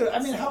job. Dude,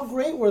 I mean, how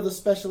great were the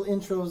special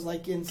intros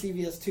like in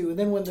CVS 2? And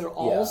then when they're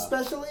all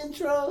special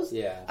intros?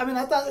 Yeah. I mean,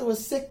 I thought it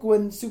was sick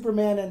when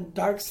Superman and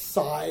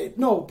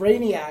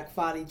Brainiac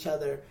fought each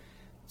other.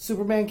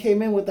 Superman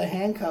came in with the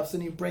handcuffs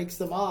and he breaks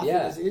them off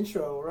in his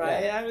intro,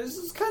 right? Yeah. I mean, it's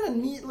just kind of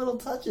neat little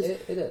touches.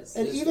 It is.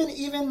 And it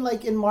even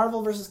like in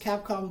Marvel vs.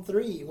 Capcom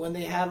 3, when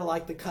they had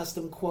like the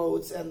custom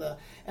quotes and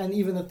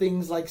even the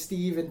things like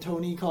Steve and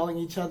Tony calling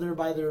each other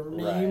by their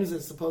names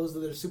as opposed to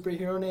their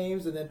superhero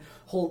names, and then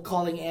Hulk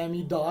calling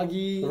Amy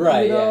Doggy,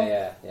 right? You know?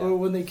 Yeah. Or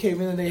when they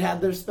came in and they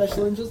had their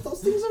special interests,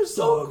 those things are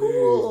so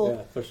cool.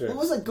 Yeah, for sure. What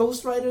was it?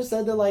 Ghost Rider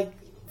said that like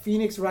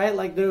Phoenix, right?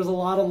 Like there's a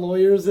lot of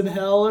lawyers in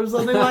hell or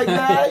something like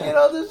that. You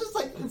know, there's just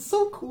like it's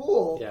so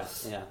cool. Yeah.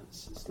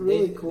 It's just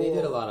really cool. They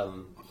did a lot of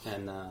them,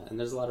 and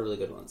there's a lot of really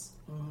good ones.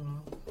 Mm-hmm.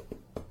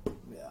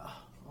 Yeah.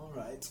 All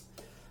right.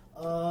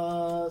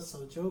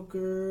 So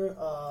Joker.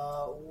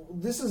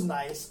 This is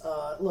nice.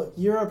 Look,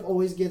 Europe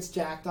always gets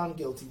jacked on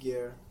Guilty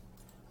Gear.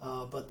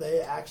 But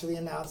they actually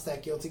announced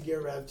that Guilty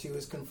Gear Rev 2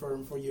 is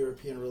confirmed for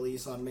European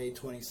release on May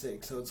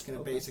 26th, so it's going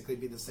to basically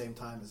be the same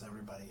time as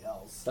everybody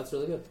else. That's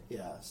really good.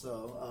 Yeah,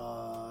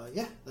 so,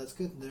 that's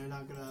good. They're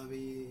not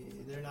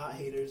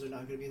haters, they're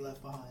not going to be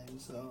left behind,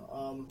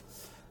 so,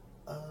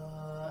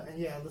 and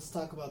yeah, let's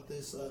talk about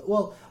this.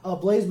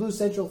 BlazBlue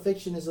Central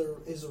Fiction is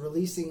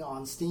releasing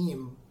on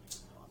Steam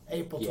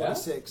April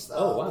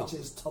 26th, which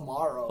is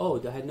tomorrow.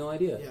 Oh, I had no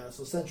idea. Yeah,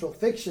 so Central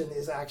Fiction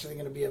is actually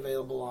going to be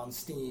available on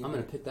Steam. I'm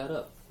going to pick that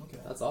up. Okay.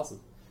 That's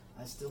awesome.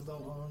 I still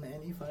don't own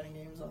any fighting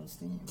games on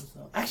Steam.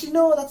 So. Actually,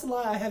 no, that's a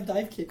lie. I have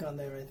Dive Kick on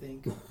there, I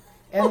think.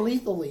 And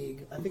Lethal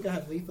League. I think I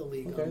have Lethal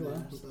League on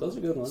there. So. Those are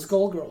good ones.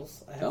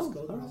 Skullgirls. I have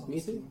Skullgirls on me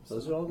Steam. too.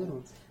 Those are all good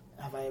ones.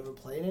 Have I ever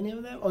played any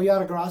of them? Oh,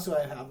 Yatagarasu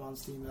I have on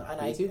Steam.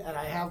 Me too. And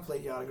I have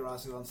played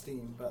Yatagarasu on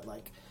Steam, but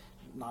like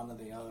none of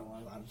the other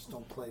ones. I just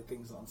don't play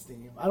things on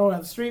Steam. I don't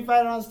have Street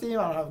Fighter on Steam.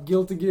 I don't have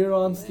Guilty Gear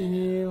on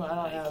Steam.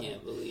 I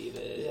can't believe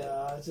it.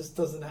 Yeah, it just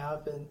doesn't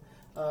happen.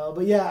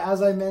 But yeah,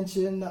 as I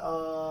mentioned,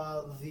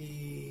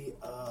 the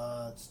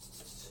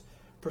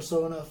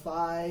Persona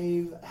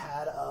 5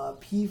 had a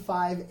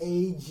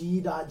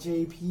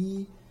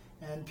P5AG.jp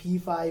and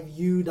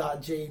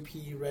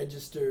P5U.jp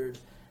registered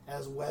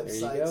as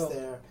websites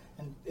there.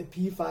 And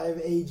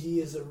P5AG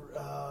is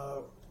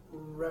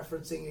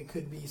referencing it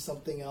could be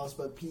something else,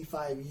 but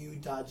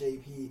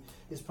P5U.jp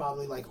is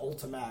probably like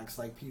Ultimax,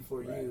 like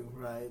P4U,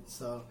 right?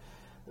 So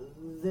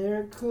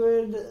there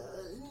could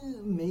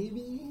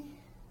maybe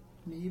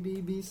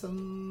be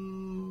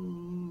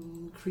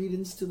some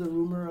credence to the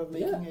rumor of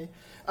making a...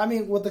 I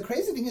mean, what the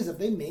crazy thing is, if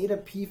they made a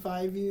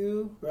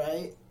P5U,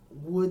 right,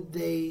 would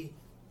they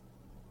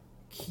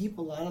keep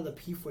a lot of the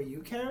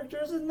P4U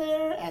characters in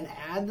there and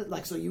add,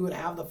 like, so you would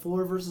have the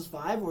 4 versus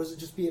 5, or would it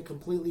just be a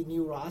completely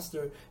new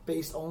roster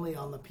based only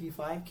on the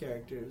P5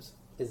 characters?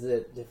 Is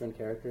it different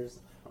characters?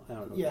 I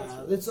don't know.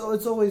 Yeah, it's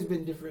always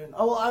been different.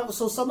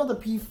 So some of the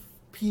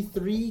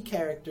P3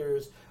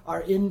 characters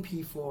are in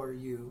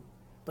P4U,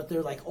 but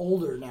they're like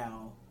older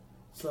now.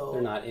 So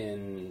they're not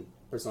in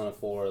Persona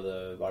 4,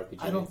 the RPG.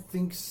 I don't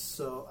think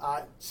so.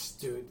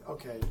 Dude,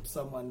 okay,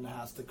 someone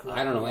has to correct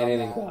me. I don't know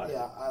anything about it.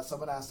 Yeah,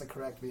 someone has to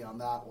correct me on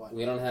that one.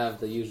 We don't have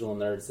the usual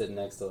nerds sitting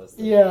next to us.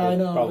 I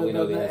know. Probably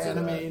know the the answer.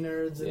 Anime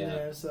nerds in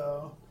there,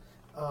 so.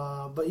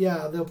 But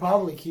yeah, they'll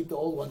probably keep the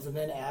old ones and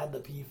then add the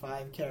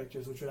P5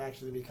 characters, which would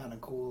actually be kind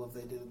of cool if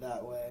they did it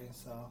that way.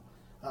 So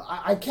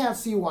I can't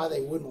see why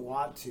they wouldn't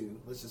want to.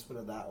 Let's just put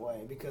it that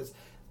way, because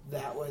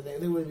that way.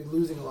 They would be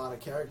losing a lot of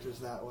characters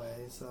that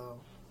way. So.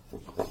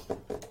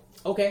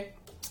 Okay.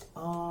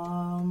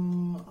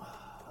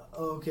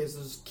 Okay, so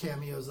there's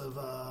cameos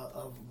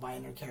of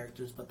minor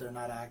characters, but they're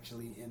not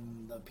actually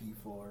in the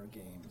P4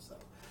 game. So,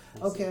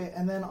 okay,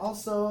 and then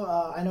also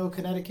I know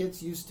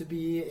Connecticut's used to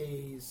be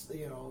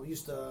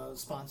used to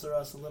sponsor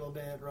us a little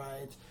bit,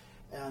 right?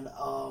 And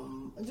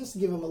just to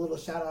give them a little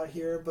shout out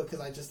here because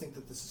I just think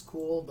that this is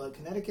cool. But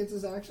Connecticut's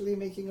is actually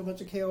making a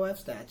bunch of KOF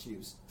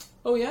statues.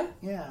 Oh yeah?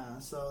 Yeah,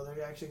 so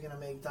they're actually going to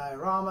make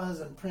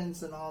dioramas and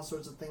prints and all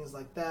sorts of things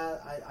like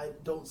that. I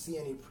don't see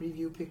any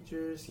preview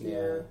pictures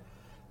here.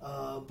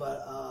 Yeah.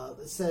 But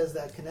it says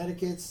that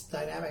Connecticut's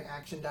dynamic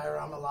action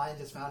diorama line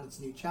just found its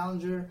new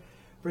challenger,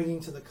 bringing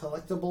to the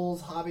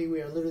collectibles hobby.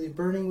 We are literally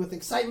burning with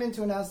excitement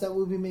to announce that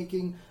we'll be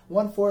making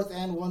 1/4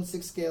 and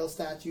 1/6 scale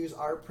statues,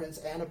 art prints,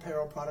 and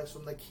apparel products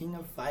from the King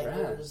of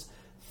Fighters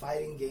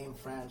fighting game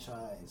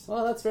franchise.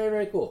 Well, that's very,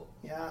 very cool.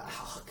 Yeah,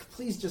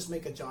 please just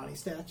make a Johnny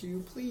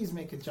statue. Please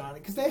make a Johnny,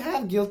 because they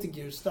have Guilty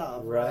Gear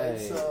stuff, right?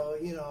 So,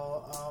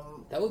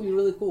 that would be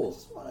really cool. I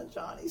just want a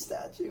Johnny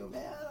statue,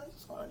 man. I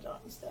just want a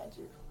Johnny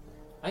statue.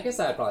 I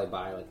guess I'd probably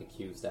buy like a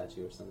Q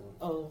statue or something.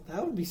 Oh,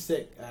 that would be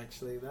sick,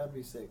 actually. That would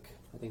be sick.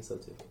 I think so,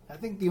 too. I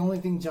think the only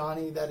thing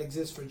Johnny that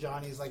exists for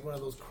Johnny is like one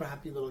of those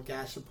crappy little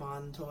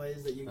Gashapon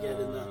toys that you get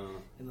in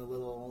the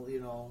little,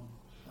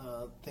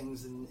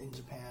 things in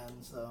Japan,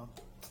 so...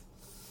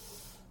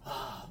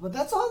 But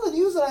that's all the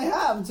news that I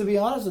have, to be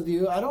honest with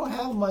you. I don't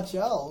have much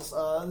else.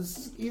 This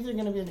is either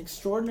going to be an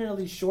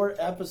extraordinarily short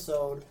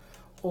episode,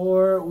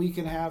 or we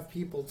can have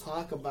people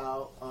talk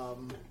about...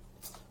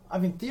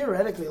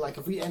 theoretically, like,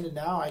 if we ended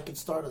now, I could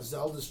start a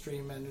Zelda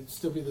stream, and it'd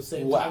still be the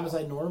same time as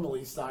I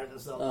normally start a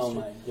Zelda stream. Oh,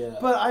 my God.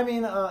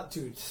 But,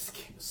 dude, this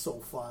game is so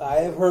fun.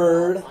 I have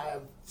heard.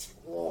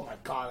 Oh, my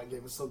God, that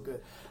game is so good.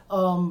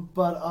 I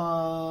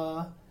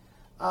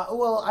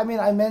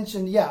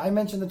mentioned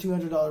the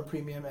 $200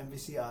 premium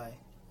MVCI.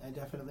 I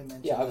definitely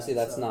mentioned that. Yeah, obviously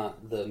that's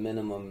not the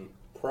minimum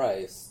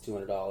price,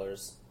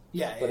 $200.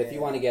 Yeah, but if you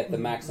want to get the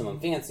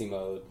maximum fancy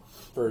mode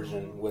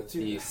version with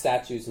the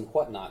statues and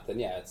whatnot, then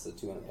it's the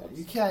 $200.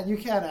 You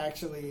can't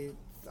actually.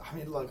 I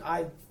mean, look,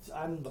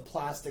 I'm the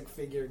plastic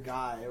figure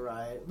guy,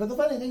 right? But the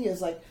funny thing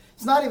is, like,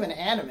 it's not even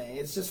anime.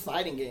 It's just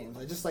fighting games.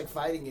 I just like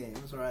fighting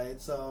games,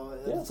 right? So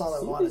that's all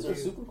I want to do. These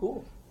are super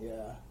cool.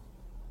 Yeah.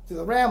 Dude,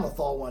 the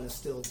Ramlethal one is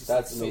still just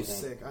amazing.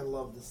 So sick. I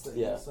love this thing.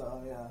 Yeah.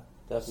 So yeah,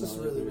 definitely. It's just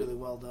really, really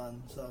well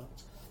done.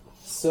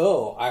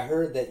 So I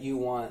heard that you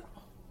want,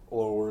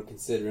 or were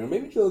considering, or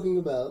maybe joking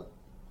about,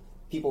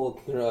 people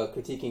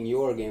critiquing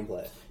your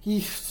gameplay.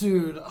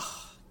 Dude,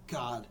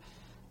 God,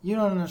 you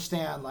don't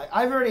understand. Like,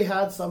 I've already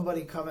had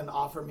somebody come and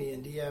offer me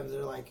in DMs.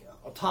 They're like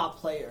a top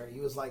player. He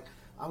was like,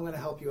 "I'm gonna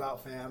help you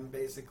out, fam."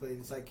 Basically,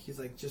 he's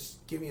like,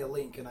 just give me a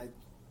link, and I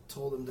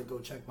told him to go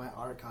check my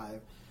archive.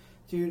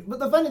 Dude, but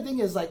the funny thing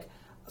is, like,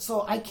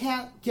 so I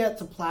can't get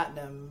to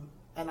platinum,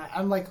 and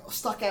I'm like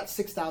stuck at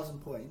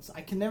 6,000 points.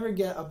 I can never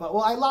get above.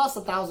 Well, I lost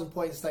 1,000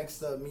 points thanks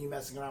to me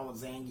messing around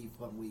with Zangief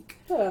one week.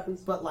 That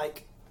happens. But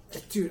like,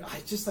 dude, I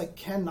just like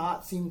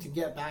cannot seem to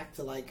get back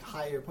to like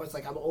higher points.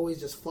 Like, I'm always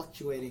just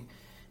fluctuating,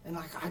 and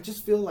like I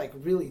just feel like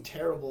really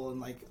terrible,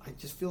 and like I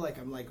just feel like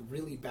I'm like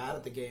really bad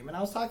at the game. And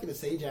I was talking to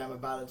Sajam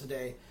about it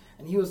today.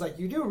 And he was like,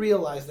 you do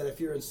realize that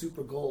if you're in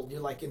Super Gold, you're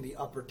like in the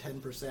upper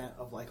 10%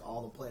 of like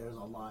all the players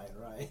online,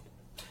 right?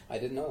 I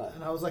didn't know that.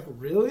 And I was like,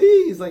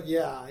 really? He's like,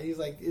 yeah. He's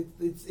like,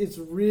 it's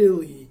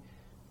really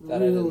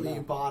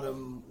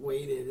bottom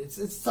weighted.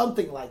 It's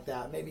something like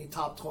that. Maybe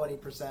top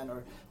 20%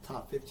 or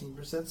top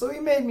 15%. So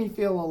he made me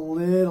feel a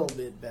little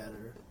bit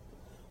better.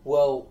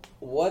 Well,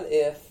 what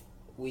if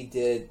we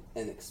did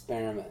an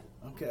experiment?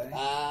 Okay.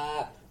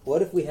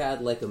 What if we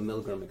had like a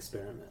Milgram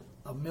experiment?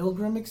 A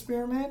Milgram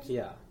experiment?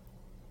 Yeah.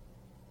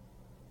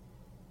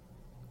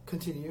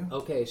 Continue.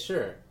 Okay,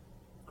 sure.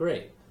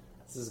 Great.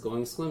 This is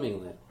going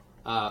swimmingly.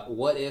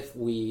 What if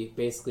we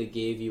basically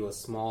gave you a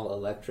small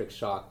electric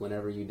shock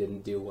whenever you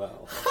didn't do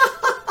well?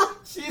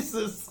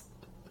 Jesus.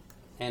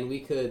 And we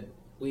could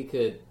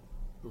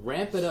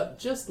ramp it up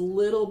just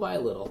little by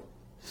little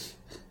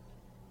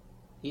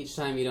each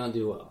time you don't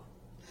do well.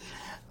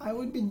 I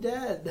would be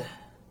dead.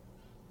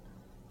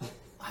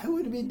 I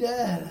would be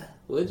dead.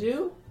 Would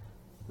you?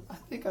 I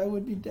think I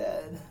would be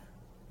dead.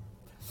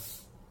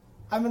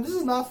 I mean, this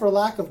is not for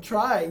lack of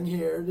trying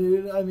here,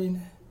 dude. I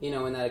mean...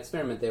 in that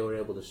experiment, they were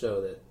able to show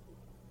that...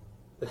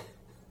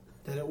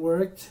 that it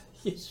worked?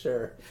 Yeah,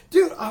 sure.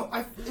 Dude,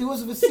 it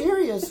was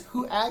Viserius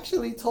who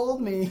actually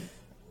told me...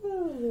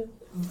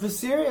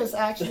 Viserius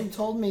actually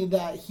told me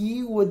that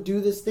he would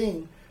do this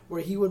thing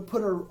where he would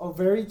put a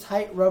very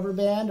tight rubber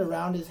band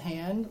around his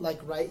hand, like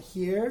right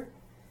here,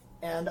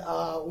 and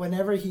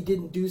whenever he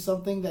didn't do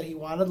something that he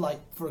wanted,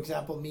 like, for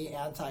example, me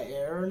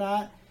anti-air or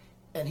not,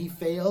 and he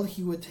failed,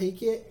 he would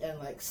take it and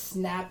like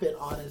snap it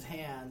on his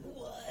hand.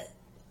 What?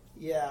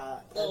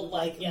 Yeah. Oh and, my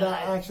like God.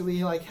 that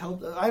actually like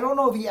helped. I don't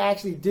know if he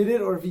actually did it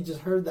or if he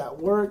just heard that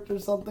worked or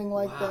something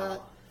like that.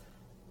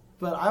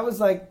 But I was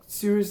like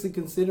seriously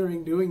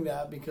considering doing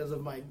that because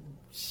of my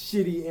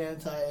shitty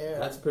anti-air.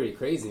 That's pretty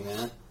crazy,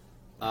 man.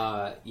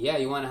 Yeah,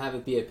 you want to have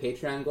it be a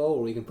Patreon goal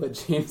where we can put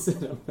James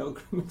in a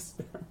Milgram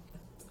experiment?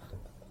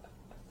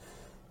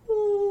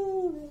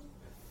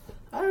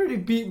 I already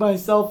beat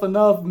myself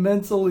enough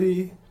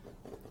mentally.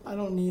 I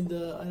don't need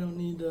to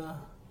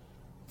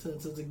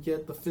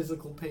get the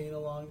physical pain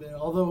along there.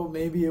 Although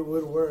maybe it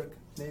would work.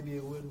 Maybe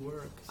it would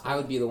work. So. I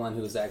would be the one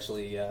who's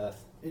actually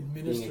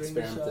being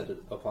experimented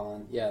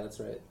upon. Yeah, that's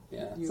right.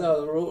 Yeah.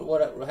 So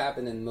what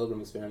happened in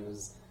Milgram experiment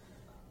was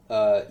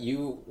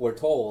you were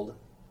told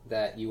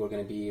that you were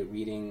going to be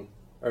reading,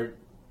 or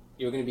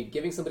you were going to be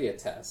giving somebody a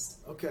test.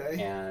 Okay.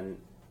 And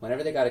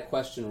whenever they got a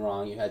question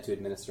wrong, you had to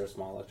administer a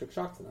small electric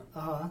shock to them.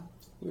 Uh-huh.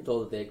 You were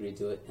told that they agreed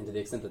to it, and to the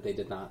extent that they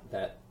did not,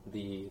 that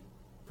the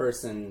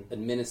person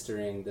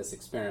administering this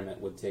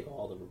experiment would take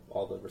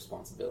all the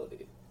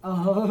responsibility.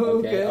 Oh,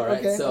 okay. All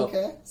right.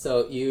 Okay.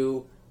 So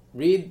you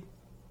read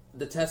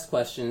the test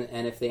question,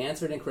 and if they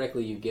answered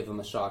incorrectly, you give them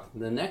a shock.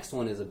 The next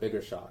one is a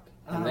bigger shock.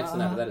 And the next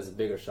one after that is a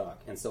bigger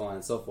shock, and so on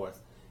and so forth.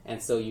 And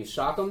so you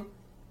shock them,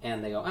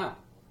 and they go, ow.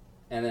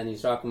 And then you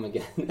shock them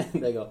again,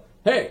 and they go,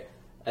 hey.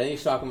 And then you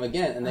shock them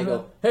again, and they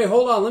go, hey,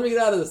 hold on, let me get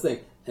out of this thing.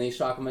 And you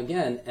shock them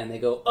again, and they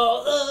go,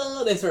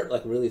 oh, they start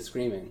like really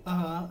screaming.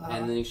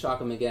 And then you shock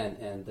them again,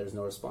 and there's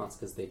no response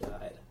because they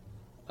died.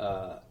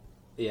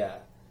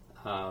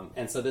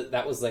 And so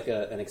that was like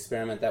an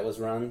experiment that was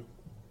run,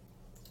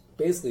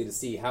 basically to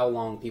see how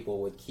long people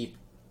would keep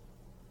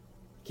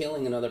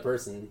killing another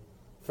person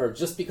for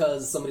just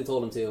because somebody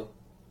told them to.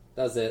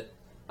 That's it.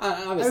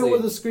 Obviously, and were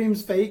the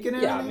screams fake and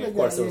everything? Yeah, I mean, of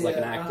course, there was like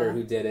an actor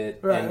who did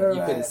it, and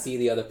you couldn't see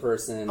the other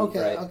person.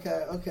 Okay, right?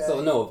 okay.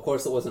 So no, of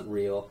course, it wasn't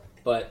real,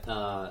 but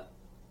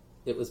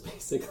it was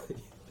basically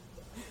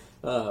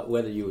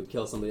whether you would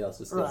kill somebody else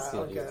just because you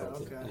were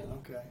told to.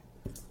 Okay.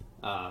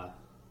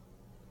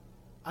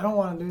 I don't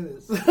want to do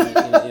this. You don't want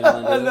to do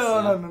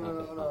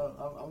this? No.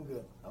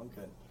 I'm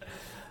good.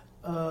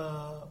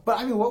 But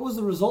I mean, what was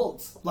the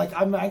results? Like,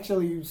 I'm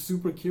actually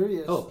super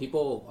curious. Oh,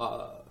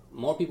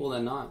 more people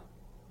than not.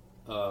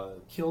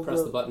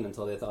 Pressed the button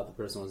until they thought the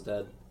person was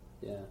dead.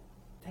 Yeah.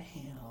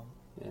 Damn.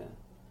 Yeah.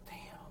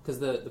 Because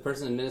the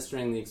person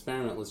administering the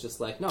experiment was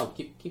just like, no,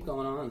 keep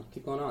going on.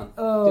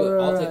 Oh, do it.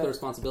 Right, I'll take the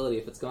responsibility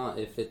if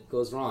it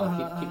goes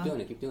wrong. Keep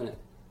doing it.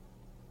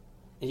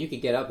 And you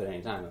could get up at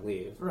any time and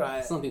leave.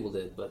 Right. Some people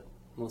did, but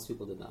most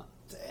people did not.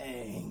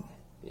 Dang.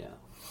 Yeah.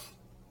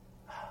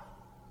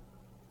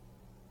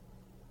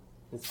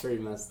 It's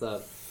pretty messed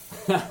up.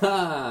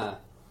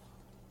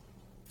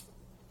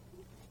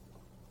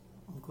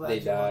 I'm glad they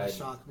you died. want to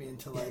shock me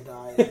until I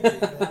die.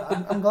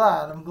 I'm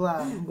glad.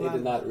 They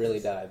did not really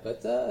die,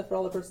 but for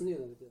all the person knew,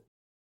 they did.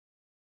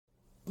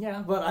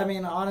 Yeah, but I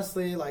mean,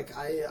 honestly, like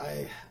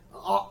I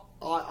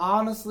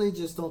honestly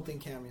just don't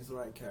think Cammy's the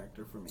right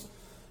character for me.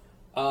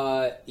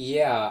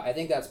 Yeah, I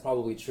think that's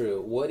probably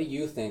true. What do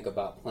you think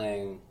about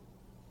playing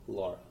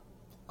Laura?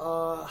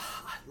 A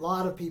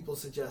lot of people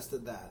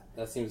suggested that.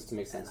 That seems to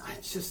make sense. And I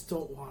just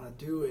don't want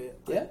to do it.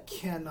 Yeah? I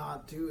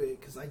cannot do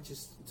it because I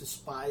just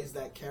despise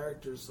that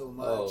character so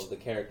much. Oh, the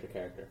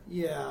character.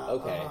 Yeah.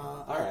 Okay.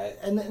 All right.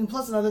 And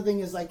plus another thing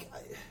is like,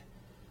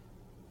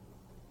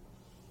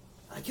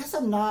 I guess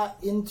I'm not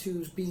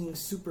into being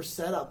super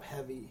setup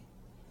heavy.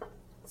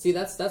 See,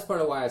 that's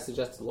part of why I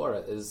suggested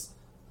Laura is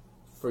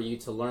for you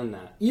to learn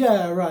that.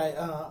 Yeah, right.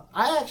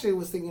 I actually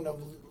was thinking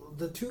of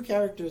the two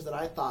characters that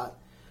I thought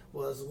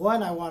was,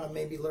 one, I want to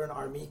maybe learn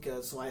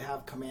Armika so I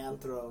have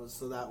command throws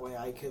so that way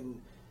I can,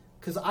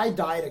 because I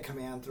die to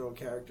command throw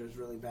characters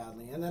really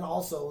badly. And then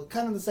also,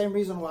 kind of the same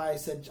reason why I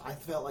said I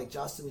felt like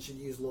Justin should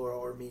use Laura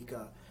or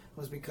Mika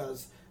was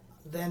because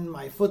then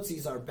my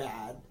footsies are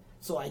bad,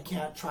 so I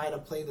can't try to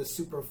play the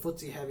super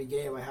footsie heavy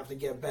game. I have to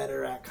get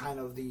better at kind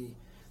of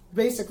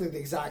basically the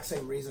exact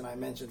same reason I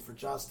mentioned for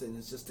Justin,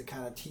 is just to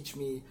kind of teach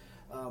me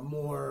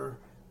more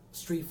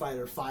Street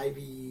Fighter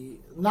 5e,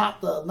 not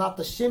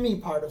the shimmy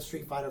part of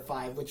Street Fighter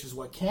 5, which is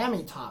what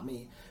Cammy taught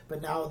me,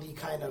 but now the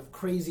kind of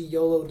crazy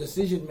YOLO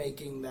decision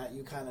making that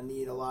you kind of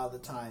need a lot of the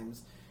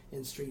times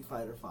in Street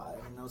Fighter 5.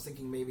 And I was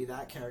thinking maybe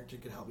that character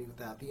could help me with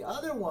that. The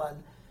other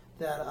one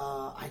that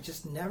I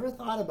just never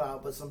thought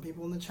about, but some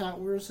people in the chat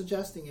were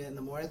suggesting it, and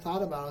the more I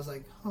thought about it, I was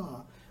like,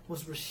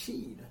 was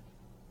Rashid.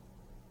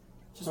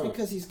 Just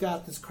because he's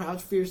got this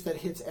crouch fierce that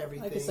hits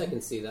everything. I guess I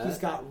can see that. He's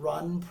got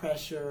run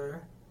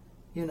pressure.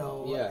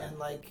 Yeah. And,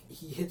 like,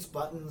 he hits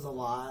buttons a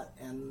lot,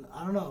 and,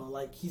 I don't know,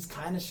 like, he's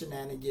kind of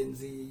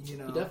shenanigansy, He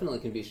definitely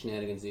can be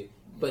shenanigansy,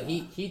 but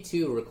he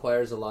too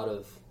requires a lot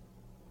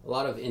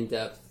of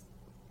in-depth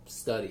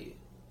study.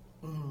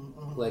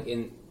 Mm-hmm. Like,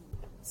 in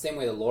the same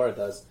way that Laura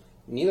does,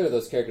 neither of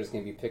those characters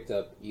can be picked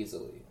up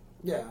easily.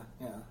 Yeah.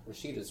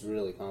 Rashid is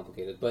really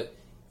complicated, but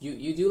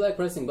you do like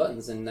pressing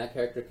buttons, and that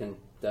character can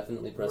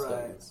definitely press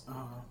buttons.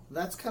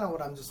 That's kind of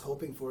what I'm just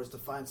hoping for, is to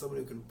find someone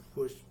who can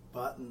push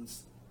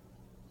buttons.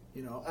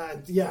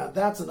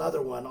 That's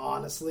another one,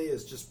 honestly,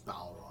 is just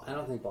Balrog. I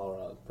don't think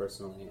Balrog,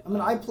 personally. I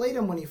mean, I played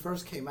him when he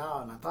first came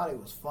out, and I thought he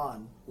was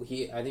fun. I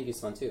think he's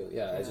fun, too.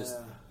 Yeah,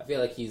 I feel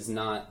like he's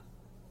not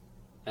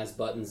as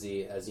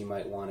buttonsy as you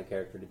might want a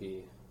character to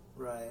be.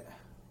 Right.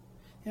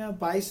 Yeah,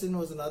 Bison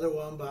was another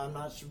one, but I'm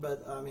not sure.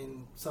 But I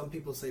mean, some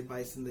people say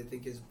Bison they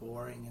think is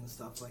boring and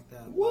stuff like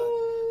that.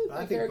 What? But I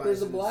That think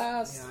character's a Bison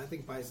blast. Yeah, I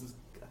think Bison's.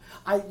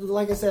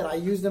 Like I said, I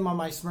used him on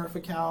my Smurf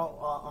account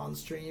on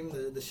stream,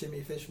 the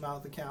Shimmy Fish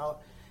Mouth account,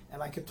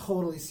 and I could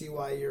totally see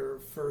why your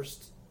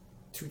first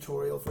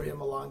tutorial for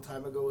him a long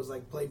time ago was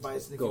like play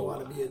Bison if you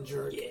want to be a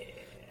jerk. Yeah.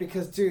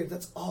 Because, dude,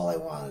 that's all I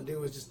want to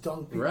do is just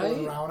dunk people Right?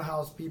 and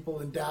roundhouse people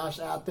and dash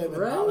at them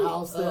and Right?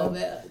 roundhouse them. Oh,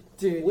 man.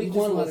 Dude, Week you just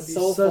one wanna was be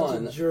so such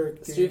fun. a jerk,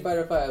 dude. Street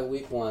Fighter V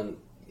Week 1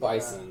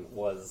 Bison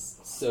was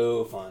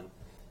so fun.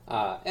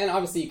 And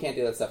obviously you can't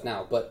do that stuff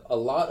now, but a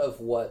lot of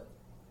what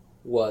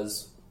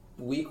was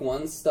Week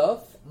 1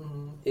 stuff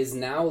is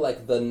now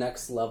like the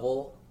next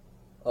level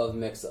of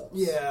mix-ups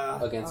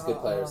against good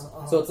players.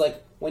 So it's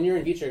like when you're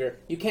in V-Trigger,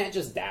 you can't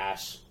just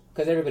dash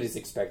because everybody's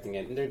expecting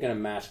it and they're going to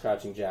mash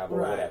crouching jab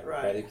or whatever.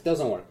 Right. It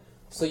doesn't work.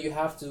 So you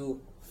have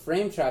to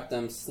frame trap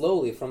them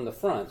slowly from the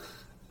front.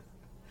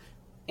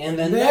 And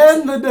then the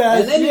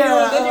dash. and then you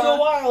go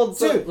wild.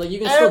 So Dude, like you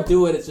can still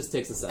do it. It just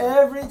takes a second.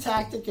 Every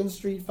tactic in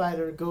Street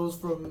Fighter goes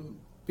from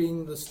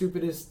being the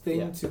stupidest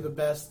thing to the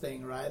best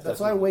thing, right?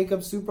 That's why Wake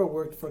Up Super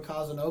worked for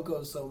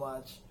Kazunoko so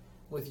much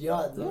with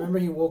Yud. Yeah. Remember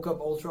he woke up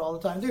Ultra all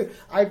the time? Dude,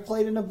 I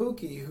played an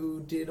Ibuki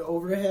who did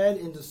overhead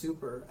into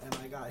Super, and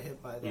I got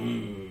hit by that.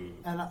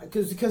 And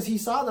because he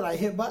saw that I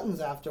hit buttons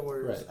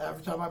afterwards,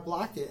 every time I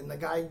blocked it, and the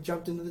guy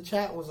jumped into the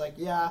chat and was like,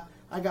 yeah,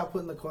 I got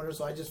put in the corner,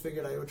 so I just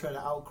figured I would try to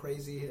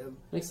out-crazy him.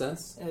 Makes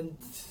sense. And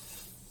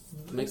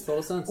Makes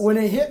total sense. when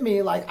it hit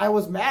me, like, I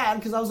was mad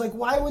because I was like,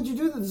 why would you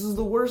do this? This is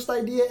the worst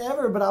idea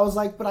ever. But I was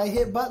like, but I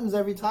hit buttons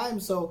every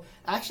time. So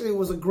actually it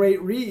was a great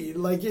read.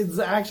 Like, it's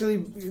actually,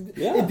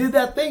 it did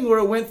that thing where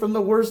it went from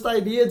the worst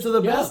idea to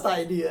the best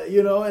idea,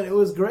 you know, and it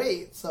was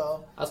great.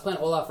 So I was playing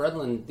Olaf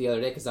Redland the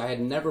other day because I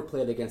had never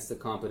played against the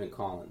competent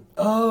Colin.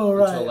 Oh,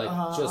 right.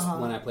 Until just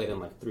when I played him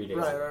like 3 days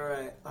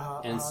ago.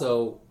 Right. And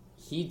so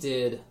he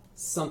did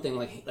something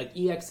like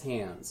EX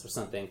hands or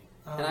something.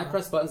 And I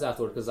pressed buttons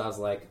afterward because I was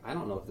like, I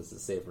don't know if this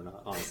is safe or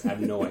not. Honestly, I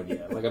have no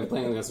idea. Like I'm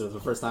playing against it for the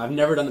first time. I've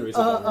never done the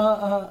research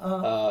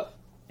on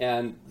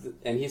it.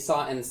 And he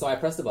saw, and so I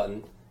pressed the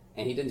button,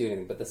 and he didn't do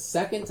anything. But the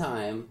second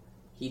time,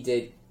 he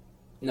did.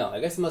 No,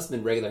 I guess it must have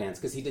been regular hands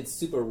because he did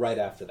super right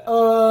after that.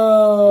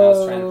 Oh, and I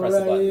was trying to press the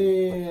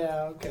button.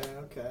 Yeah.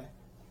 Okay.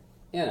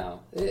 You know,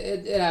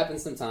 it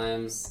happens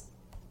sometimes.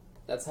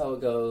 That's how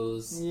it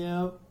goes.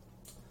 Yep.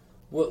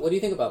 What do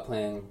you think about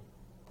playing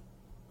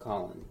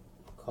Colleen?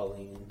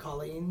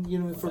 Colleen, you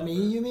know, for me,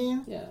 you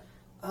mean? Yeah.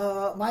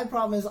 My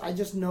problem is I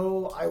just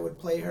know I would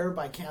play her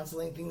by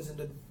canceling things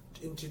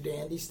into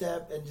dandy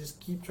step and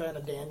just keep trying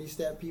to dandy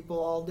step people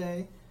all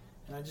day,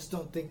 and I just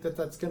don't think that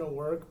that's gonna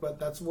work. But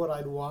that's what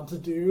I'd want to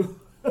do.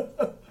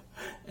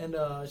 And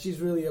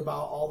she's really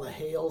about all the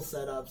hail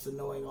setups and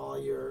knowing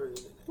all your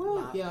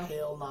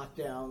hail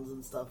knockdowns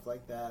and stuff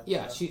like that.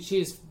 Yeah,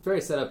 she's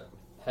very setup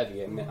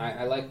heavy. I mean,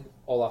 I like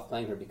Olaf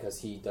playing her because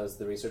he does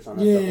the research on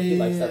that stuff. He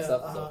likes that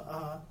stuff,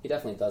 so he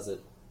definitely does it.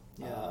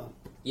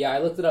 I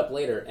looked it up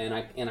later, and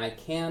I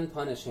can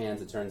punish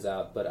hands. It turns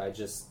out, but I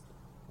just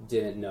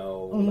didn't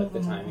know like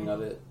the timing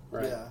of it.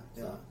 Right? Yeah.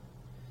 So.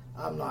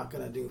 I'm not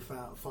gonna do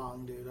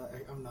Fong, dude.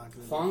 I'm not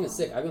gonna. Fong is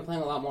sick. I've been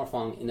playing a lot more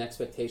Fong in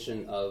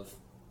expectation of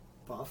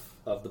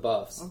the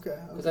buffs. Okay.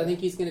 Because I think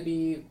he's going to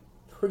be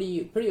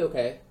pretty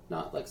okay.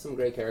 Not like some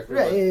great character,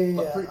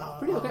 but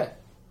pretty okay.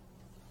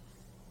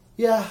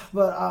 Yeah,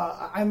 but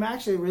I'm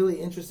actually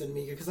really interested in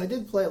Mika because I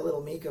did play a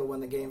little Mika when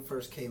the game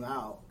first came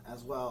out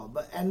as well.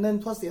 And then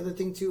plus the other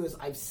thing too is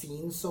I've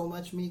seen so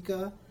much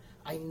Mika,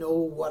 I know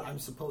what I'm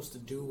supposed to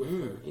do with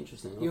her.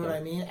 Interesting. You know what I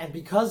mean? And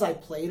because I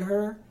played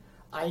her,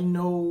 I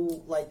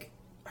know like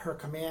her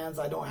commands.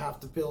 I don't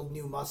have to build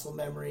new muscle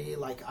memory.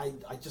 Like I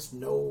just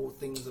know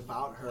things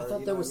about her. I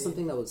thought there was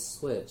something that was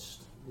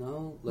switched.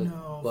 No, like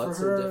no, butts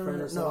for her, are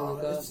different or something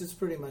like that. It's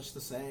pretty much the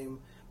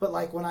same. But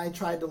like when I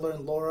tried to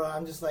learn Laura,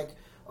 I'm just like,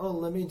 oh,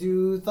 let me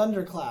do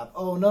Thunderclap.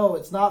 Oh no,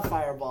 it's not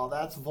Fireball.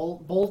 That's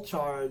Bolt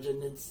Charge,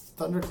 and it's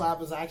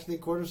Thunderclap is actually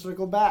quarter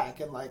circle back,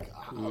 and like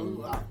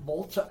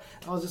Bolt Charge.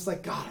 I was just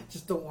like, God, I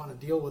just don't want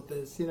to deal with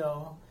this, you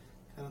know,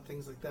 kind of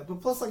things like that.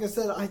 But plus, like I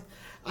said,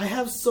 I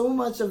have so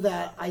much of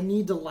that. I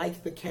need to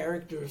like the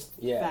characters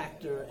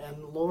factor,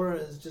 and Laura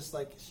is just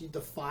like she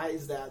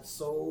defies that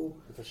so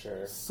for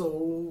sure,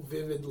 so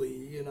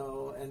vividly, you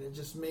know, and it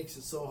just makes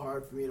it so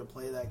hard for me to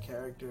play that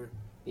character.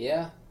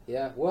 Yeah.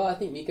 Well, I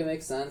think Mika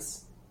makes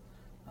sense.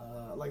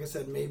 Like I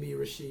said, maybe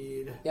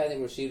Rashid. Yeah, I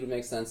think Rashid would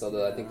make sense,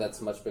 although I think that's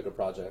a much bigger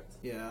project.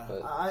 Yeah.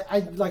 But I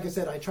like I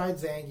said, I tried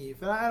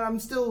Zangief, and I'm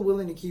still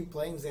willing to keep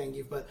playing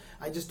Zangief, but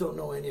I just don't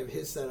know any of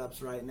his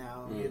setups right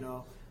now, you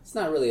know. It's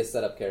not really a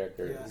setup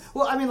character. Yeah.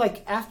 Well, I mean,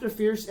 like, after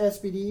Fierce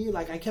SPD,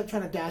 like, I kept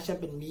trying to dash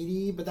up in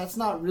Meaty, but that's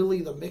not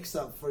really the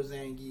mix-up for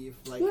Zangief.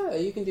 Like, yeah,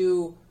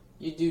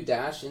 you do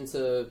dash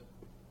into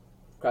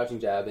crouching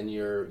jab, and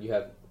your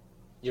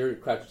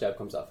crouching jab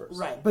comes out first.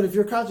 Right, but if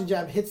your crouching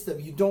jab hits them,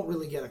 you don't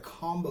really get a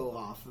combo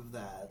off of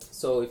that.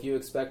 So if you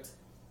expect...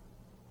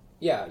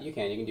 Yeah, you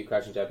can. You can do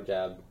crouching jab or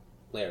jab,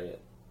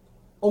 lariat.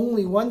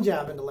 only one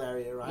jab into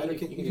lariat, right? You Or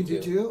can you do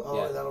do two? Oh,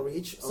 Yeah. that'll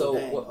reach? So oh,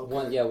 dang.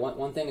 Okay.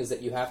 one thing is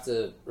that you have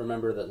to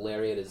remember that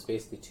lariat is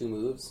basically 2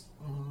 moves.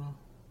 Mhm.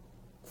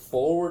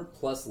 Forward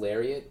plus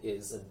lariat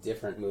is a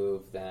different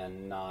move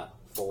than not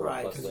forward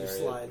Right, plus because you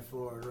lariat. slide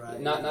forward, right?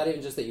 Not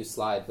even just that you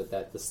slide, but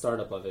that the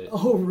startup of it.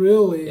 Oh,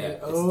 really? Yeah,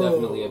 it's oh,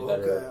 definitely a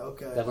better,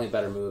 Okay. definitely a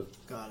better move.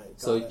 Got it.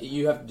 So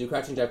you have to do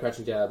crouching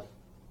jab,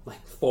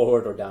 like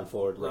forward or down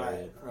forward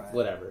lariat, Right.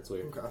 whatever. It's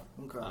weird.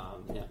 Okay.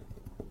 Yeah.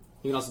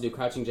 You can also do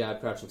crouching jab,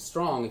 crouching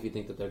strong if you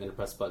think that they're going to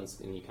press buttons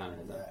and you counter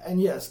that. Yeah,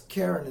 and yes,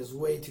 Karen is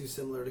way too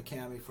similar to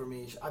Cammy for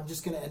me. I'm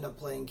just going to end up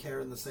playing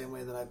Karen the same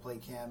way that I play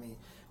Cammy,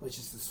 which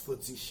is this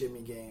footsie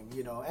shimmy game,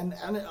 you know. And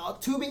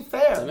to be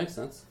fair, That makes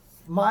sense.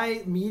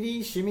 my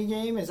meaty shimmy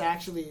game is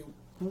actually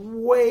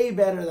way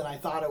better than I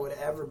thought it would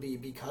ever be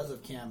because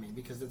of Cammy,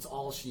 because it's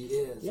all she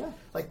is. Yeah.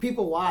 Like,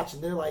 people watch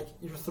and they're like,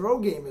 your throw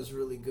game is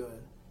really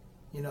good,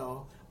 you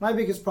know. My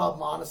biggest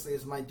problem, honestly,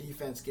 is my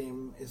defense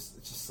game it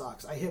just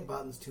sucks. I hit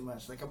buttons too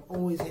much. Like, I'm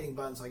always hitting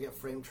buttons, so I get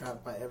frame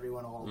trapped by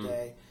everyone all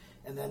day.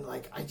 And then,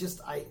 like,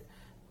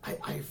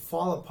 I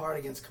fall apart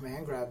against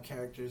command grab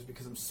characters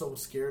because I'm so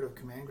scared of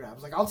command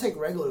grabs. Like, I'll take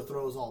regular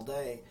throws all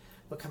day,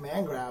 but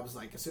command grabs,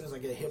 like, as soon as I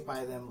get hit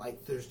by them,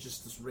 like, there's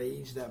just this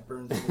rage that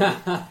burns me.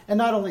 And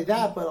not only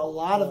that, but a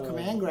lot of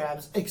command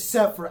grabs,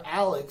 except for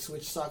Alex,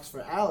 which sucks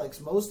for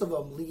Alex, most of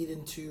them lead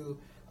into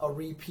a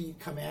repeat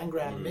command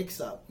grab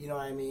mix-up, you know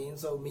what I mean?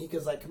 So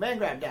Mika's like, command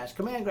grab dash,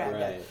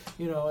 dash,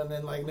 you know, and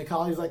then, like,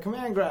 Nikali's like,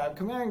 command grab,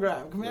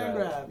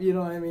 you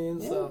know what I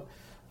mean? Yeah. So,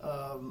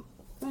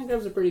 Command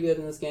grabs are pretty good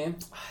in this game.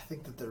 I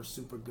think that they're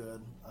super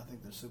good. I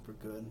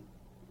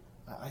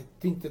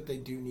think that they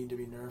do need to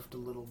be nerfed a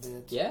little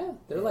bit. Yeah,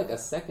 they're like a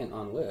second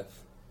on whiff.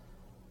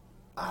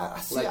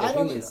 See, Like a I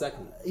don't human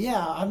second.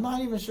 Yeah, I'm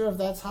not even sure if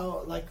that's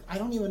how. Like, I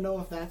don't even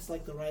know if that's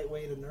like the right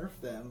way to nerf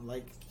them,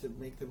 like to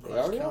make them crush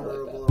already are like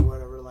counterable that. or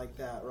whatever, like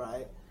that,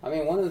 right? I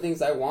mean, one of the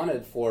things I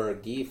wanted for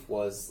Geef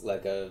was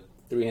like a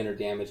 300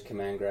 damage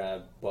command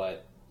grab,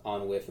 but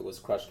on whiff it was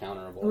crush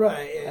counterable.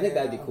 Right. I think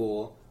that'd be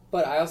cool.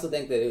 But I also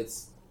think that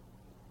it's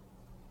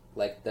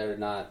like they're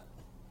not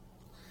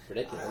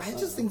ridiculous. I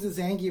just think the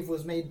Zangief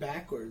was made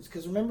backwards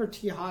because remember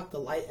T-Hawk, the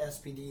light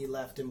SPD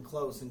left him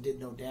close and did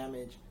no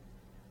damage.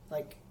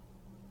 Like,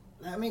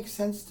 that makes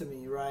sense to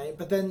me, right?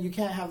 But then you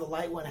can't have the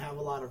light one have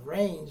a lot of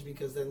range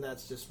because then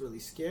that's just really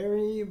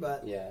scary.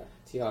 But Yeah,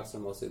 T-Hawks are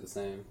mostly the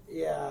same.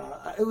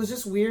 yeah, it was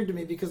just weird to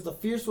me because the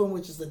fierce one,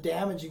 which is the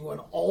damaging one,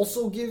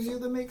 also gives you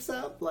the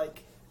mix-up.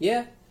 Like,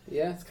 Yeah.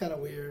 it's kind of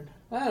weird.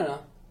 I don't know.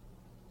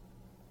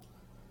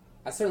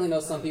 I certainly know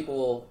some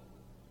people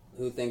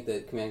who think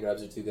that command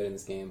grabs are too good in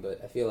this game,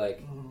 but I feel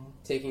like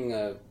taking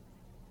a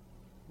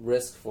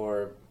risk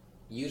for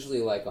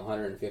usually like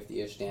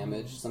 150-ish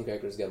damage, some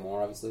characters get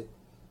more, obviously,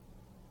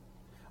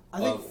 I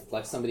think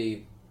like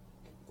somebody,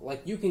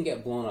 like you can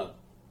get blown up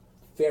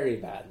very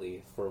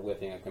badly for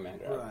whiffing a command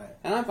grab. Right.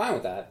 And I'm fine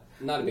with that.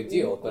 Not a big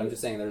deal, but I'm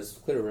just saying there's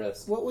clear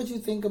risk. What would you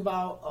think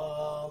about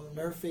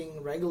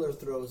nerfing regular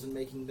throws and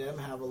making them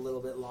have a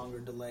little bit longer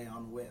delay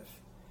on whiff?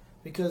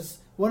 Because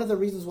one of the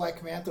reasons why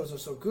command throws are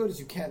so good is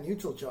you can't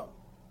neutral jump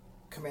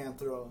command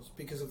throws.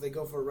 Because if they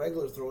go for a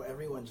regular throw,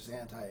 everyone just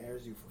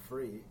anti-airs you for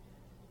free.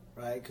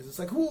 Right? Because it's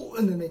like, ooh,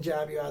 and then they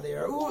jab you out of the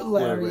air. Ooh,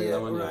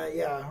 lariat, right,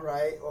 yeah,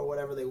 right, or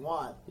whatever they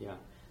want. Yeah.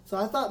 So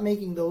I thought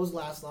making those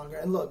last longer.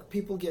 And look,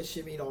 people get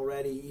shimmied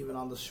already, even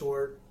on the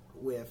short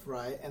whiff,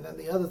 right? And then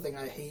the other thing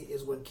I hate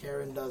is when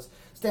Karen does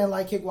stand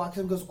light kick, walks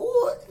in, goes,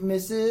 ooh,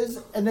 misses,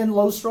 and then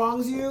low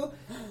strongs you,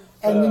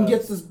 and then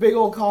gets this big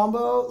old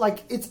combo.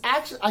 Like, it's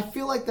actually, I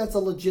feel like that's a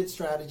legit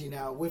strategy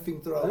now,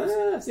 whiffing throws.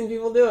 I've seen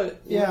people do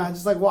it. Yeah,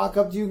 just like walk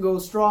up to you, go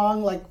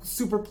strong, like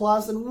super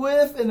plus, and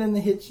whiff, and then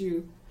hit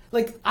you.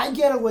 Like, I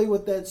get away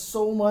with that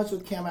so much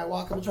with Cam. I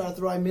walk up and try to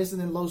throw, I miss,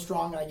 and then low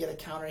strong, and I get a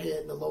counter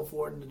hit and the low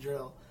forward and the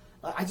drill.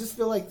 I just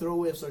feel like throw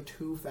whiffs are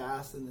too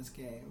fast in this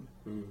game.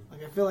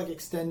 Like, I feel like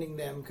extending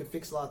them could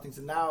fix a lot of things.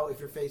 And now, if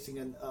you're facing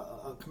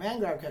a command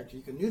grab character,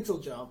 you can neutral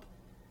jump.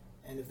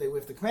 And if they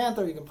whiff the command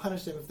throw, you can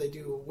punish them if they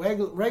do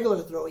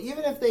regular throw.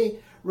 Even if they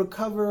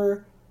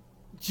recover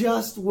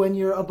just when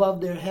you're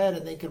above their head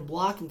and they can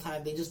block in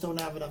time, they just don't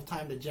have enough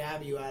time to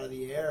jab you out of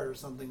the air or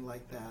something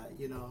like that,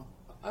 you know?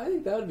 I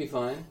think that would be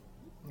fine.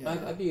 Yeah.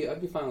 I'd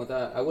be fine with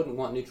that. I wouldn't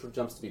want neutral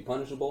jumps to be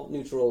punishable.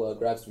 Neutral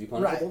grabs to be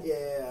punishable. Right,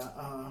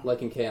 yeah.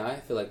 Like in KI, I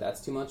feel like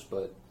that's too much,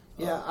 but...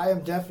 Yeah, I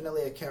am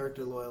definitely a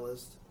character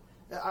loyalist.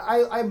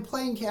 I'm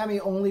playing Cammy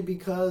only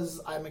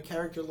because I'm a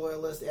character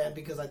loyalist and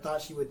because I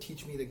thought she would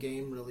teach me the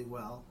game really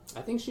well.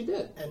 I think she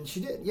did. And she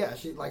did, yeah.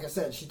 She, like I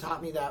said, she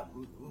taught me that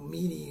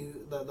meaty,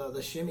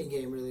 the shimmy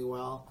game really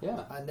well.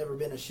 Yeah. I'd never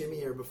been a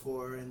shimmier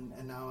before, and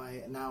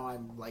now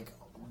I'm like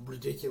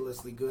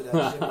ridiculously good at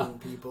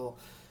shimmying people.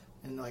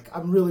 And like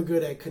I'm really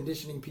good at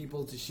conditioning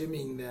people to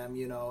shimmying them,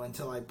 you know,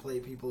 until I play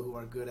people who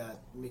are good at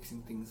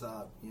mixing things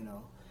up, you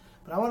know.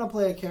 But I want to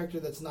play a character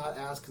that's not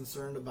as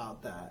concerned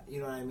about that, you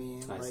know what I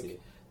mean? I see.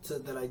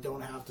 That I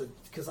don't have to,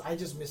 because I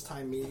just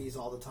mistime meaties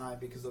all the time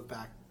because of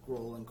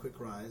roll and quick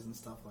rise and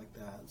stuff like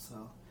that.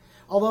 So,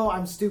 although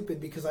I'm stupid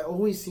because I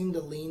always seem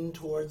to lean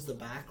towards the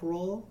back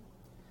roll,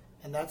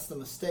 and that's the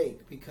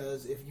mistake,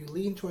 because if you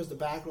lean towards the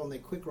back roll and they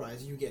quick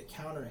rise, you get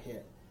counter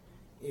hit.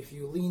 If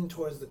you lean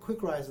towards the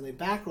quick rise and they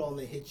back roll and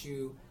they hit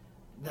you,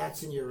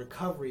 that's in your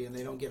recovery and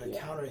they don't get a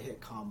counter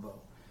hit combo.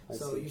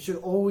 So you should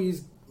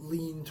always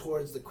lean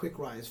towards the quick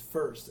rise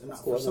first. And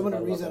cool. for some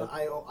reason,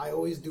 I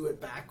always do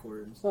it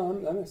backwards. Oh,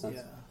 that makes sense.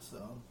 Yeah,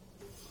 so.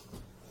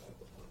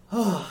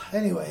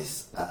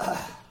 Anyways.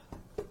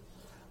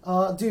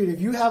 Dude,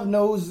 if you have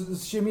no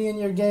shimmy in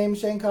your game,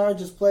 Shankar,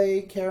 just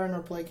play Karen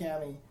or play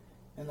Cammy.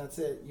 And that's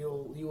it.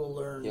 You will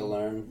learn. You'll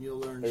learn.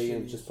 Or you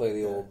can just play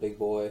the old big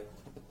boy.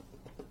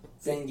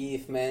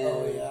 Zangief, man.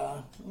 Oh,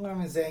 yeah. Well, I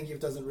mean, Zangief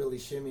doesn't really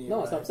shimmy. No,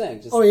 that's what I'm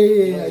saying. Just, yeah.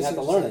 You have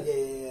to learn it.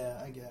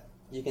 Yeah, I get.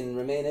 You can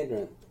remain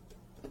ignorant.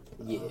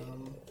 Yeah.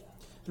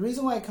 The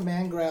reason why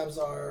command grabs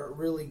are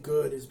really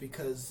good is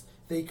because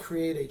they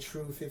create a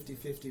true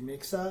 50-50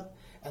 mix-up.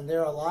 And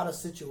there are a lot of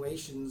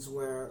situations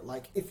where,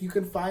 like, if you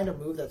can find a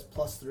move that's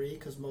 +3,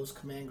 because most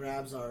command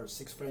grabs are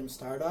 6-frame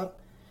startup,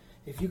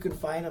 if you can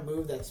find a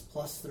move that's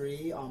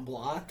 +3 on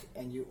block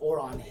or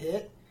on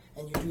hit,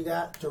 and you do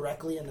that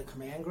directly in the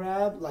command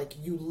grab, like,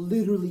 you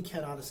literally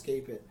cannot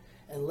escape it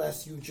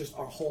unless you just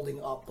are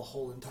holding up the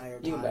whole entire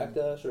time. You can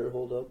backdash or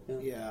hold up.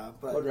 Yeah,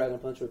 but or Dragon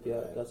Punch if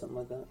you got something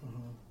like that.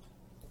 Mm-hmm.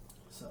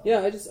 So.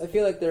 Yeah, I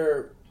feel like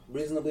they're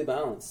reasonably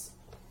balanced,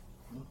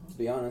 to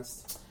be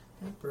honest.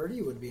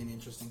 Birdie would be an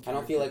interesting character. I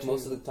don't feel like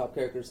most of the top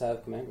characters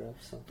have command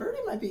grabs. So. Birdie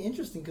might be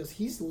interesting because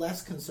he's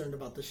less concerned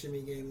about the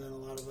shimmy game than a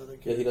lot of other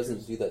characters. Yeah, he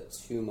doesn't do that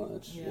too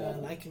much. Yeah,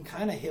 and I can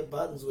kind of hit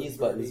buttons with He's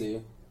Birdie. buttons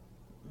you.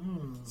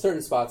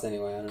 Certain spots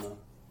anyway, I don't know.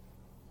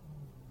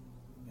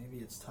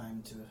 Maybe it's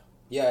time to...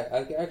 Yeah,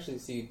 I can actually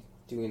see you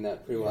doing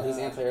that pretty well. Yeah. His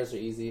anti-airs are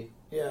easy.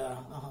 Yeah,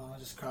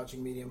 just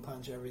crouching, medium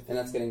punch, everything. And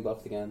that's getting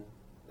buffed again.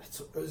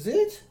 Is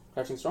it?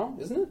 Crouching strong,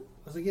 isn't it?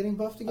 Was it getting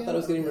buffed again? I thought it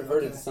was getting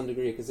reverted to some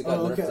degree because it got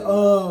nerfed.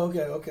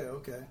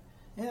 Okay.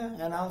 Yeah,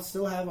 and I'll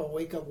still have a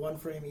wake up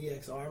 1-frame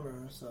EX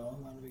armor, so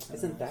that'll be kind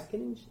Isn't of that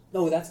getting...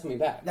 No, that's coming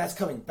back. That's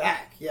coming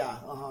back, yeah.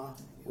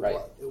 Right.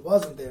 It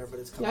wasn't there, but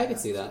it's coming back. Yeah, I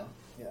could see that. So,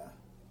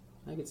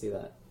 yeah. I could see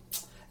that.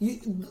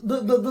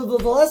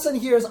 The lesson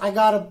here is I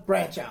gotta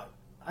branch out.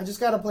 I just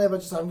gotta play a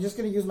bunch of stuff. I'm just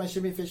gonna use my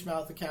Shimmy Fish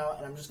Mouth account,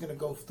 and I'm just gonna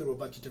go through a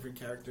bunch of different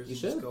characters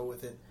just go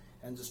with it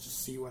and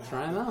just see what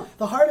happens. Try them out.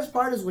 The hardest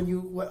part is when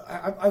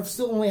I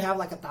still only have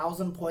like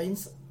 1,000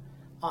 points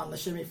on the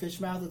Shimmy Fish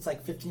Mouth. It's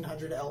like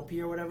 1,500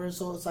 LP or whatever.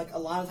 So it's like a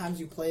lot of times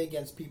you play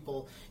against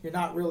people, you're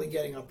not really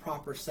getting a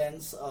proper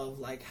sense of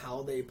like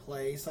how they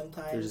play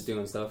sometimes. They're just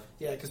doing stuff.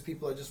 Yeah, because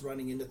people are just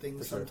running into things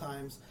For sure.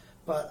 sometimes.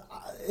 But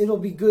it'll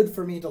be good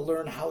for me to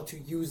learn how to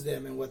use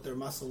them and what their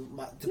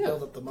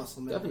build up the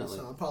muscle memory. Definitely.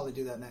 So I'll probably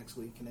do that next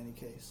week in any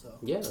case. So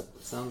Yeah, that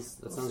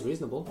sounds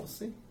reasonable. we'll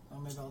see.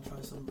 Maybe I'll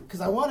try some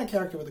because I want a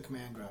character with a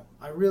command grab.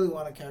 I really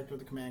want a character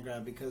with a command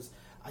grab because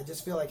I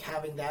just feel like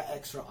having that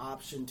extra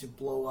option to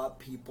blow up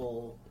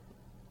people,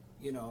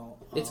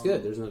 It's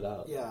good. There's no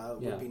doubt. Yeah,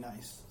 it would be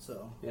nice.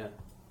 So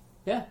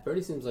Yeah,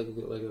 Birdie seems like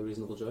a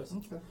reasonable choice.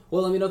 okay.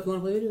 Well, let me know if you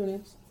want to play video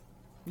games.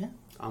 Yeah.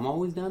 I'm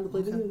always down to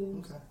play video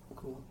games. Okay,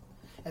 cool.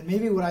 And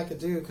maybe what I could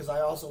do, because I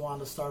also want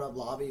to start up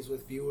lobbies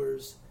with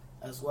viewers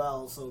as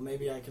well, so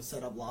maybe I could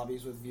set up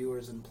lobbies with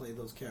viewers and play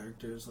those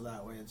characters, so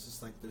that way it's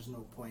just like there's no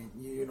point.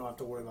 You don't have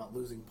to worry about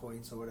losing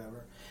points or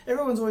whatever.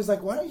 Everyone's always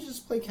like, why don't you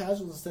just play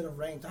casual instead of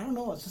ranked? I don't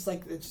know, it's just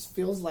like, it just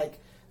feels like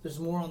there's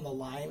more on the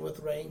line with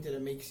ranked, and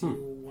it makes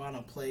you want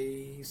to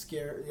play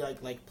scared,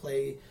 like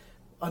play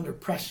under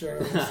pressure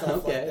and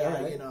stuff like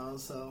that, right.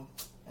 So,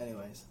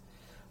 anyways.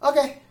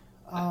 Okay.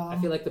 I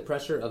feel like the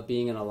pressure of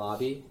being in a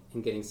lobby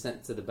and getting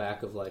sent to the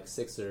back of like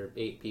 6 or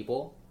 8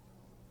 people,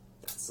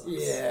 that sucks.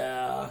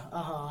 Yeah,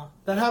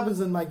 that happens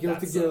in my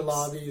Guilty Gear sucks.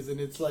 lobbies,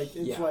 and it's like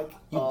You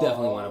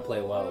definitely want to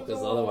play well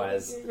because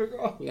otherwise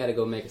you got to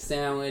go make a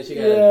sandwich. You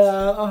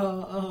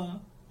Yeah,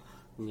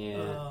 Yeah.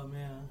 Oh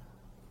man.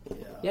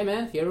 Yeah,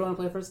 man. If you ever want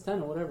to play First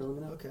 10 or whatever, let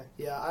me know. Okay.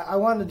 Yeah, I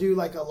want to do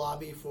like a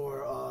lobby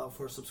for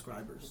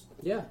subscribers.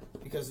 Yeah.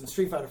 Because in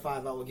Street Fighter V, I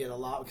will get a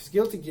lot. Because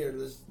Guilty Gear,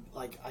 there's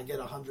like I get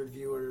 100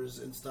 viewers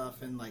and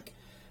stuff, and like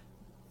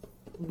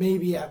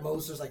maybe at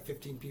most there's like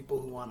 15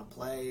 people who want to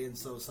play, and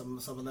so some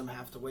of them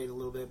have to wait a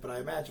little bit. But I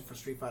imagine for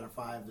Street Fighter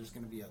V, there's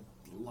going to be a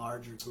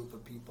larger group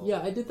of people.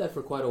 Yeah, I did that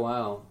for quite a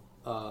while,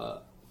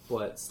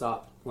 but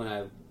stopped when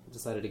I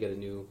decided to get a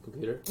new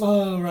computer.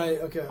 Oh, right.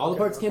 Okay. All the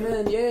parts came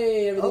in.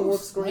 Yay! Everything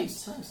works great.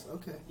 Nice.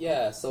 Okay.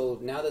 Yeah. So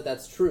now that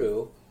that's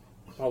true,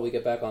 I'll probably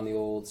get back on the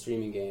old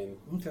streaming game.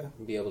 Okay.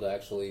 And be able to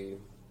actually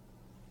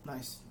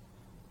Nice.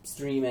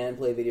 stream and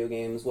play video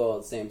games well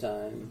at the same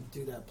time.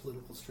 Do that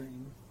political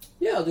stream.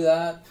 Yeah, I'll do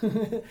that.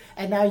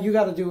 And now you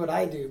got to do what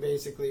I do,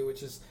 basically,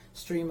 which is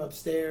stream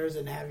upstairs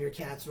and have your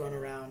cats run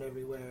around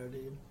everywhere,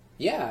 dude.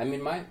 Yeah, I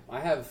mean,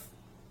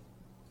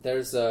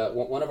 there's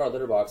one of our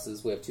litter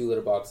boxes. We have 2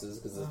 litter boxes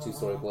because it's a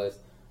 2-story place.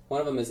 One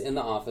of them is in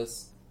the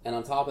office, and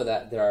on top of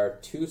that, there are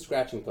 2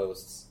 scratching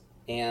posts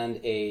and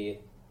a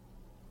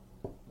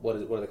what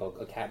are they called?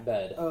 A cat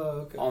bed.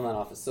 Oh, okay. All in that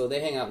office. So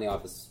they hang out in the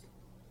office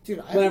Dude,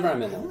 Whenever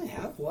I'm in I there. only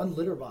have one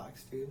litter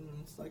box, dude. And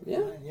it's like, Yeah?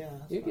 fine. Yeah.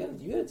 it's You fine.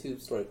 get a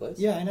 2-story place.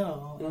 Yeah, I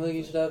know. You don't think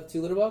you should have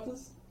 2 litter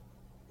boxes?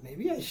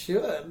 Maybe I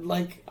should.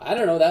 Like, I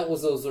don't know. That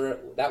was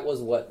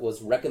what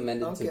was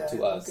recommended okay,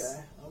 to us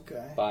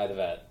okay. by the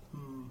vet.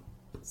 Hmm.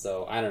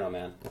 So I don't know,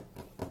 man.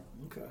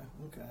 Okay.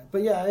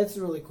 But yeah, it's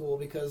really cool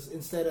because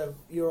instead of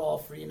You're All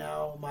Free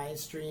Now, my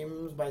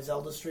streams, my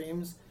Zelda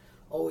streams,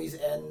 always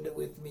end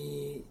with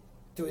me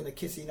doing the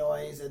kissy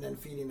noise and then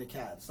feeding the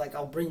cats. Like,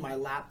 I'll bring my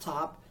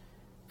laptop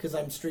because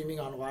I'm streaming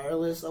on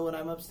wireless when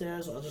I'm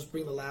upstairs. So I'll just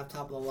bring the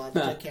laptop and the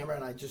Logitech camera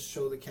and I just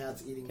show the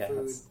cats eating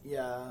food.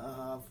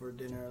 Yeah, for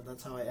dinner.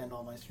 That's how I end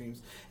all my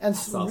streams. And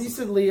awesome.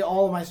 Recently,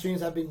 all of my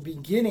streams have been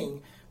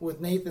beginning with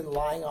Nathan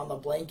lying on the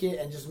blanket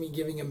and just me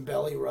giving him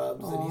belly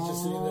rubs. And he's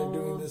just sitting there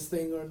doing this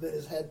thing where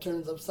his head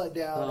turns upside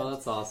down. Oh,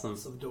 that's awesome.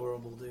 It's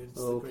adorable, dude. It's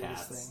Oh, the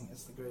greatest cats. thing.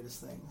 It's the greatest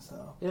thing.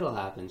 So It'll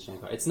happen,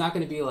 Shankar. It's not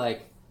going to be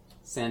like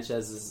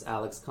Sanchez's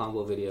Alex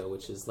combo video,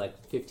 which is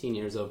like 15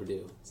 years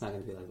overdue. It's not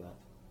going to be like that.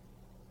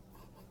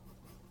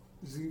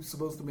 is he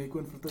supposed to make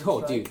one for third Oh,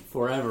 strike? dude,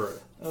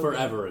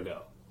 forever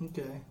ago.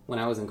 Okay. When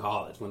I was in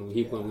college, when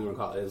we were in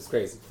college, it was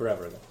crazy.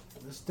 Forever ago.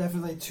 There's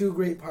definitely two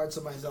great parts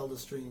of my Zelda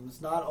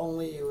streams. Not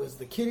only it was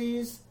the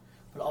kitties,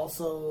 but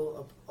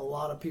also a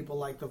lot of people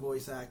like the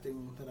voice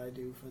acting that I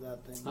do for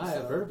that thing.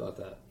 I've heard about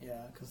that.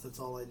 Yeah, because that's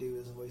all I do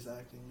is voice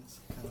acting. It's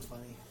kind of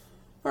funny.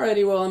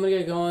 Alrighty, well, I'm gonna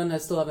get going. I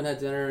still haven't had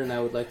dinner, and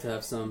I would like to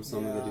have some, so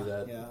I'm yeah, gonna do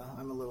that. Yeah,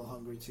 I'm a little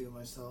hungry too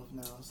myself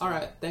now. So.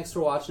 Alright, thanks for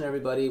watching,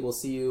 everybody. We'll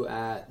see you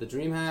at the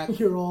DreamHack.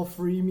 You're all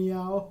free,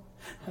 meow.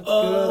 That's good.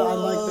 I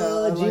like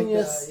that. I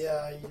genius. Like that.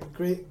 Yeah, you're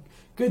great.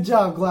 Good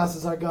job,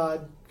 Glasses Are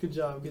God. Good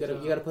job. Good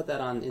job. You gotta put that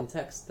on in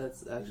text.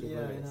 That's actually Yeah,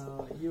 I hilarious.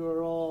 know. You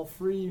are all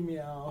free,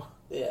 meow.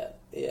 Yeah.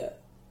 We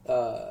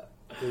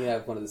can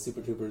have one of the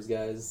Super Troopers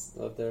guys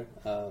up there.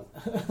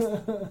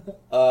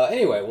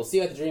 Anyway, we'll see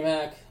you at the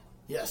DreamHack.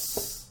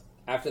 Yes.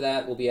 After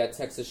that, we'll be at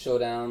Texas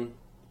Showdown.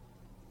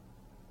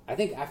 I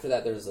think after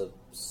that, there's a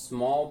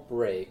small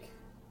break,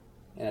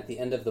 and at the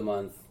end of the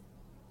month,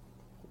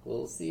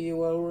 we'll see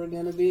where we're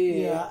gonna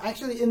be. Yeah,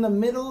 actually, in the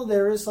middle,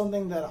 there is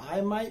something that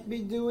I might be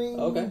doing.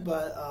 Okay.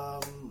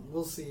 But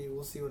we'll see.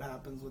 We'll see what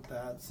happens with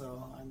that.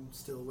 So I'm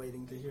still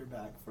waiting to hear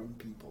back from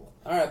people.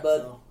 All right,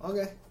 bud. So,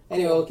 okay.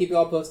 Anyway, we'll keep you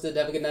all posted.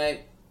 Have a good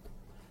night.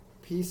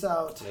 Peace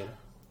out. Later.